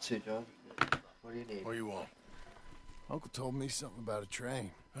are you up to, John? What do you need? What do you want? Uncle told me something about a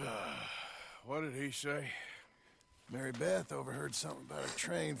train. What did he say? Mary Beth overheard something about a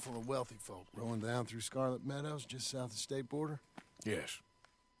train full of wealthy folk rolling down through Scarlet Meadows just south of the state border. Yes.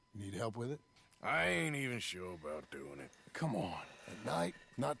 You need help with it? I ain't even sure about doing it. Come on. At night,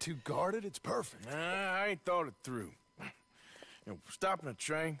 not too guarded, it's perfect. Nah, I ain't thought it through. You know, stopping a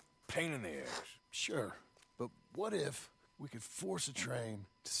train, pain in the ass. Sure. But what if we could force a train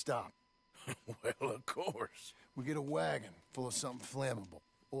to stop? Well, of course. We get a wagon full of something flammable,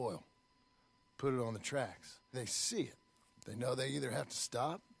 oil. Put it on the tracks. They see it. They know they either have to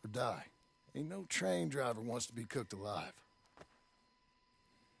stop or die. Ain't no train driver wants to be cooked alive.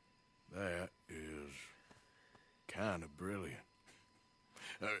 That is kind of brilliant.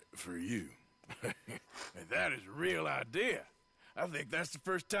 For you. That is a real idea. I think that's the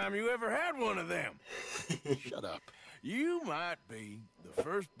first time you ever had one of them. Shut up. You might be the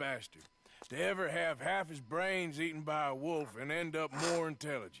first bastard to ever have half his brains eaten by a wolf and end up more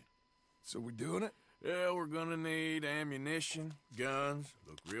intelligent. So we doing it? Yeah, we're gonna need ammunition, guns,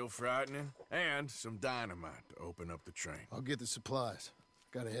 look real frightening, and some dynamite to open up the train. I'll get the supplies.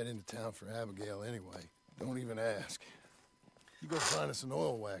 Gotta head into town for Abigail anyway. Don't even ask. You go find us an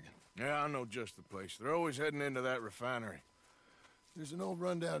oil wagon. Yeah, I know just the place. They're always heading into that refinery. There's an old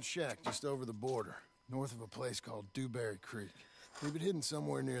rundown shack just over the border, north of a place called Dewberry Creek. Leave it hidden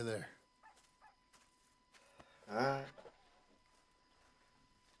somewhere near there. Alright.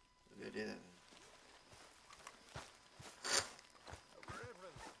 We'll do that.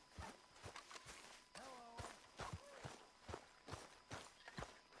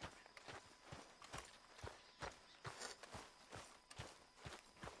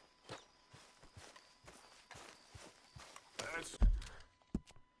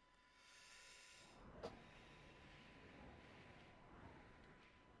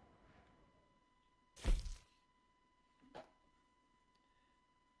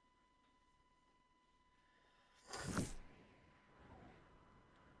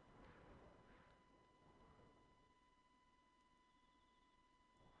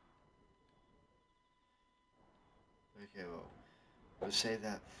 Okay, well, we'll save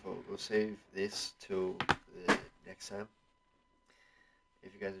that for, we'll save this till the next time,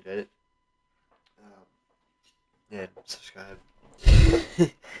 if you guys enjoyed it. Yeah, subscribe.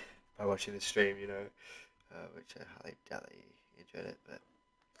 by watching the stream, you know, which I highly doubt that you enjoyed it, but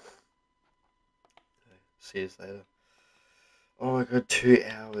see you later. Oh my god, 2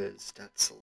 hours, that's a